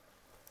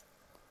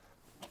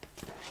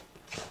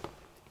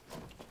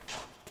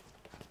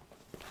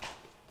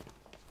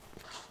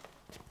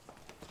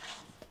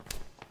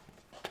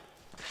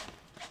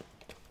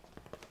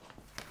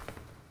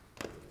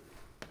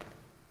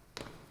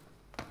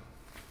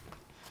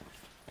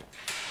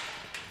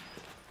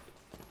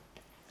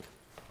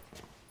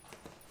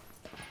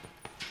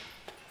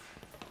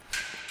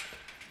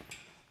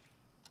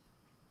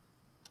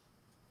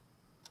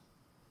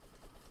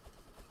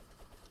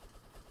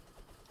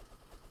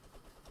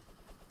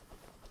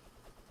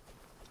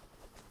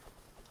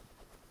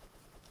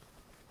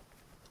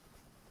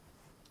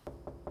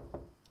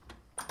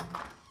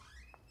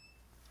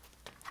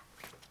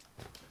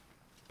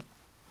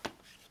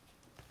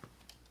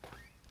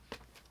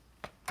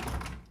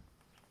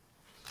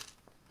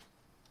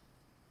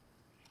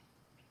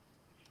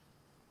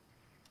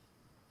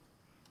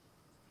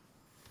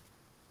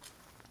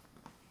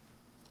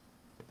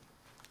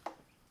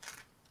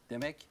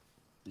 Demek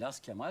Laz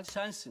Kemal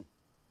sensin.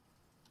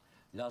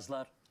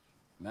 Lazlar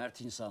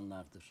mert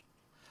insanlardır.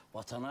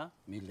 Vatana,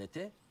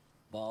 millete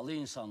bağlı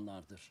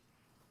insanlardır.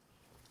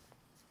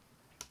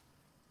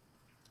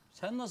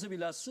 Sen nasıl bir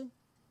Lazsın?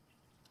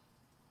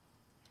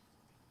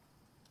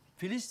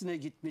 Filistin'e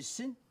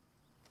gitmişsin,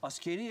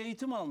 askeri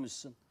eğitim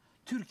almışsın.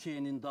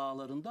 Türkiye'nin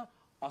dağlarında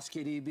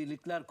askeri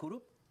birlikler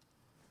kurup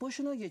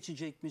başına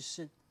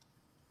geçecekmişsin.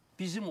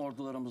 Bizim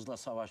ordularımızla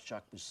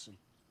savaşacakmışsın.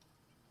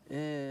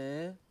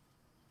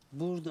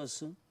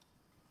 Buradasın.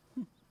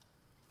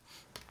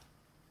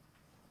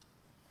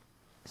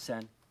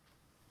 Sen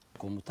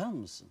komutan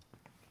mısın?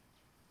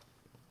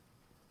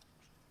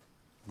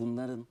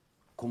 Bunların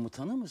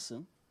komutanı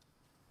mısın?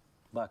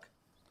 Bak,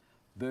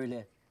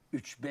 böyle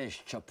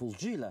 3-5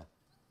 çapulcuyla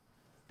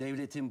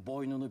devletin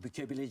boynunu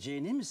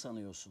bükebileceğini mi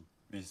sanıyorsun?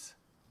 Biz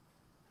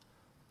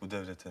bu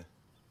devlete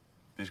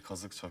bir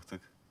kazık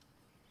çaktık.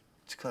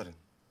 Çıkarın,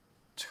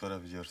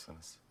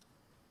 çıkarabiliyorsanız.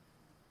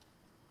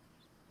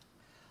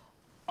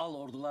 Al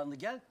ordularını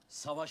gel,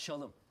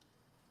 savaşalım.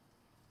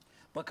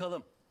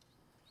 Bakalım,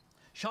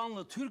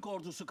 şanlı Türk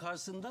ordusu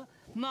karşısında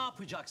ne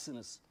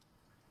yapacaksınız?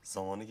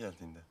 Zamanı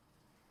geldiğinde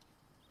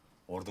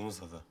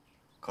ordumuzla da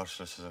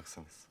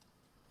karşılaşacaksınız.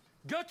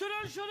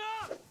 Götürün şunu!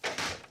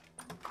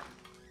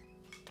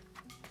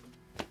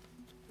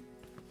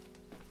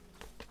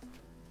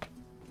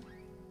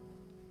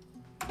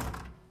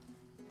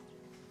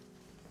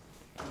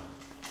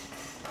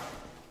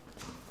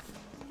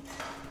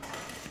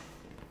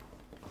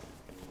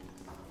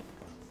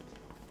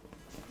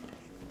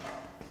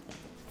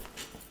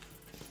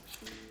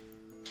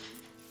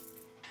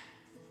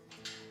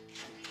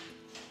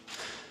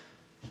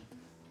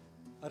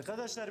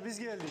 Arkadaşlar biz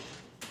geldik.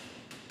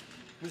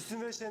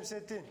 Müslüm ve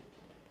Şemsettin.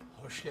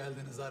 Hoş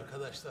geldiniz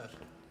arkadaşlar.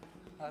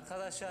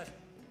 Arkadaşlar,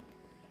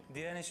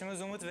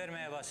 direnişimiz umut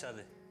vermeye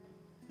başladı.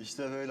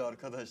 İşte böyle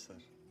arkadaşlar.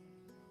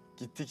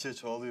 Gittikçe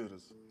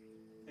çoğalıyoruz.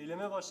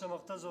 Eyleme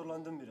başlamakta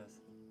zorlandım biraz.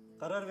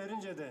 Karar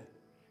verince de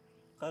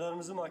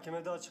kararımızı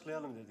mahkemede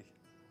açıklayalım dedik.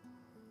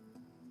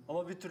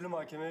 Ama bir türlü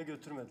mahkemeye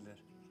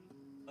götürmediler.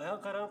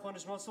 Ayhan Karan'ın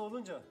konuşması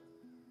olunca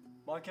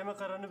mahkeme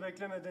kararını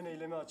beklemeden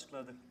eylemi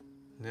açıkladık.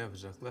 Ne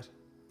yapacaklar?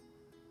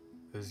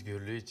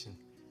 Özgürlüğü için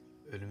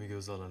ölümü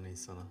göze alan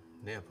insana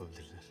ne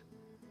yapabilirler?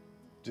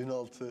 Dün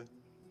 6,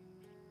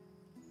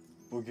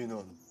 bugün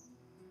 10.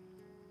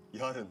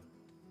 Yarın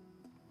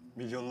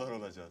milyonlar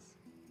olacağız.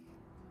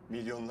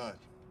 Milyonlar.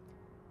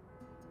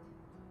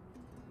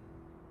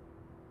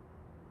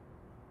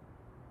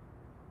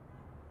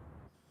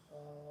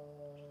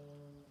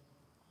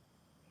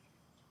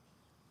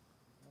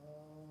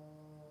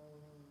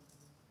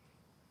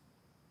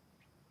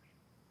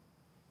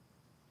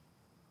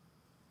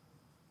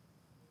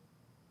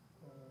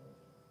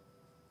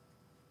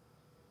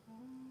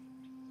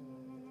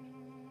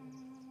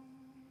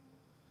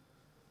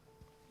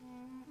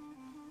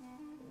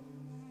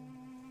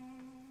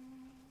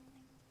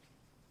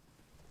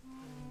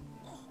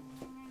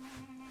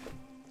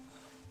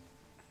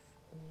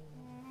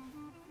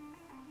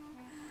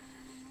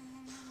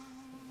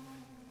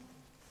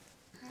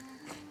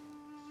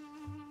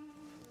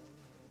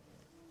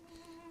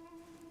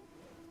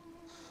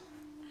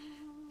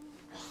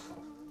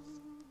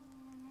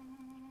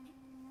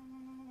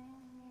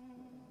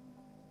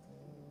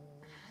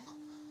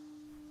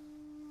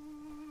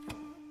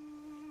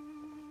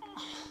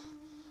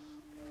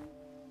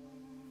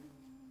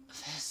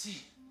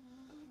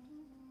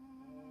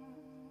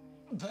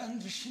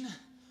 Ben dişini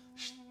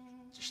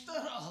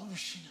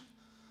almışım.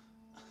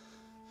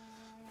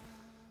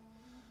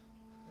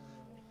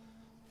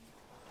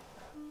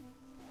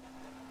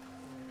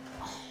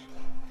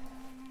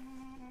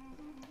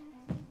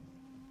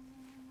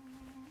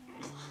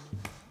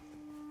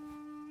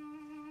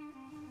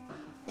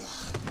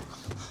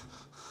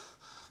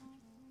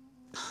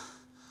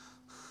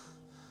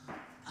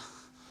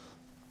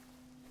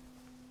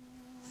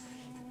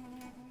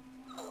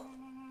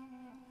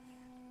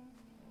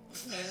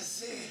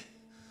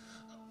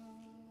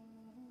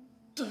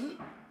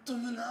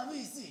 Du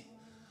Navisi.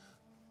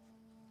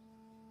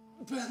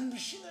 Ben bir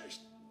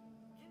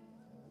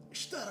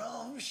şeyler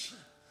almışım.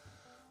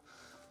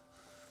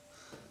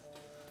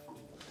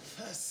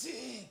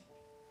 Fesi.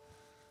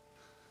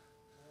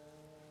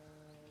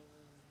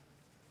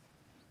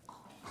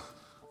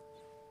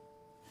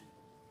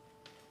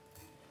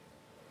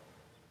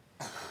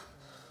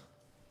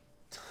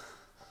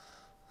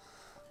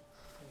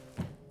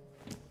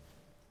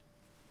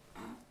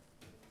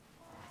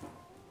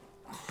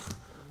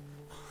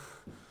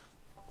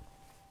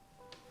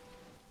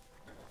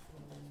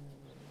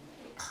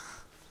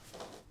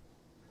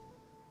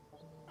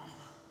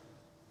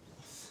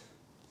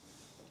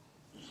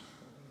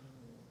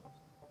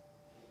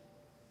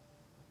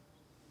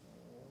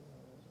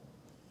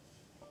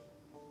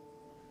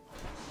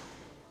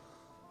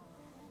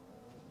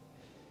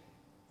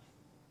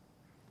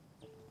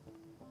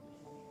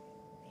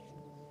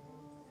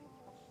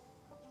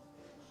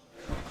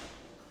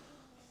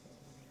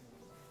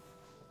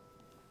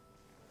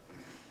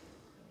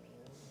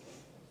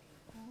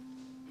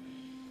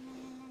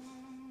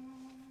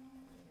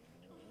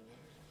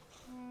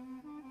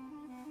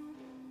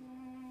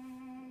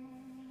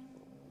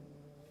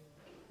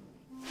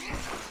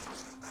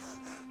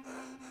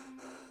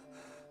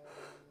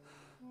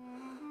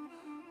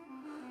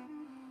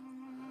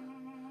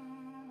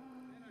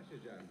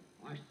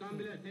 Açsan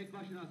bile tek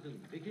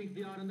başınasın. Viking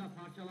diyarında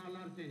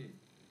parçalarlar seni.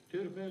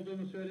 Türk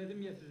olduğunu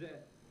söyledim ya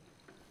size.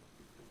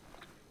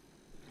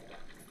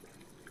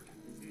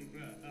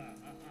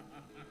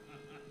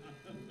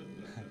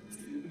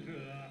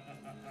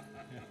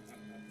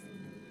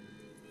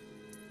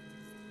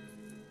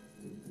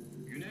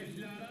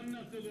 Güneşle aran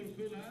nasıl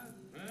Ursula?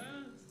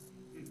 Ha?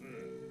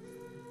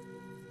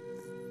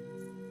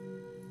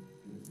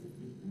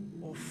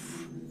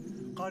 Of,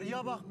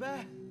 karıya bak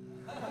be.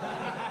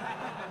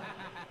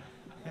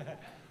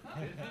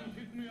 Sesem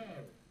çıkmıyor.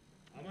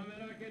 Ama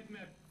merak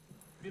etme.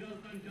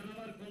 Birazdan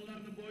canavar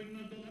kollarını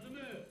boynuna doladı mı?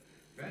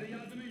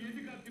 Feryadını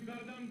 7 kat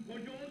yukarıdan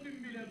koca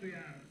Odin bile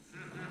duyar.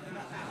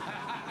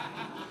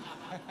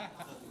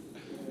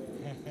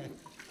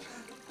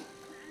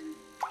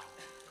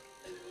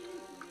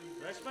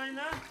 Kıpraşmayın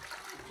lan!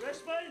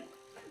 Kıpraşmayın!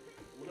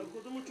 Buna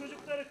kodumun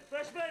çocukları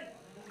kıpraşmayın!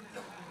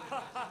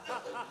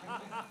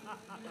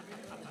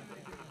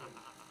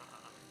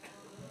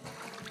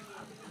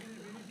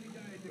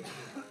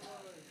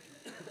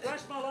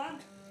 Kıpraşma lan!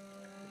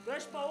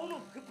 Kıpraşma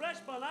oğlum,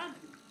 kıpraşma lan!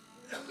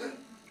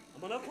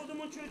 Amına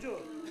kodumun çocuğu!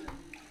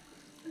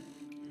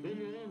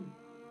 Dumum,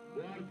 bu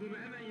arzunu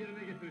hemen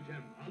yerine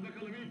getireceğim. Al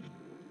bakalım ilk.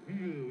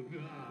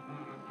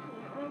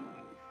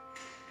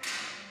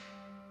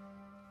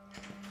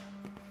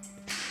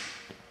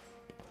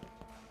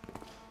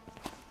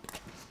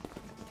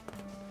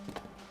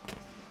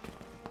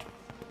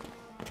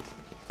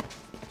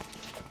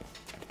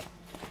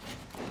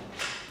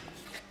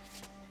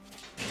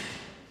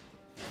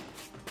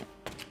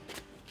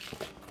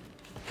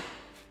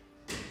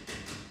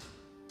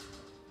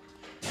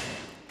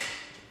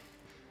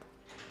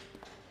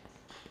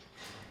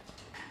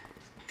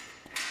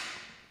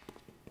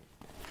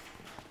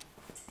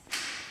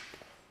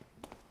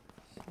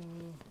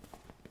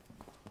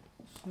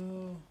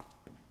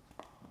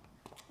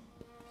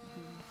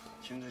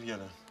 Kimdir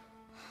gelen?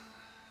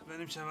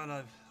 Benim Kemal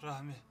abi,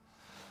 Rahmi.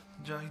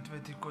 Cahit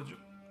ve Tikkocu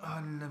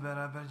Halil'le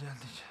beraber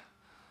geldik.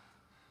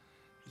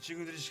 2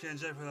 gündür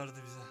işkence yapıyorlardı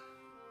bize.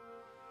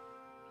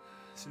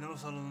 Sinema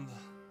salonunda.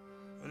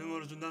 Ölüm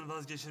orucundan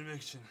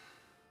vazgeçirmek için.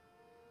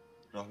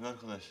 Rahmi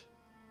arkadaş,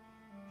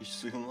 hiç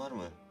suyun var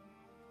mı?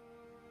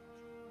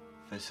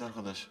 Veysi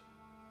arkadaş,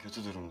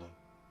 kötü durumda.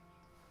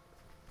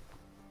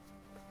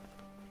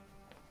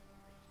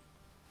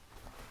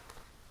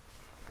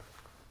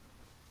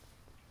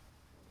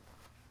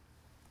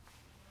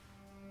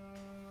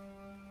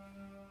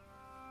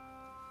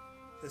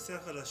 Veysi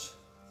arkadaş,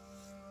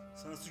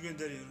 sana su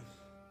gönderiyorum.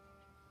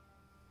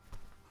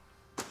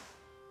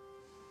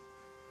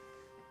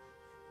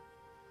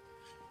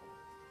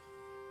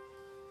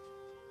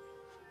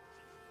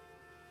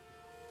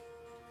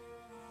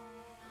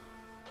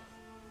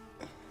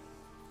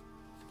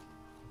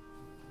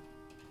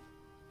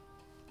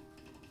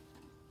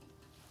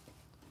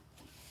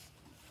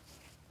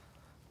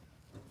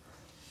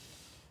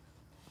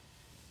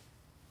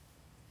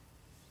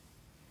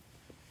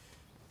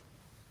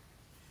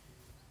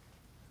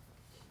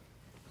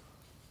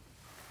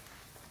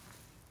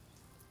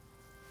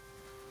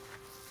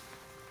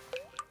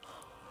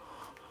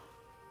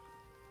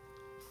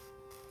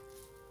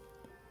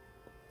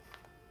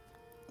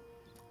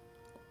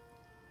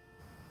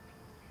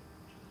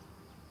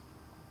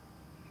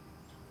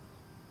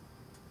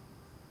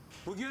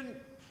 Bugün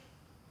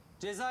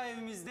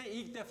cezaevimizde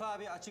ilk defa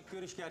bir açık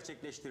görüş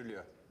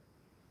gerçekleştiriliyor.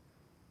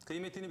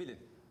 Kıymetini bilin.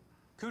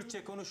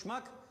 Kürtçe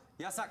konuşmak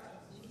yasak.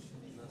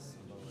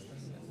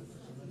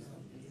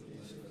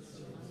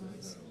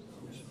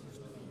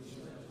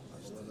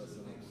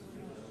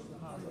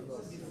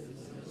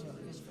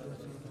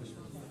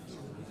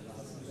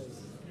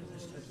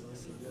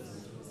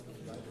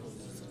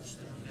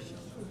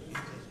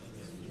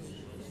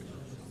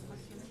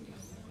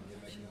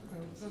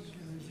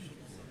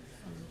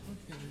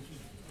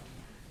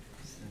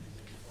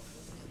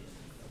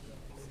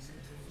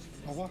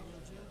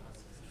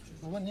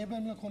 Baba niye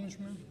benimle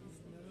konuşmuyorsun?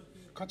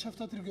 Kaç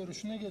haftadır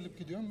görüşüne gelip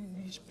gidiyorum.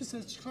 Hiçbir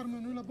ses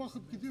çıkarmıyorsun, öyle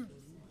bakıp gidiyorsun.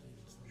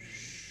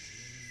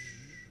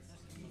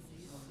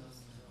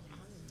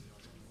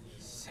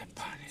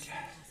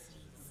 Sepaniler.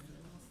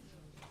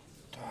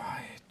 Dua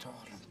et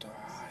oğlum,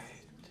 dua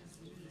et.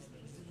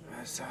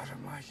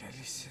 Mezarıma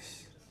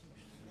gelişsiz.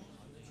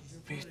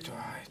 Bir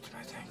dua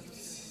etmeden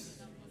gidesiz.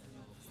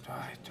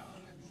 Dua et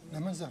oğlum. Ne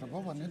mezarı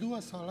baba, ne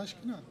duası Allah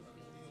aşkına?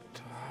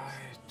 Dua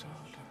et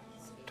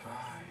oğlum,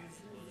 dua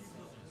et.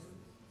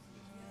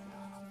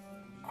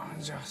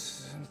 Ancak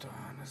sizin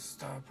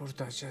duanızda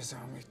burada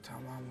cezamı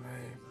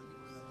tamamlayıp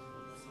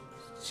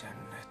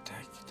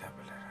cennete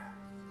gidebilirim.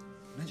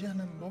 Ne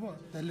cehennem baba,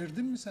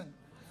 delirdin mi sen?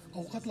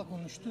 Avukatla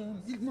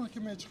konuştum, ilk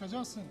mahkemeye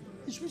çıkacaksın.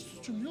 Hiçbir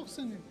suçun yok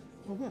senin.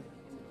 Baba,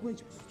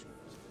 hiçbir suçun yok.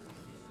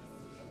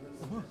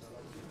 Baba.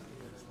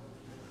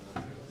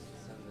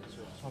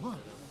 Baba.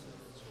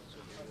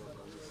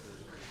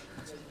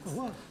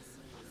 Baba.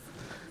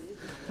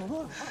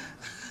 Baba.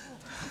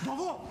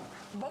 Baba.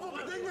 Baba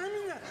ben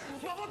eminle.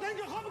 Baba denk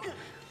yok ki.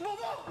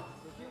 Baba.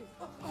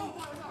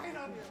 Baba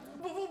aynen.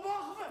 Baba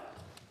bak be.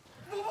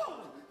 Baba.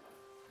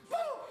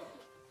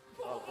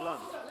 Baba. Ulan.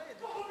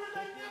 Baba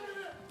ben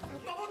eminle.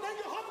 Baba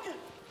denk yok ki.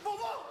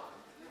 Baba.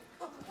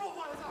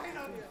 Baba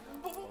aynen.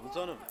 Baba.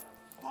 Komutanım.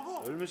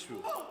 Baba. Ölmüş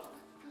bu. Baba.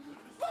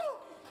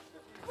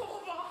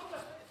 Baba bak be.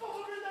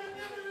 Baba ben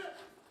eminle.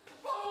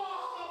 Baba.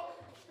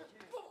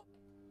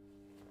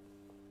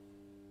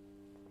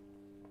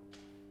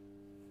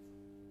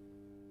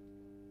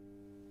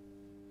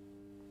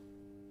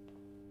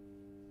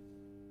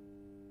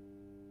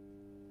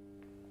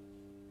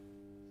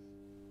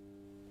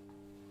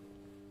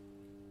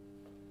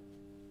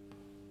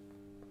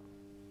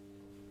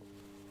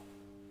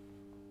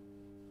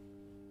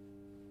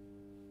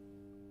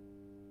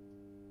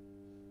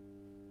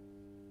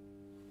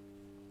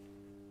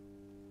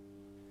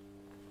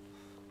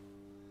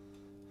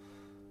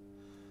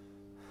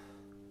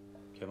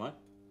 Kemal.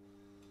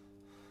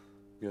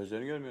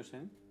 Gözlerin görmüyor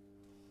senin.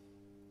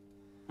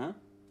 Ha?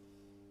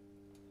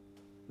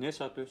 Niye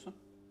saklıyorsun?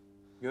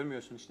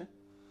 Görmüyorsun işte.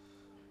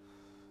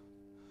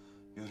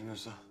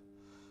 Görmüyorsa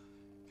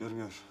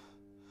görmüyor.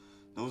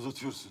 Ne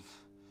uzatıyorsun?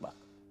 Bak.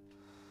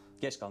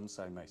 Geç kalmış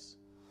saymayız.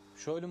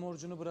 Şu ölüm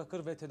orucunu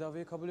bırakır ve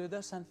tedaviyi kabul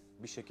edersen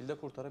bir şekilde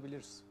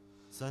kurtarabiliriz.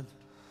 Sen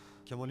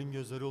Kemal'in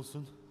gözleri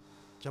olsun,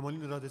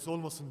 Kemal'in iradesi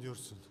olmasın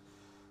diyorsun.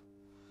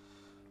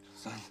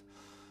 Sen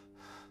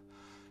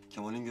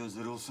Kemal'in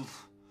gözleri olsun,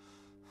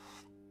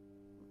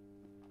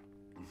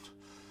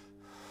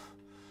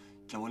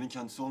 Kemal'in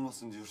kendisi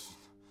olmasın diyorsun.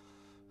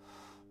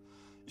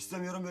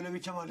 İstemiyorum böyle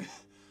bir Kemal'i.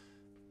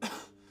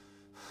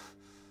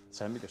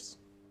 Sen bilirsin.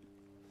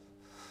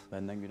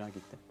 Benden günah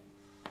gitti.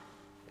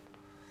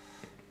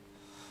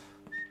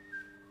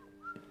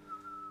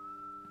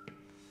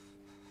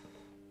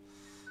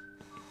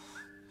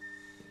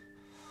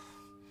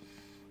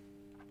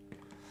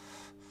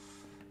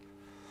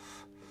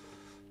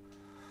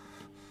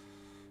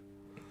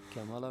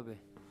 Kemal abi,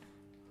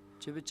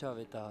 çi bi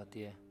çavê te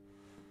hatiye?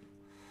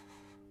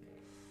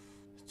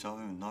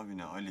 Çavemin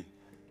navine Ali.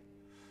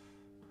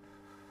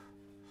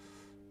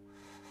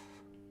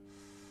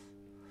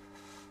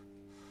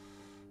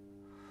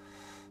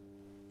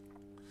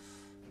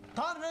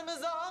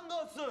 Tanrımıza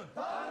hamdolsun.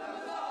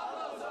 Tanrımıza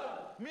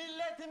hamdolsun.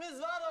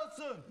 Milletimiz var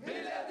olsun.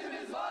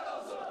 Milletimiz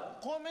var olsun.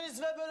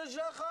 Komünist ve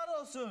bölücüler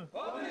kahrolsun.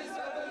 Komünist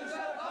ve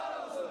bölücüler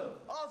kahrolsun.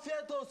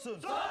 Afiyet olsun.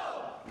 Sağ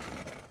ol.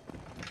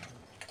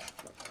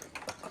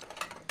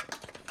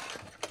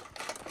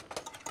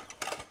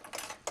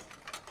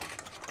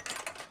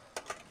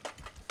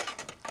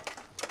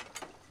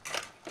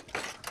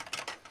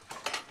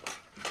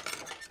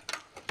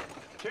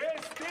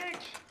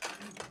 Kestik.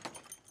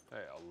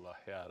 Ey Allah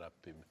ya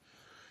Rabbim.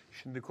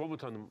 Şimdi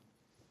komutanım,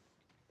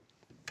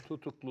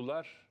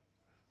 tutuklular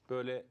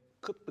böyle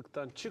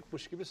kıtlıktan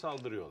çıkmış gibi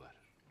saldırıyorlar.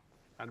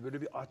 Yani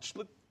böyle bir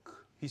açlık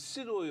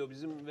hissi doğuyor,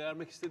 bizim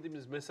vermek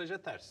istediğimiz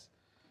mesaja ters.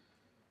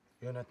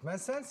 Yönetmen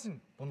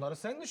sensin. Bunları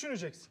sen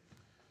düşüneceksin.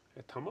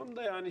 Tamam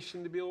da yani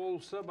şimdi bir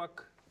olsa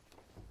bak,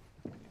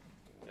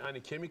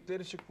 yani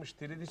kemikleri çıkmış,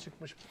 dirili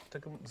çıkmış bir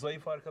takım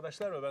zayıf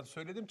arkadaşlar var. Ben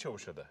söyledim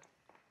çavuşa da.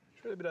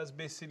 Şöyle biraz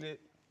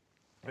besili,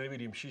 ne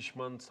bileyim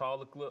şişman,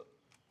 sağlıklı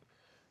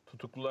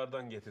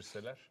tutuklulardan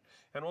getirseler.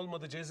 Yani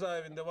olmadı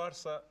cezaevinde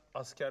varsa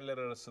askerler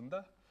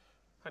arasında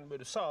hani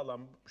böyle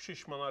sağlam,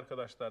 şişman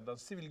arkadaşlardan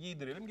sivil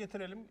giydirelim,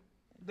 getirelim,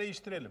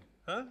 değiştirelim.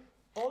 Ha?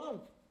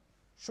 Oğlum,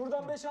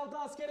 şuradan 5-6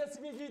 askere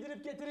sivil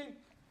giydirip getirin.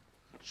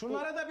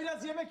 Şunlara da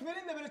biraz yemek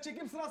verin de böyle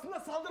çekim sırasında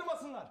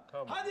saldırmasınlar.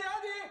 Tamam. Hadi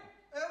hadi.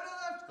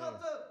 Emredersin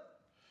kaptan.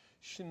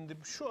 Şimdi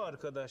şu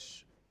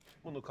arkadaş,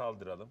 bunu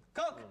kaldıralım.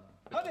 Kalk.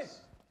 Hadi.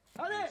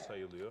 Hadi.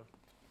 Sayılıyor.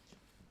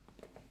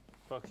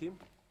 Bakayım.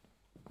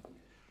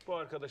 Bu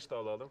arkadaşı da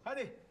alalım.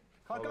 Hadi.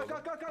 Kalk kalk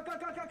kalk kalk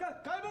kalk kalk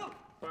kalk. Kaybol.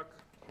 Bak.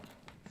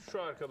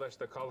 Şu arkadaş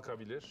da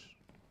kalkabilir.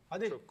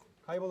 Hadi Çok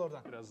kaybol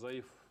oradan. biraz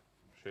zayıf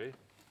şey.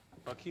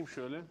 Bakayım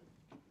şöyle.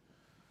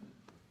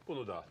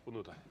 Bunu da al,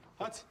 bunu da.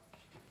 Hadi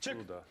çık.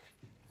 Bunu da al.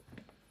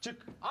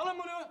 Çık. Alın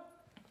bunu.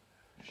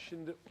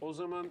 Şimdi o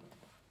zaman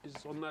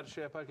biz onlar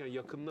şey yaparken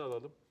yakınını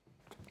alalım.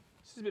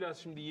 Siz biraz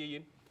şimdi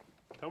yiyin.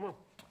 Tamam.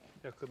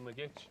 Yakınına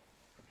geç.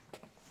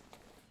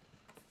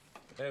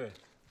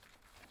 Evet.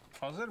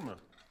 Hazır mı?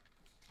 Hazır.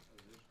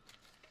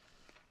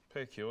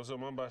 Peki o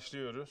zaman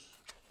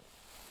başlıyoruz.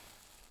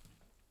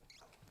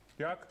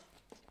 Yak.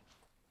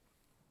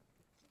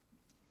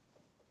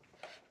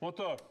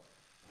 Motor.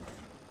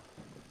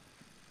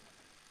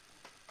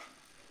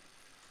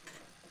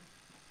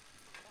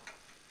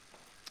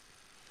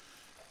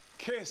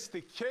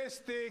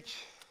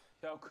 Kestik.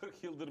 Ya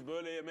 40 yıldır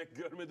böyle yemek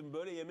görmedim.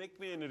 Böyle yemek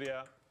mi yenir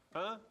ya?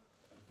 Ha?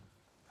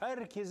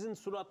 Herkesin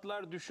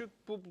suratlar düşük.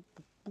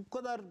 Bu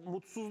kadar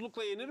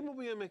mutsuzlukla yenir mi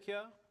bu yemek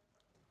ya?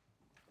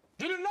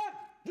 Gülün lan!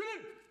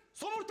 Gülün!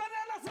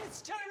 Somurtanın anasını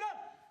sikerim lan!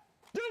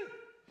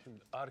 Gül!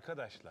 Şimdi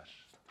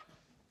arkadaşlar,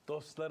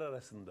 dostlar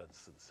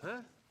arasındasınız.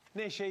 Ha?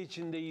 Neşe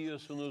içinde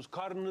yiyorsunuz,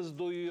 karnınız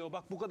doyuyor.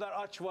 Bak bu kadar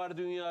aç var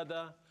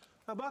dünyada.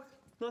 Ha bak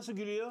nasıl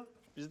gülüyor.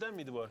 Bizden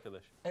miydi bu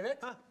arkadaş?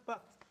 Evet. Ha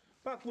bak.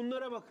 Bak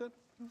bunlara bakın.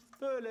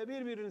 Böyle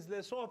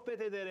birbirinizle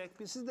sohbet ederek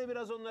siz de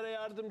biraz onlara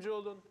yardımcı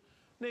olun.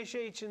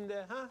 Neşe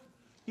içinde. Ha?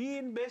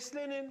 Yiyin,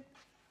 beslenin.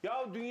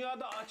 Ya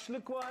dünyada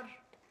açlık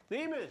var.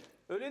 Değil mi?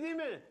 Öyle değil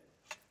mi?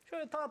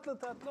 Şöyle tatlı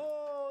tatlı.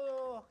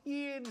 Oo,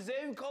 yiyin,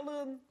 zevk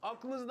alın.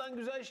 Aklınızdan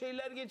güzel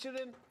şeyler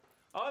geçirin.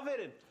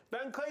 Aferin.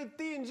 Ben kayıt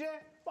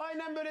deyince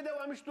aynen böyle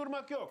devam, hiç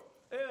durmak yok.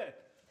 Evet.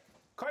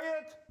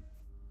 Kayıt.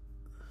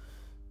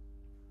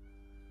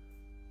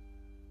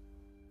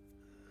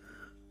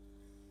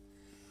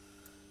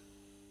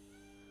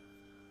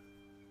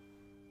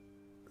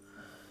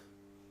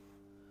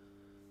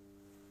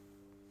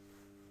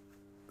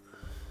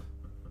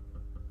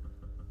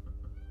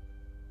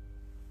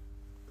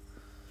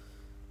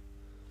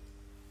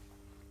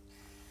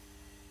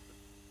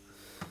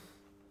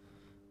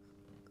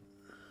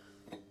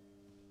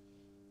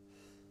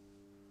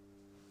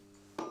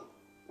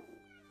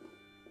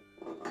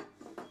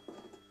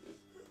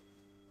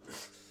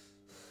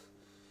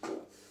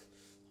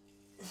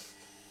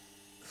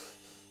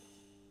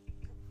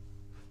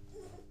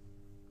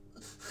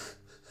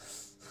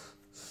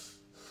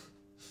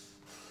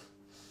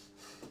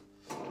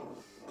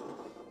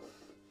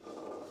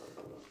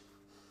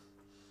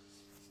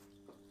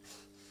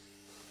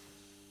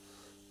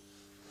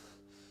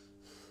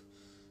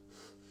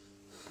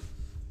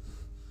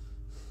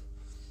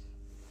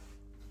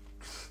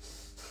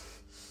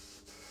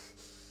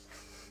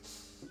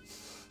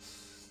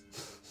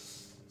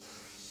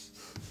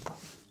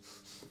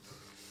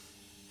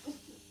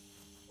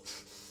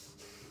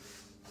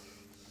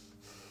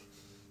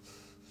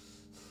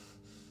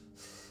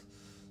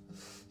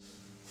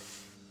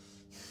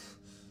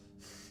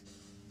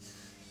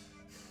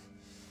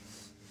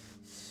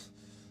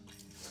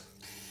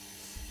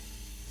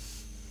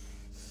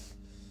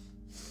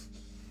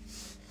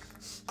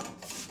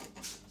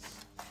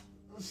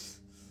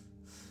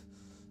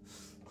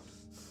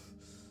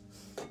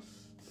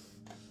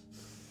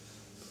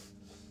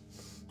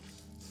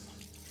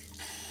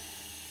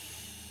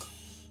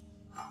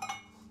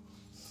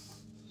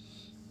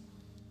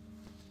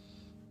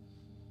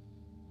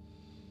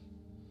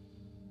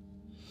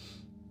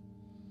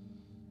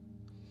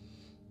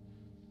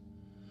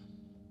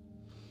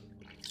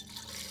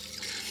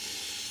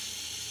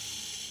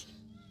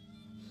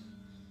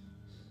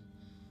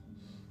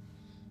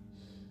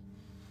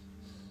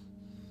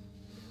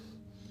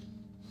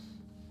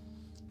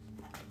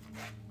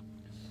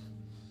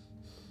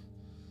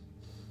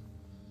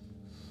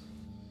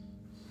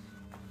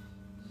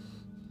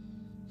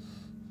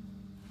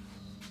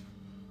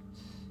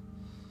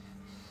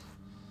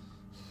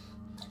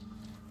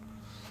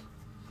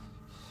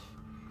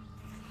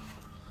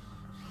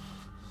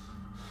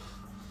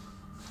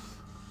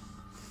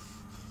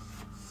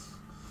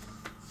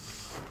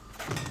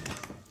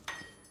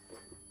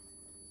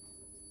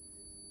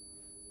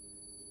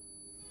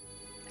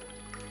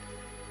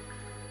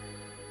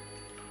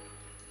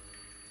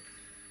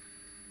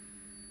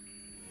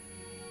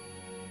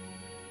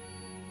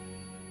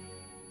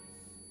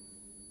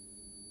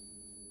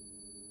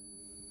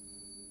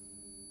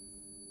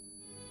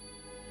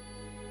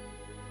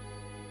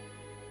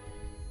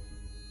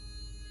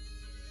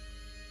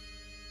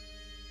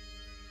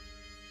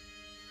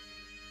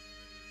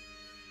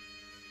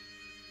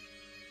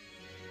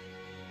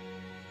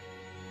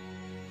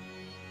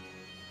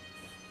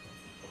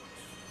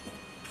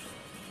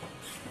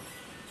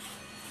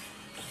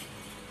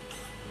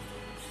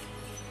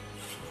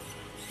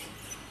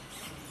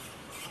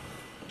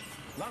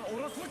 Lan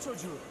orospu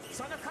çocuğu.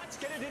 Sana kaç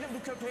kere dedim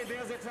bu köpeğe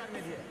beyaz et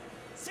verme diye.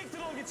 Siktir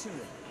ol git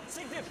şimdi.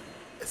 Siktir.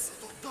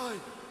 Esad Oktay.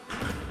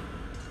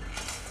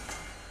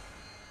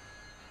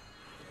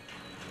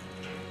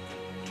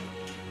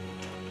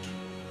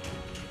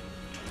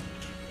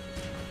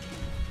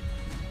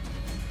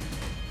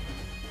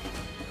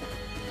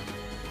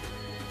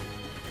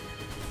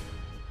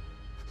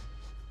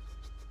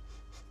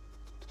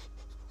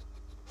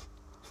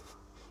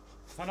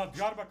 Sana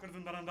Diyarbakır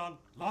zindanından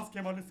Laz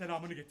Kemal'in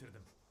selamını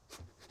getirdim.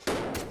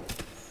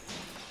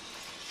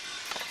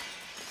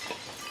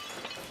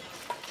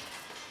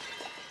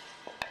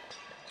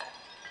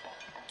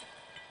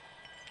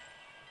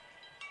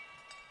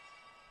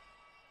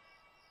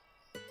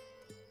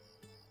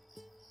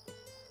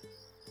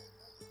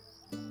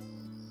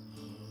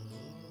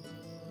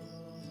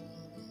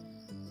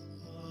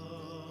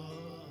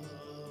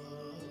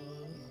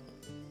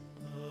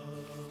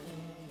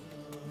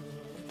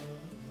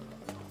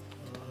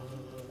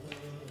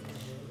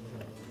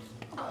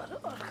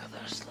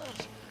 Arkadaşlar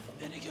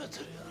beni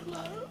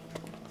götürüyorlar.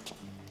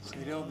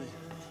 Hayri abi.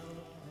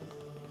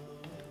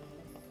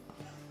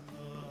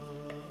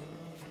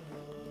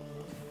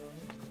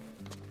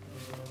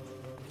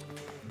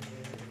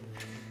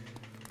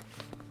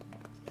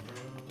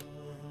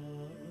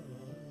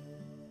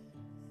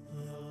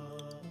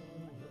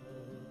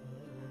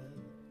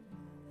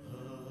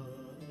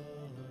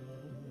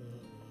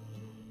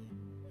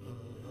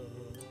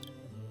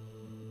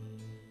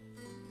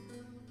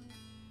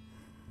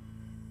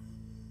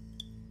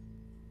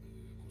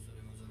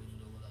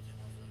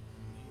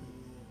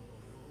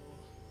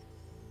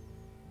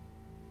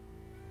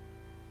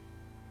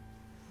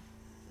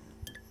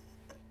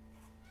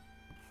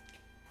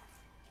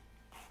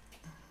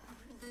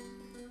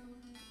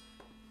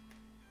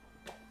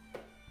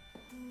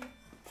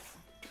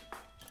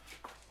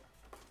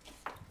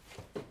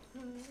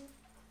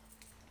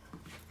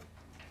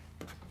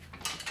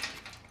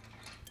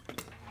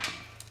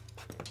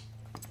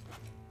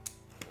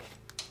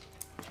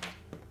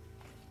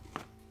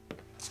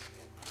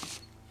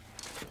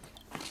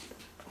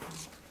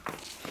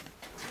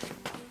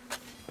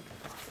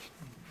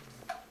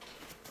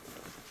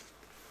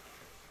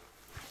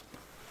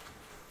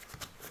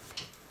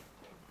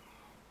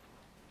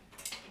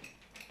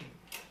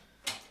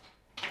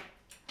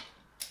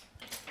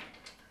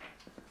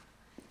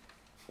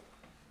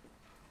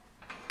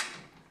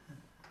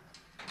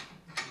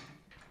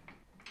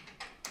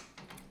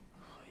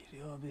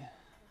 Hayri abi.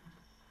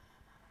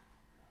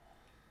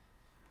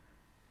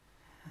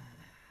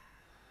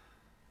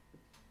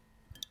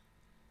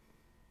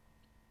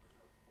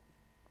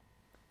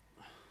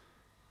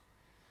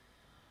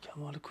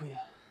 Kemal Kuyu.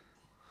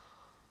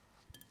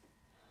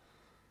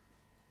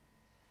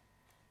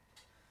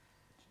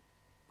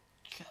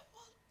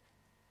 Kemal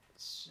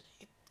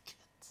şehit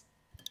ket.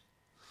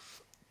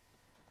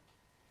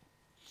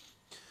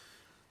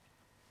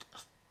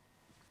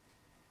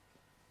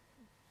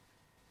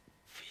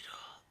 Firo.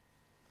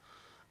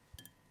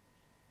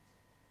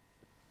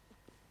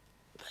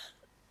 Ben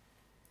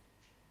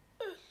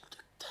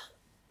öldükten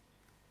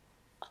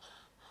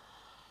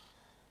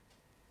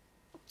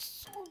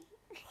sonra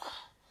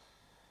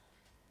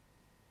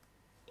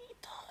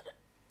idare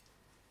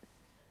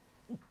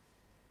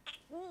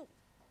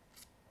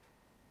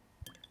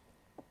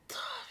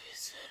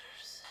taviz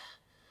verirse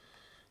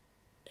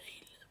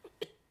eylemi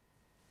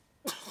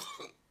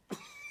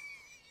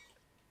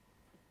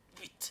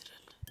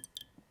bitirelim.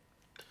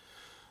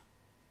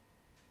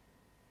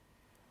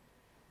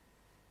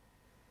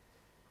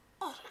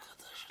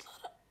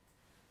 Arkadaşlara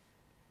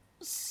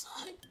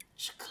sahip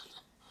çıkalım.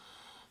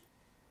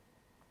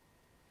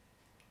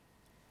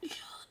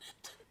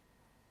 İhanetin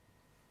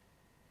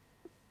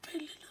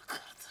belini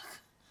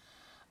kırdık.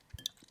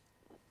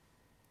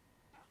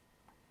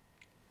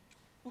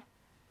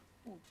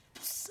 Bu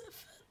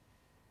sefer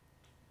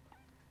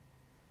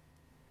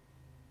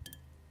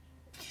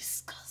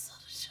biz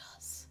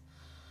kazanacağız.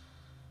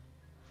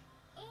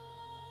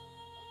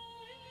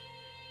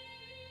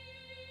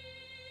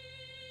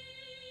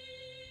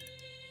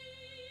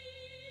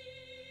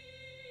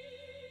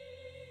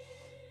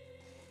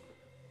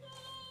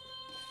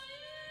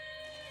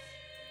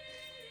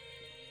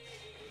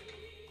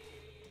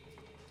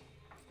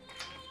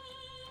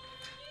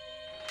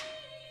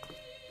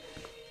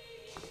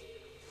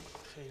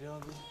 Hayri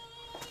abi.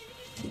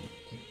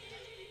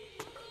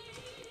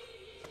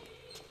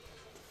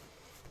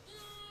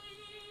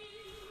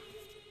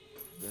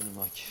 Benim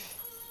Akif.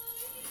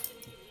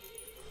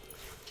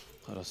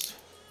 Karasu.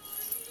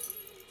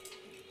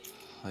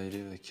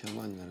 Hayri ve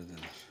Kemal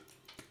neredeler?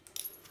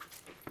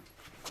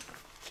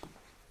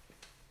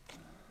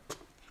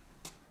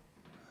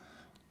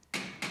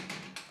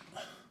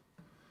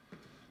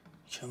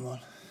 Kemal.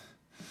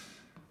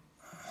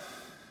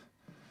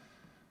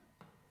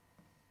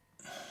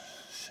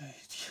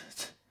 Şehit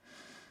ket.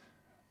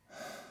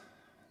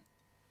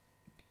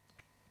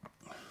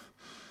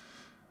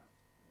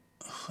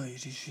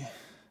 Hayrici.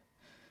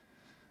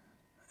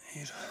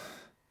 Hiro.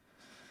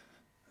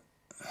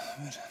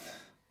 Veren.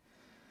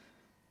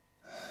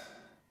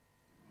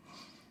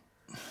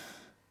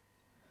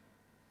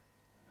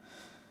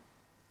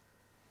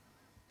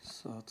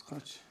 Saat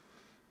kaç?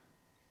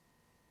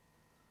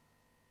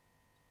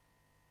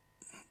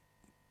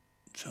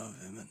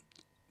 Cevap hemen.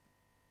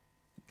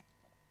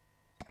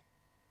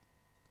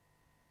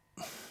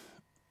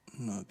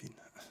 Ne yapayım?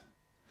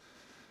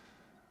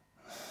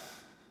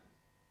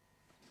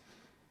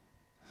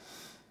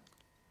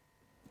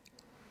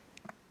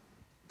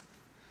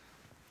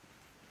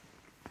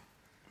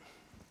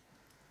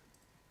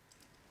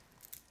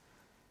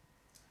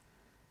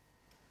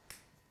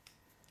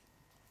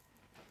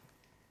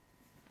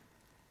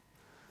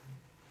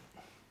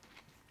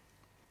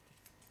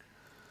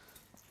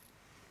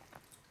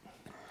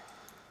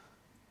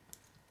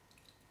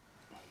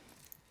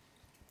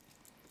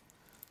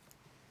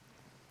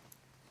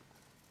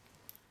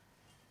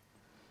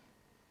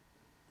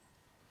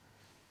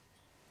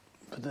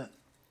 Bir de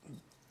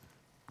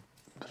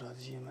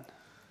biraz yemen.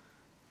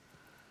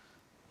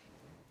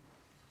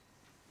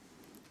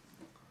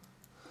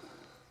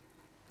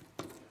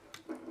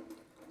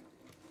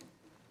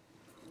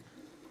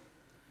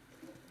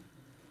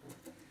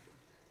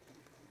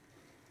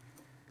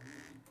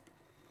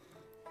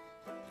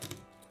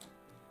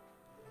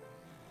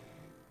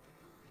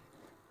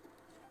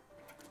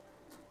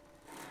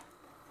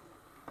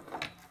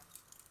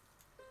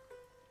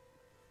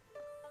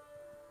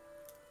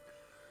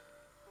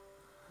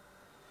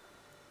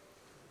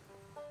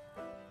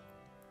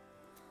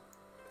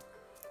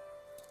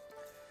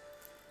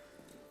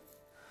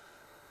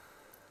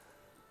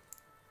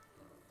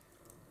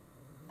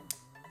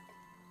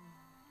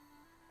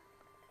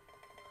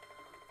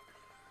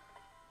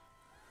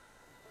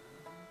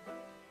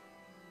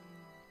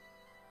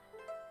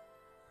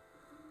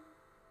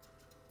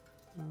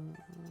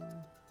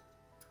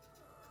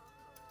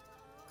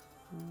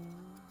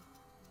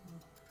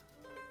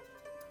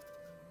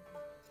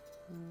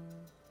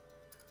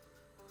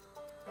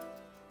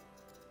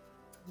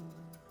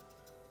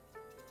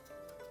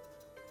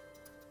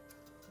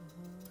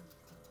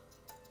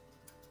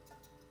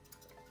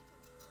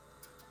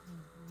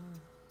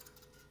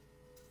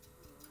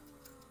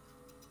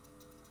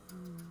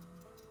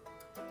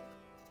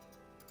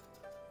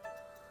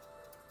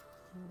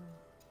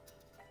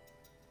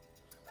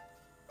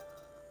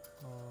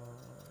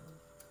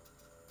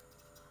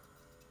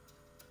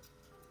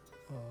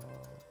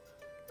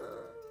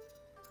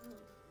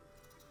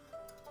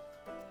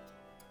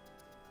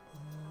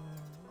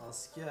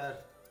 Asker.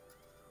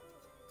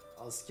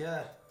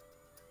 Asker.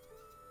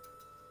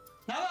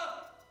 Ne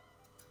var?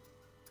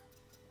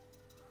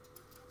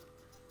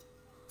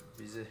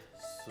 Bize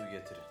su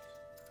getirin.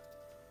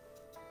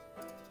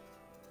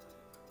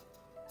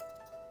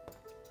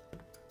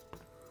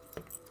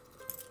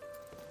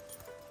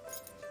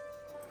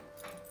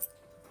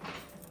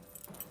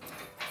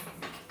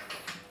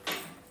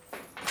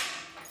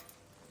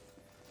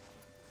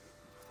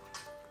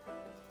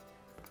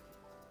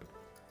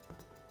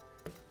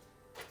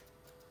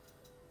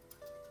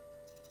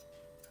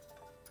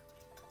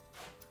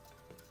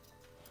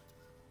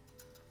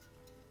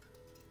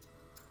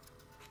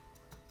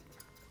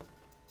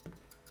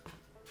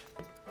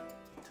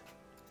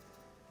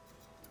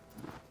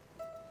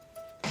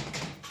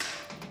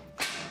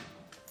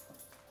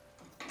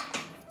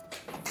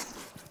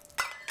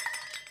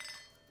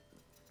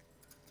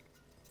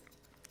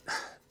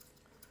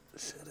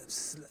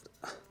 Şerefsizler.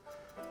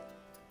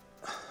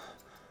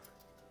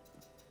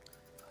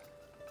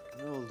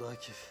 Ne oldu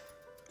Akif?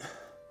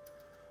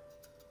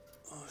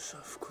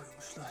 Şaf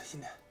koymuşlar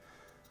yine.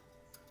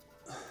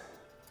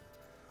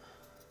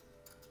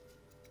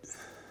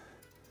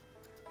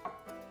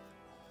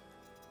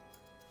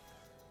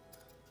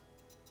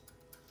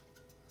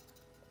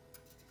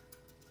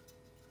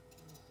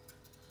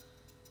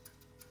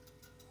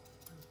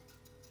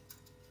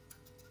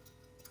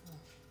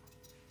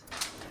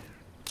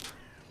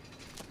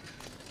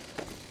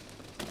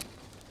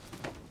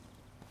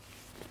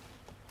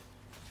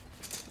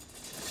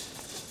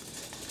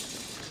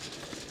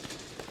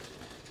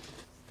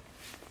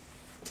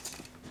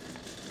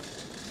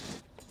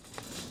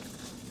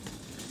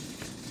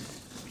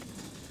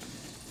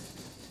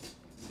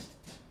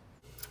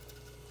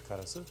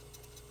 Karası.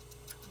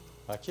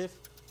 Akif.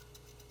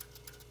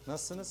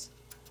 Nasılsınız?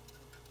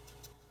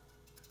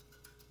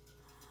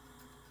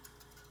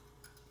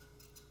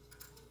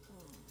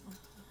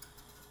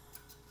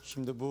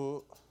 Şimdi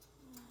bu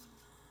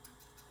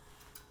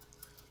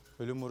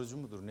ölüm orucu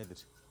mudur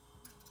nedir?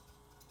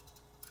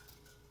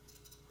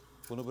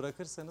 Bunu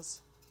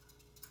bırakırsanız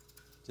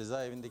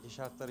cezaevindeki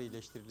şartlar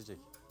iyileştirilecek.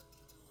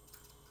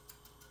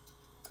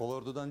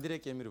 Kolordudan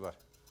direkt emir var.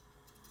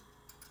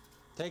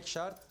 Tek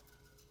şart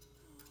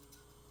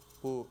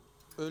bu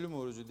ölüm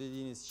orucu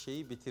dediğiniz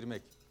şeyi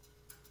bitirmek.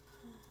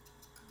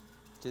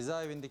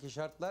 Cezaevindeki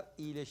şartlar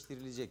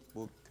iyileştirilecek.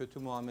 Bu kötü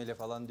muamele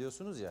falan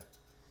diyorsunuz ya.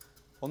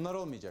 Onlar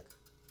olmayacak.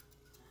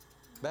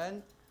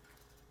 Ben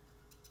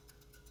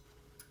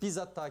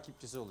bizzat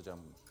takipçisi olacağım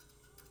bunun.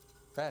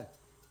 Ben.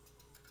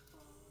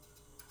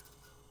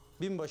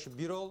 Binbaşı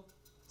Birol,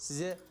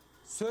 size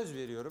söz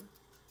veriyorum.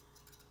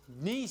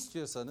 Ne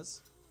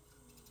istiyorsanız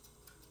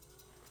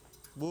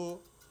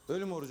bu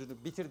ölüm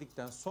orucunu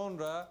bitirdikten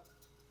sonra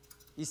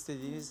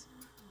istediğiniz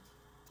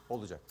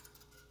olacak.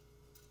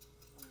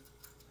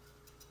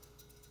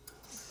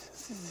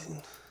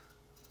 Sizin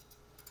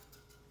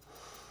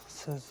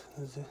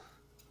sözünüzü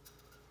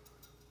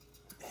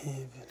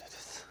iyi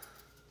biliriz.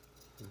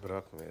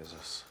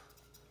 Bırakmayacağız.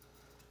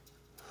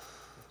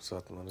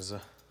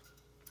 Uzatmanıza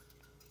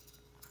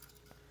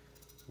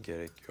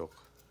gerek yok.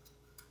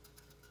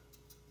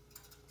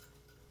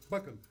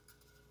 Bakın,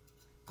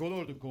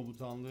 Kolordu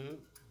Komutanlığı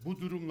bu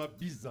durumla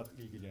bizzat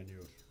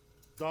ilgileniyor.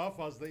 Daha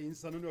fazla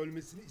insanın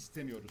ölmesini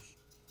istemiyoruz.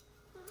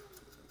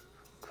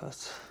 Kaç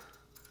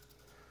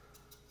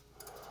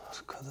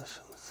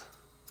arkadaşımız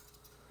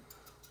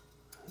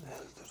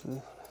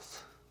öldürdünüz.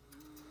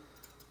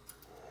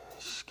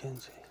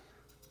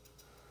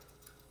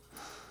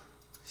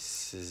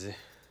 Sizi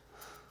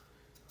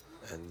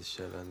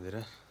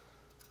endişelendiren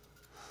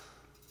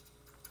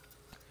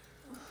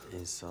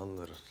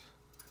insanların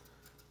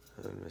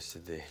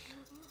ölmesi değil.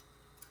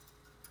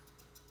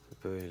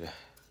 Böyle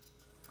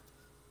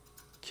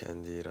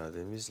kendi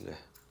irademizle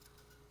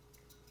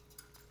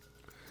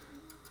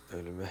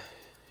ölüme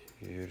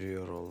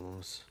yürüyor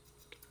olmamız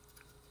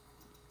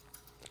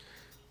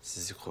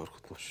sizi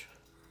korkutmuş.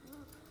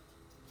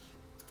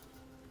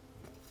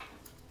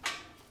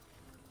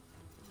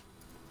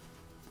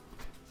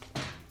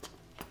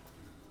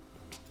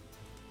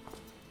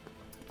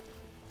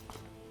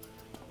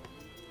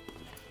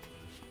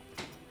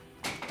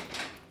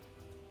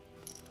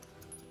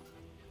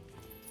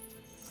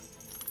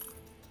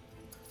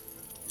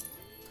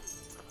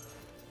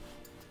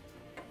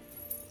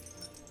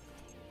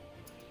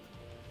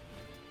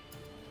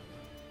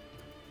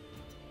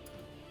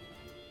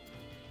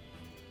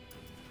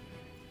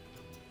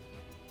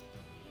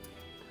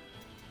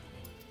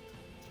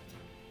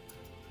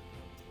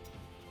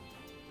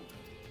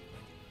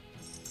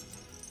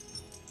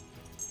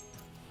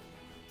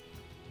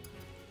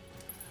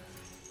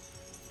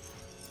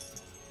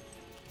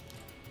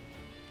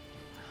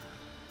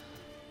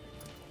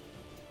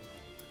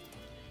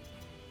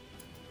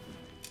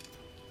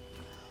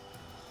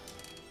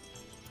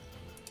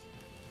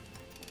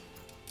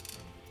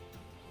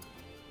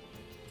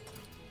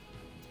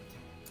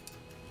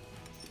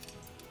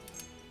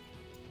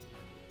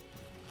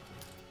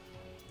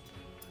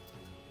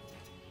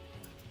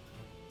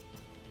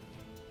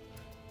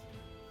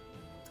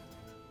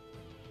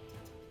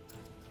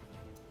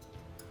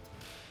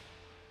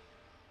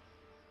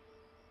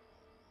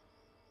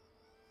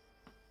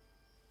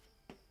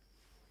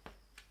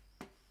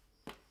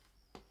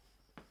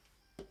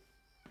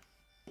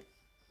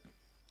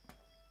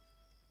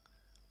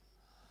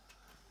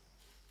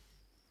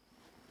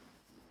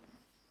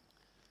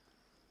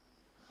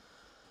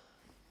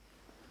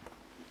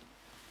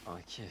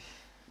 Akif.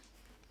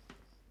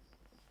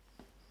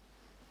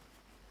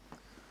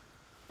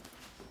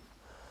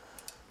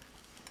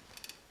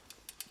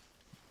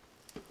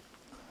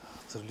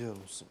 Hatırlıyor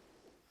musun?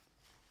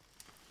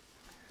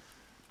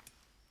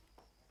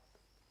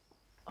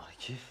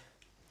 Akif.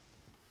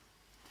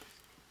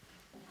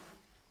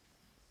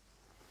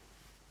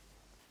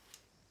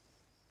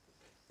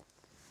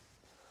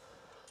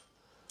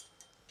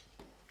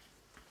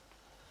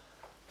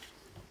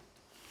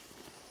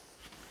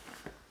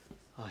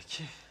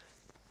 Akif.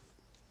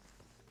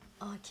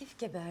 Akif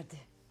geberdi.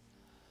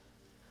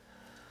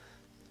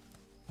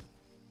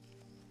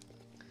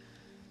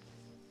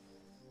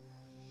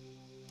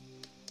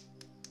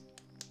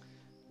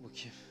 Bu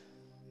kim?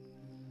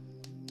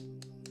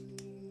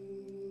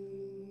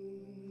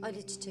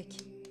 Ali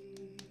Çiçek.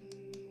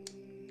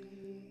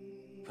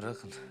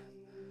 Bırakın.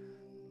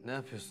 Ne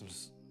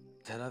yapıyorsunuz?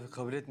 Telafi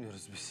kabul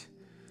etmiyoruz biz.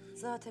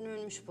 Zaten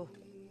ölmüş bu.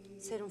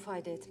 Serum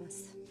fayda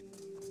etmez.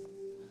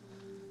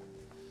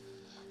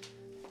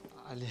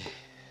 Ali.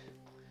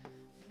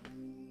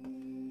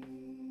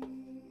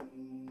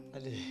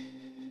 Ali.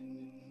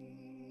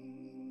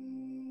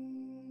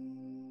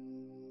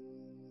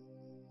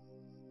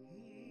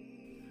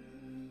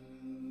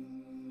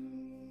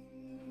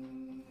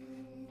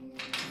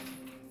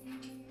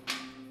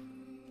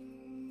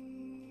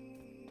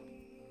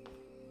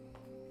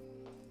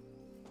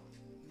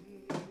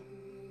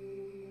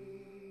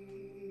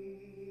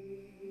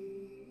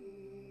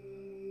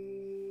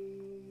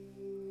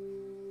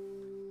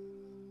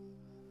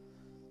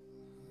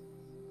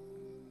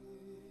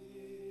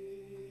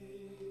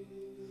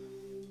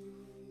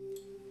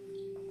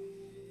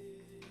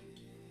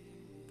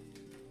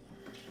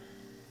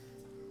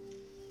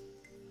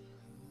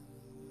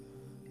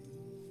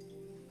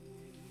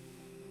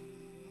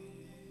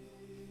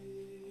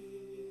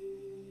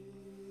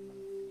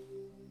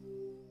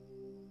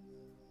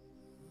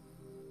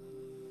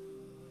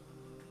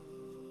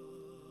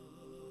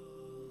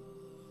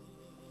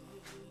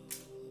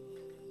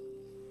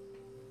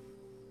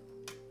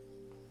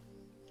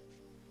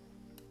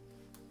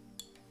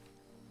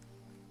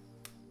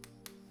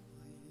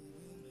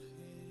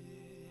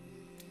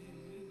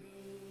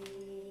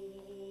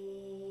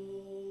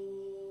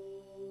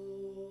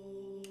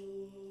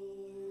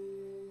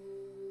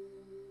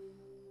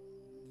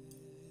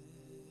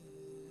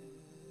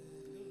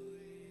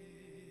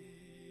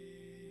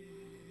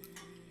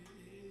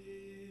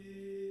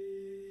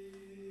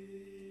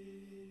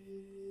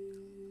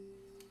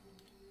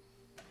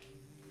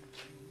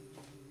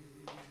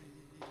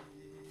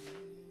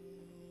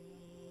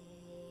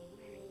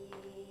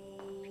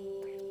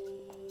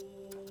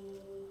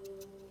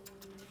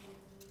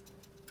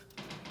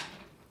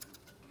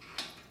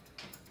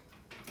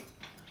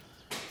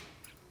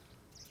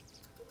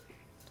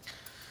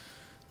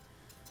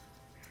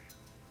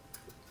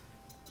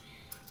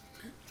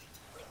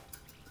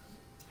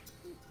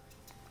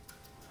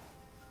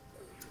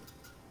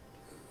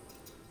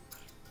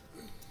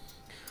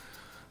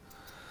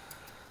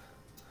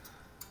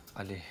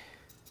 Ali.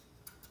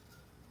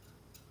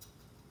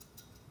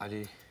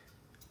 Ali.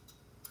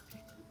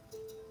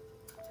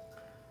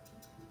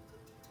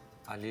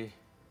 Ali.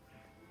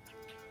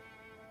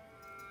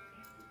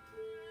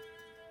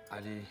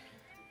 Ali.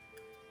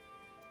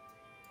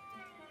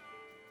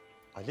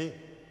 Ali.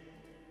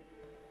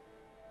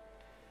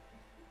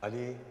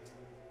 Ali.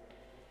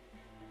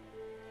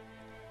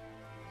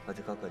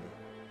 Hadi kalk Ali.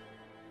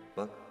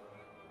 Bak,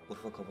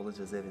 Urfa Kapalı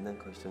Cezaevinden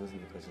kaçtığımız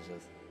gibi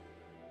kaçacağız.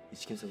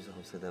 Hiç kimse bizi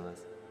hapsedemez.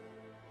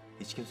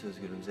 Hiç kimse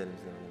özgürlüğümüzü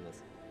elimizden alamaz.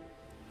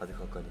 Hadi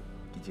kalk Ali,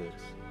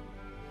 gidiyoruz.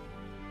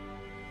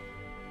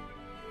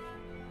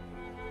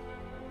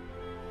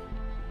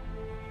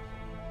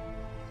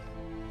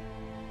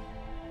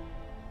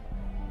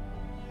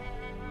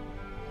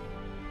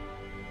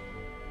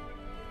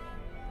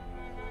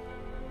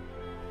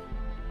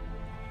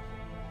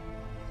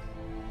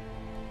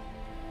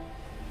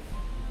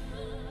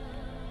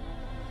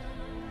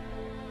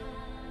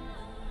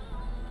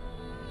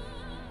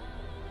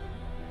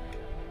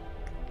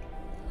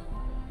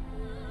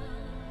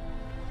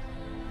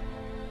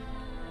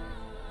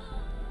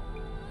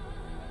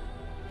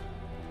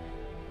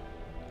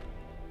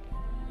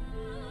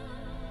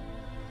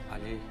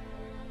 Ali.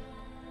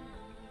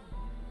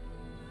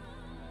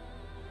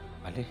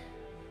 Ali.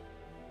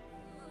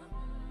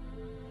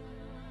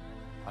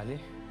 Ali.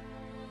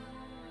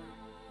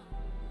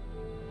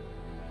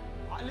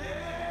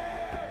 Ali!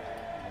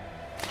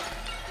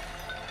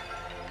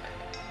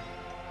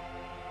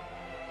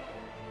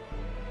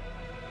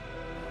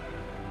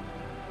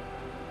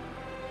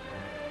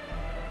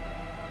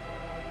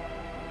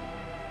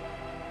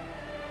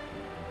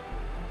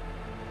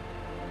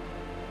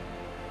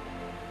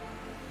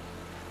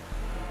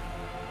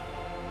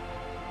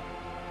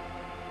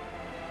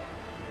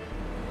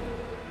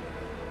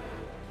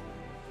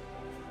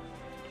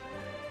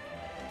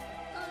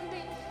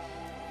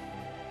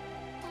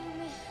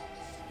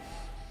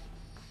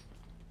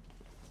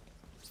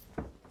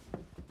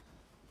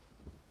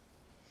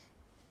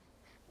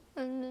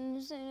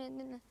 Öldüğünü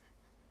söylediler.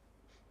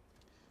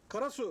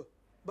 Karasu,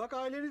 bak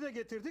aileni de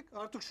getirdik.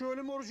 Artık şu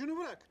ölüm orucunu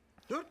bırak.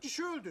 4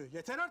 kişi öldü.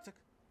 Yeter artık.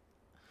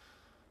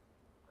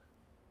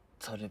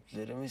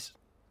 Taleplerimiz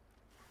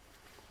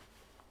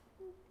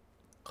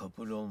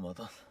kabul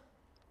olmadan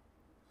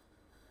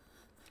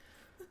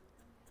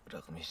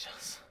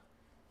bırakmayacağız.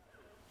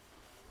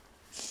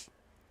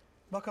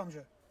 Bak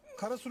amca,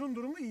 Karasu'nun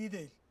durumu iyi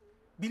değil.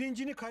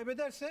 Bilincini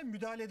kaybederse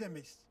müdahale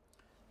edemeyiz.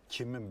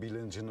 Kimin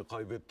bilincini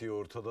kaybettiği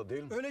ortada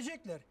değil mi?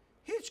 Ölecekler.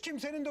 Hiç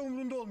kimsenin de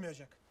umrunda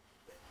olmayacak.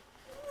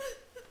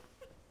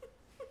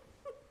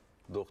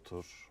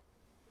 Doktor.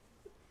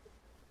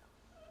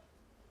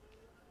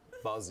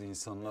 Bazı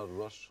insanlar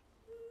var,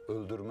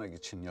 öldürmek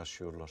için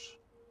yaşıyorlar.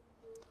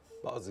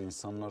 Bazı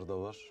insanlar da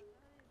var,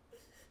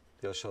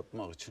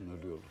 yaşatmak için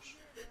ölüyorlar.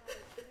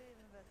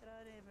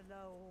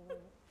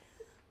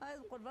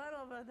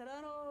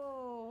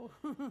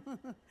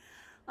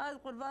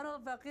 Ay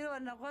kurbanı fakir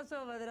ve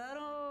nakaso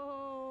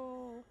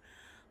bedrano.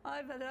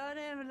 Ay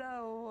bedrane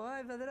mlaو.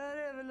 Ay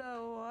bedrane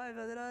mlaو. Ay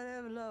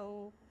bedrane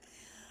mlaو.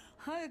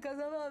 Ay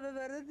kazama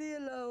beberdi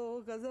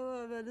mlaو.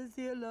 Kazama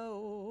beberdi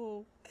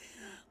mlaو.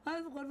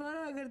 Ay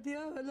kurbanı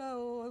kertiya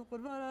mlaو. Ay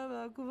kurbanı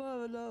bakuba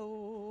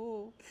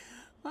mlaو.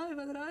 Ay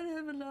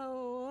bedrane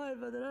mlaو.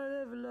 Ay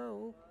bedrane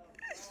mlaو.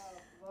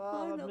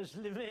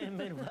 Müslüman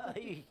ben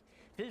vay.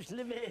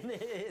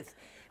 Müslümanız.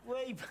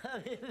 Vay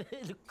ben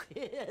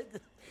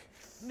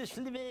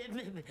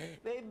Müslüman.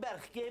 Vay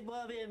berke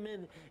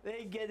babamın.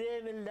 Vay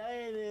gedem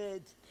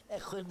lanet.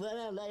 Kurban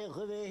Allah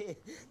yakubey.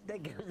 De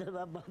gözüm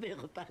babamı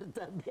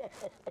kurtardım.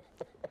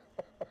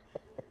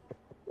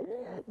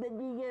 De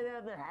diğer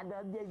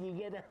adam de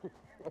diğer.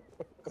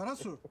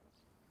 Karasu,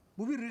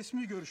 bu bir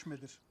resmi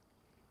görüşmedir.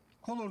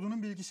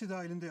 Kolordu'nun bilgisi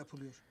dahilinde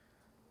yapılıyor.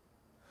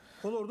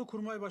 Kolordu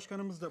Kurmay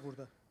Başkanımız da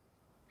burada.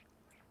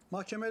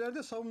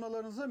 Mahkemelerde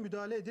savunmalarınıza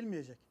müdahale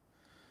edilmeyecek.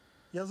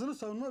 Yazılı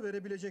savunma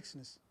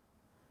verebileceksiniz.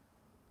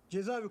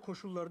 Cezaevi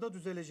koşulları da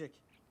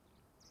düzelecek.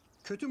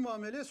 Kötü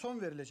muameleye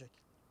son verilecek.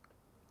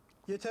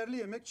 Yeterli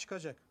yemek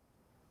çıkacak.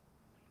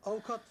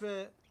 Avukat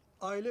ve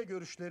aile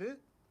görüşleri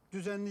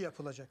düzenli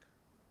yapılacak.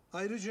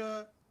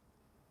 Ayrıca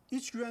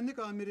İç Güvenlik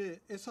Amiri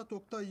Esat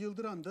Oktay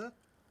Yıldıran da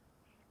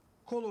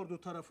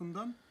Kolordu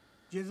tarafından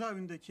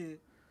cezaevindeki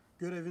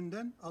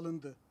görevinden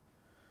alındı.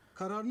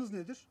 Kararınız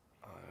nedir?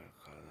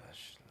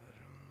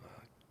 Arkadaşlarımla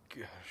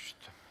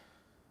görüştüm.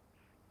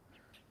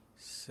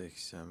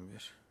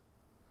 81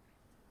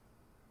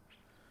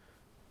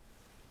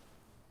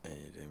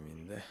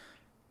 eyleminde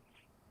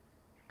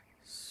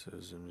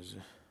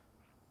sözünüzü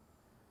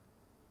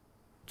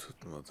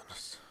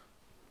tutmadınız.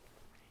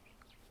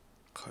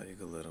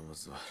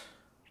 Kaygılarımız var.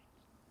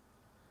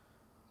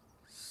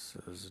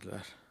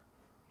 Sözler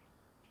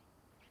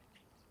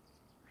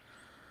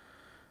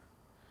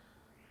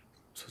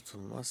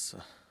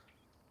tutulmazsa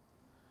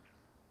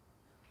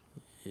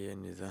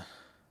yeniden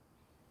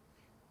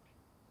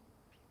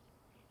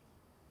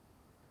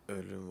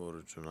ölüm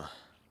orucuna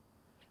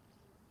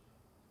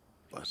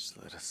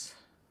başlarız.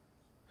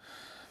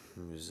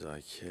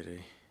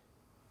 Müzakereyi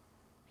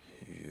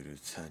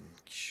yürüten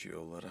kişi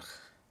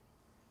olarak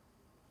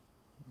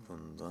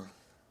bundan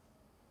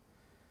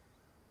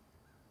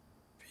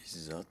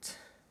bizzat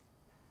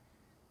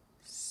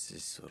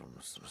siz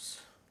sorumlusunuz.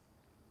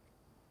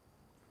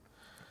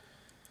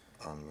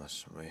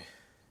 Anlaşmayı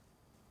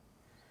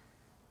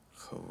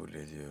kabul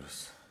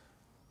ediyoruz.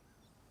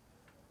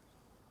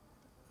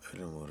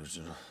 Ölüm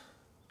orucunu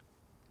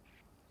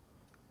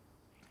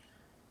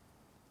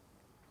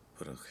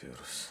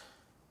bırakıyoruz.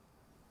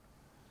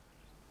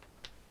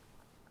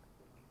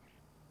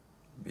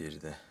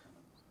 Bir de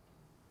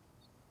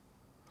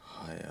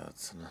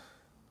hayatını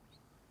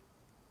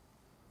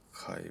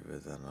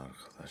kaybeden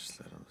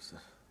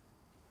arkadaşlarımızı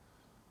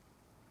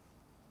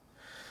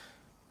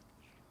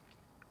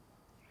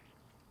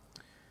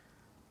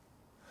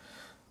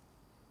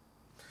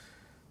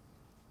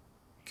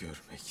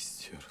görmek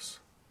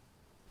istiyoruz.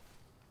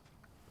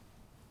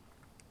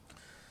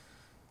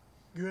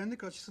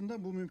 Güvenlik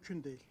açısından bu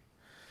mümkün değil.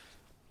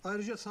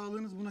 Ayrıca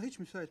sağlığınız buna hiç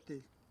müsait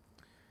değil.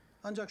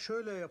 Ancak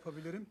şöyle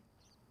yapabilirim.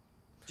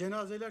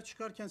 Cenazeler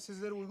çıkarken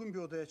sizleri uygun bir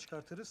odaya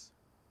çıkartırız.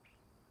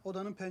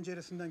 Odanın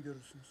penceresinden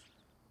görürsünüz.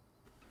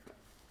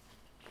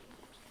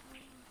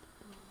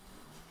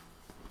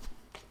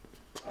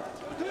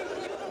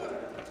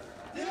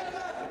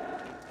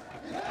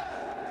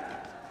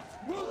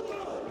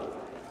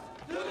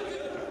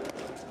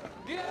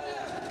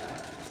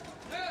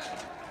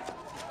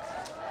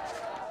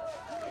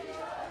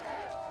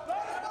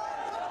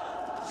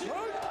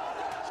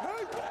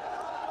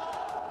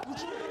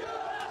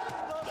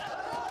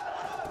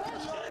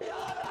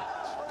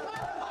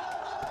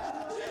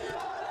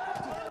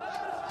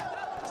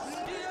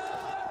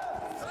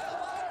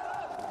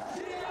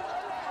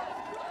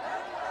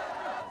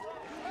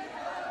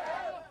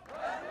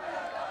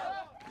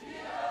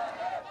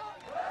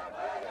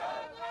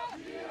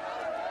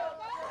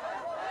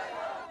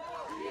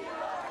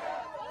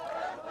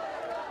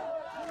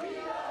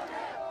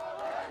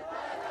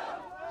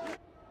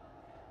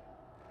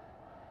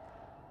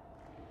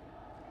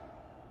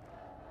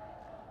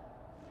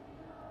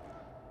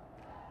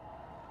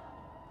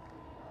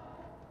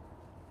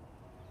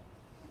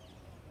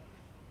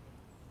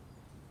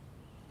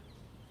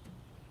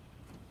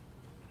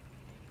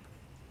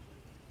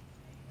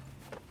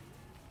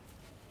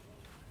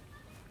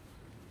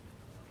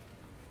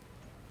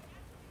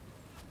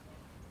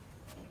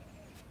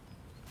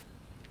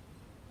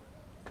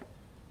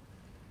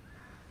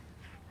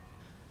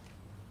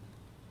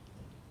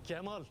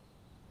 Kemal,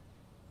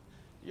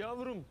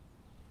 yavrum,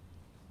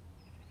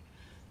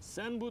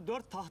 sen bu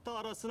 4 tahta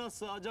arasına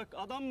sığacak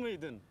adam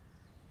mıydın?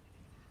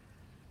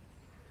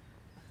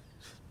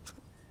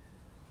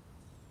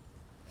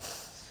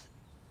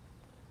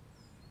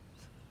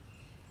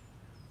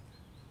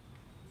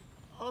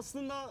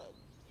 Aslında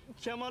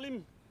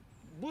Kemal'im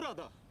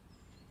burada.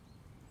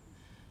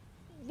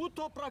 Bu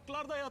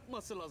topraklarda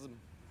yatması lazım.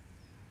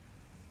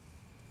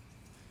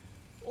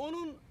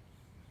 Onun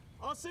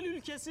asıl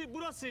ülkesi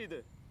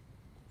burasıydı.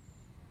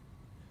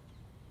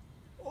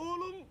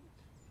 Oğlum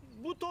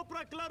bu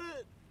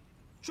toprakları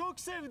çok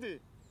sevdi.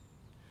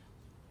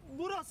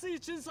 Burası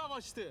için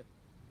savaştı.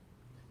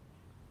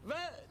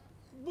 Ve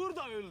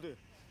burada öldü.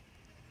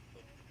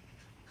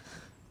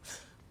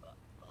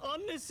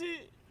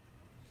 Annesi,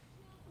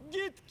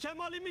 git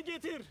Kemal'imi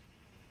getir.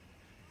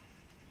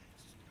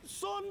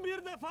 Son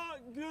bir defa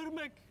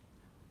görmek,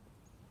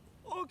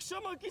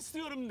 okşamak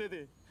istiyorum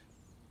dedi.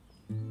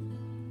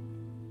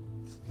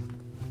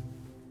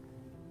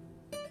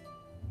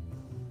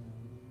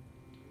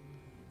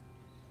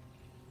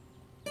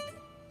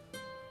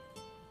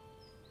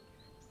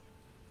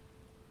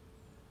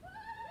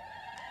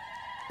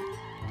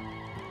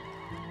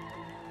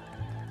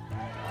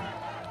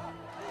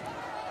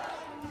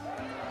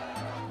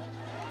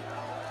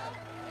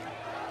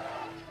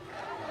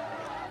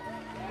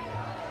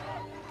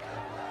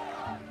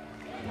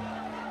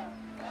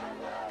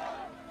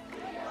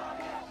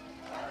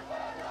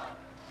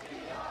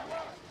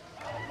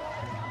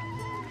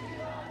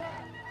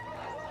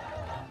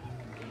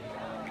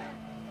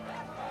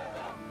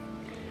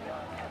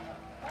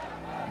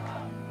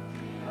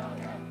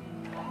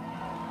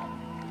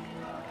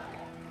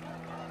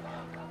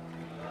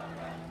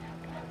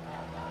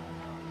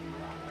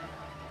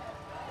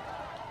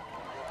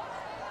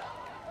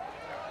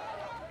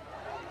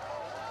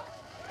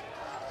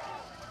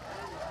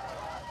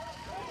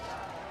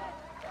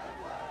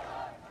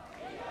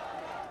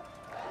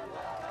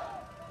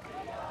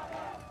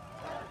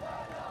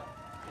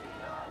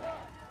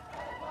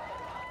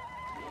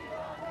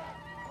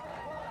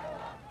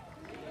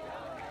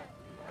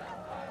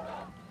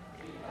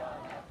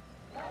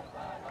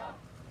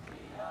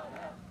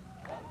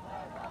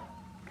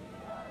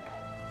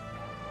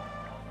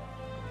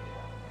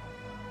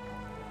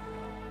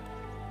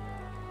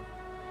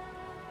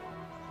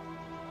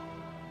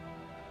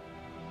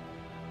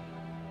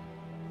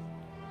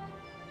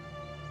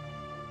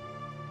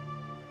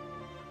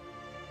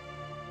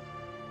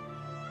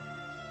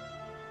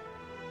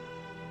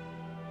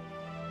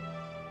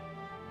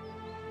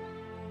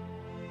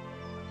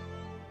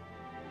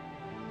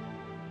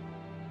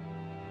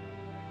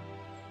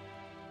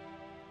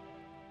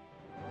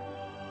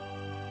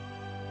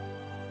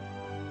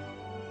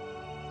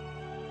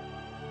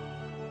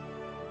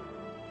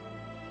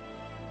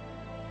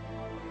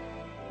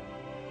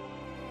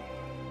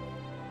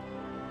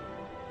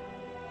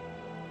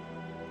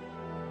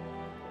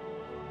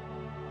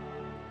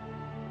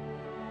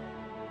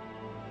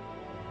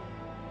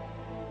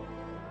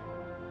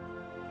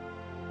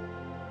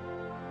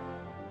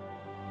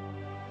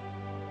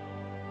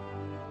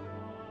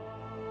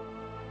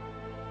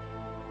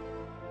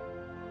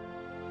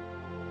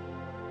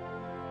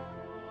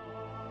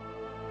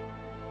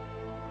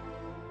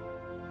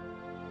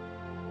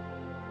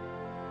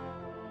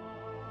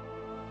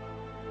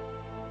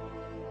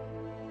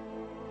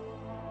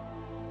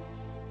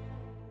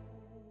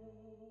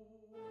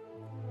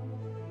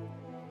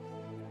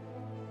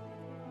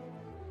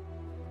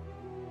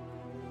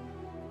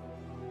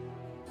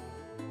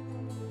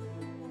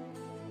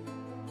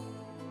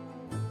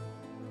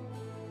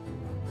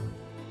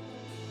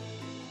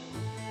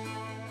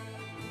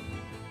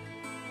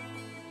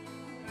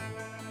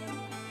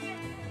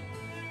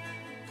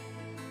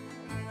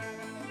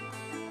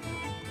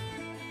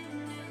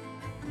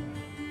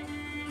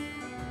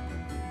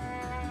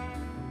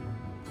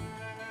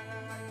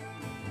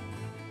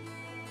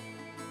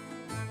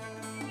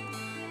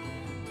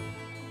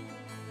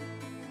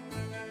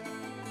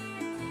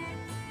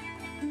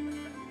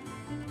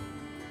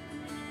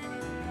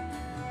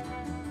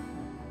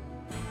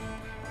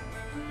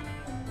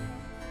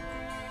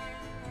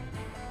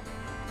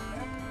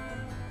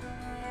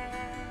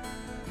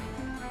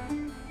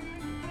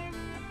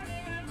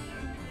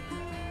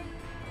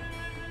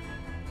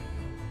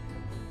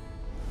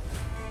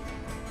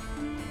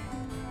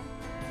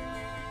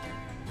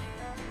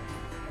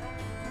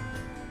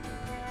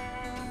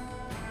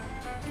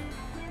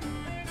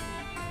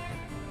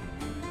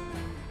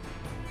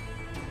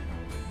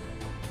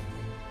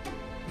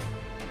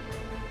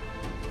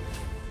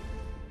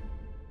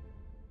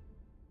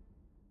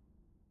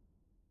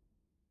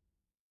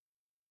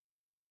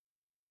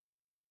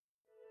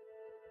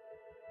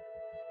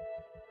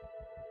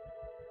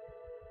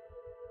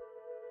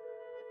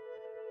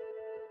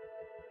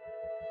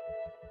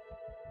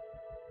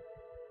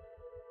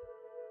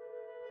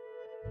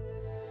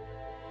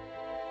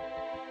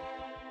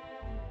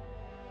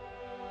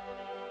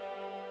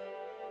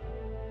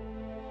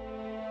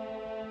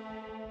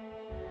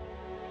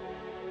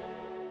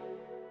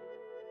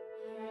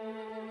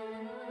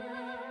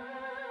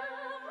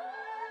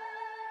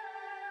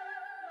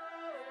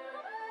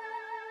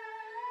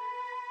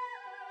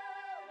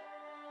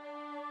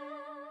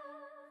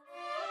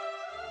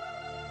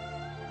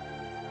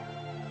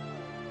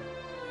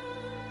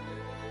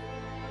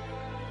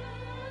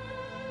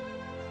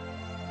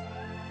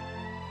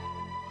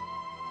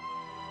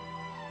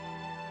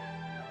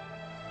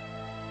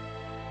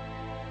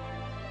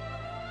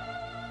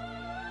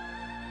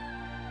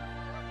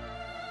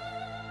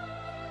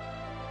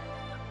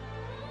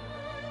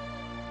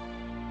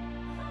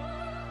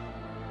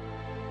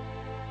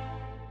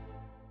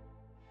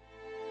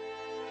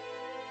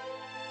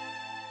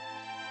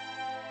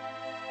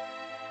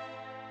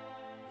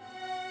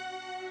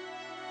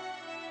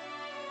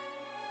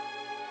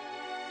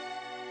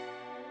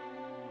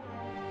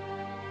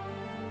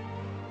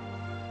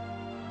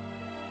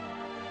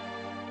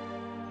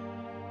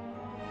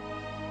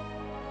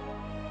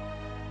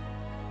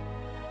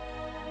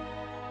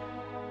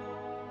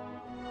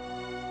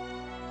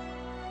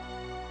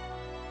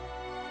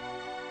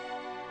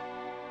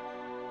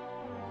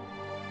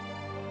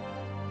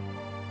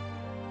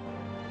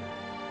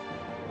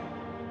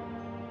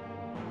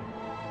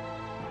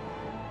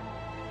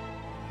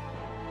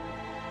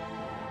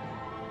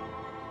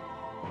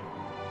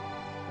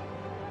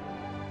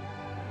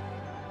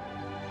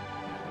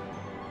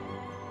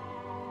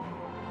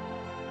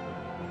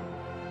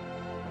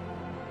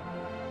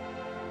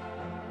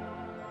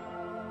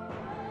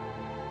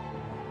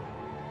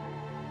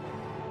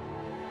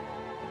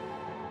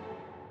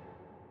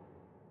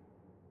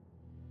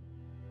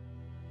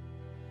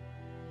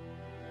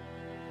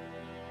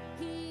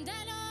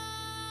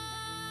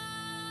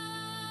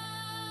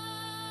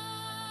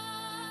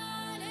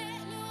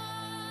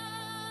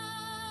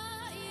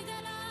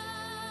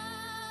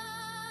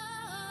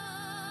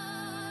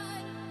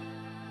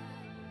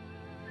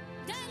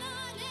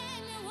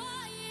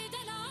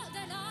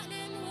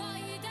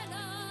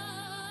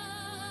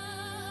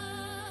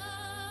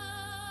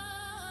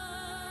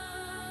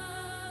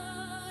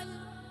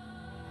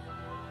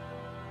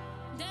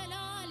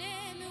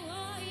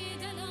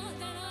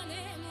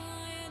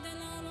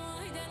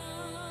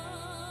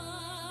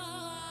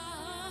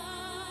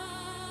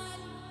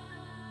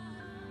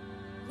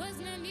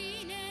 وزن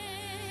مینه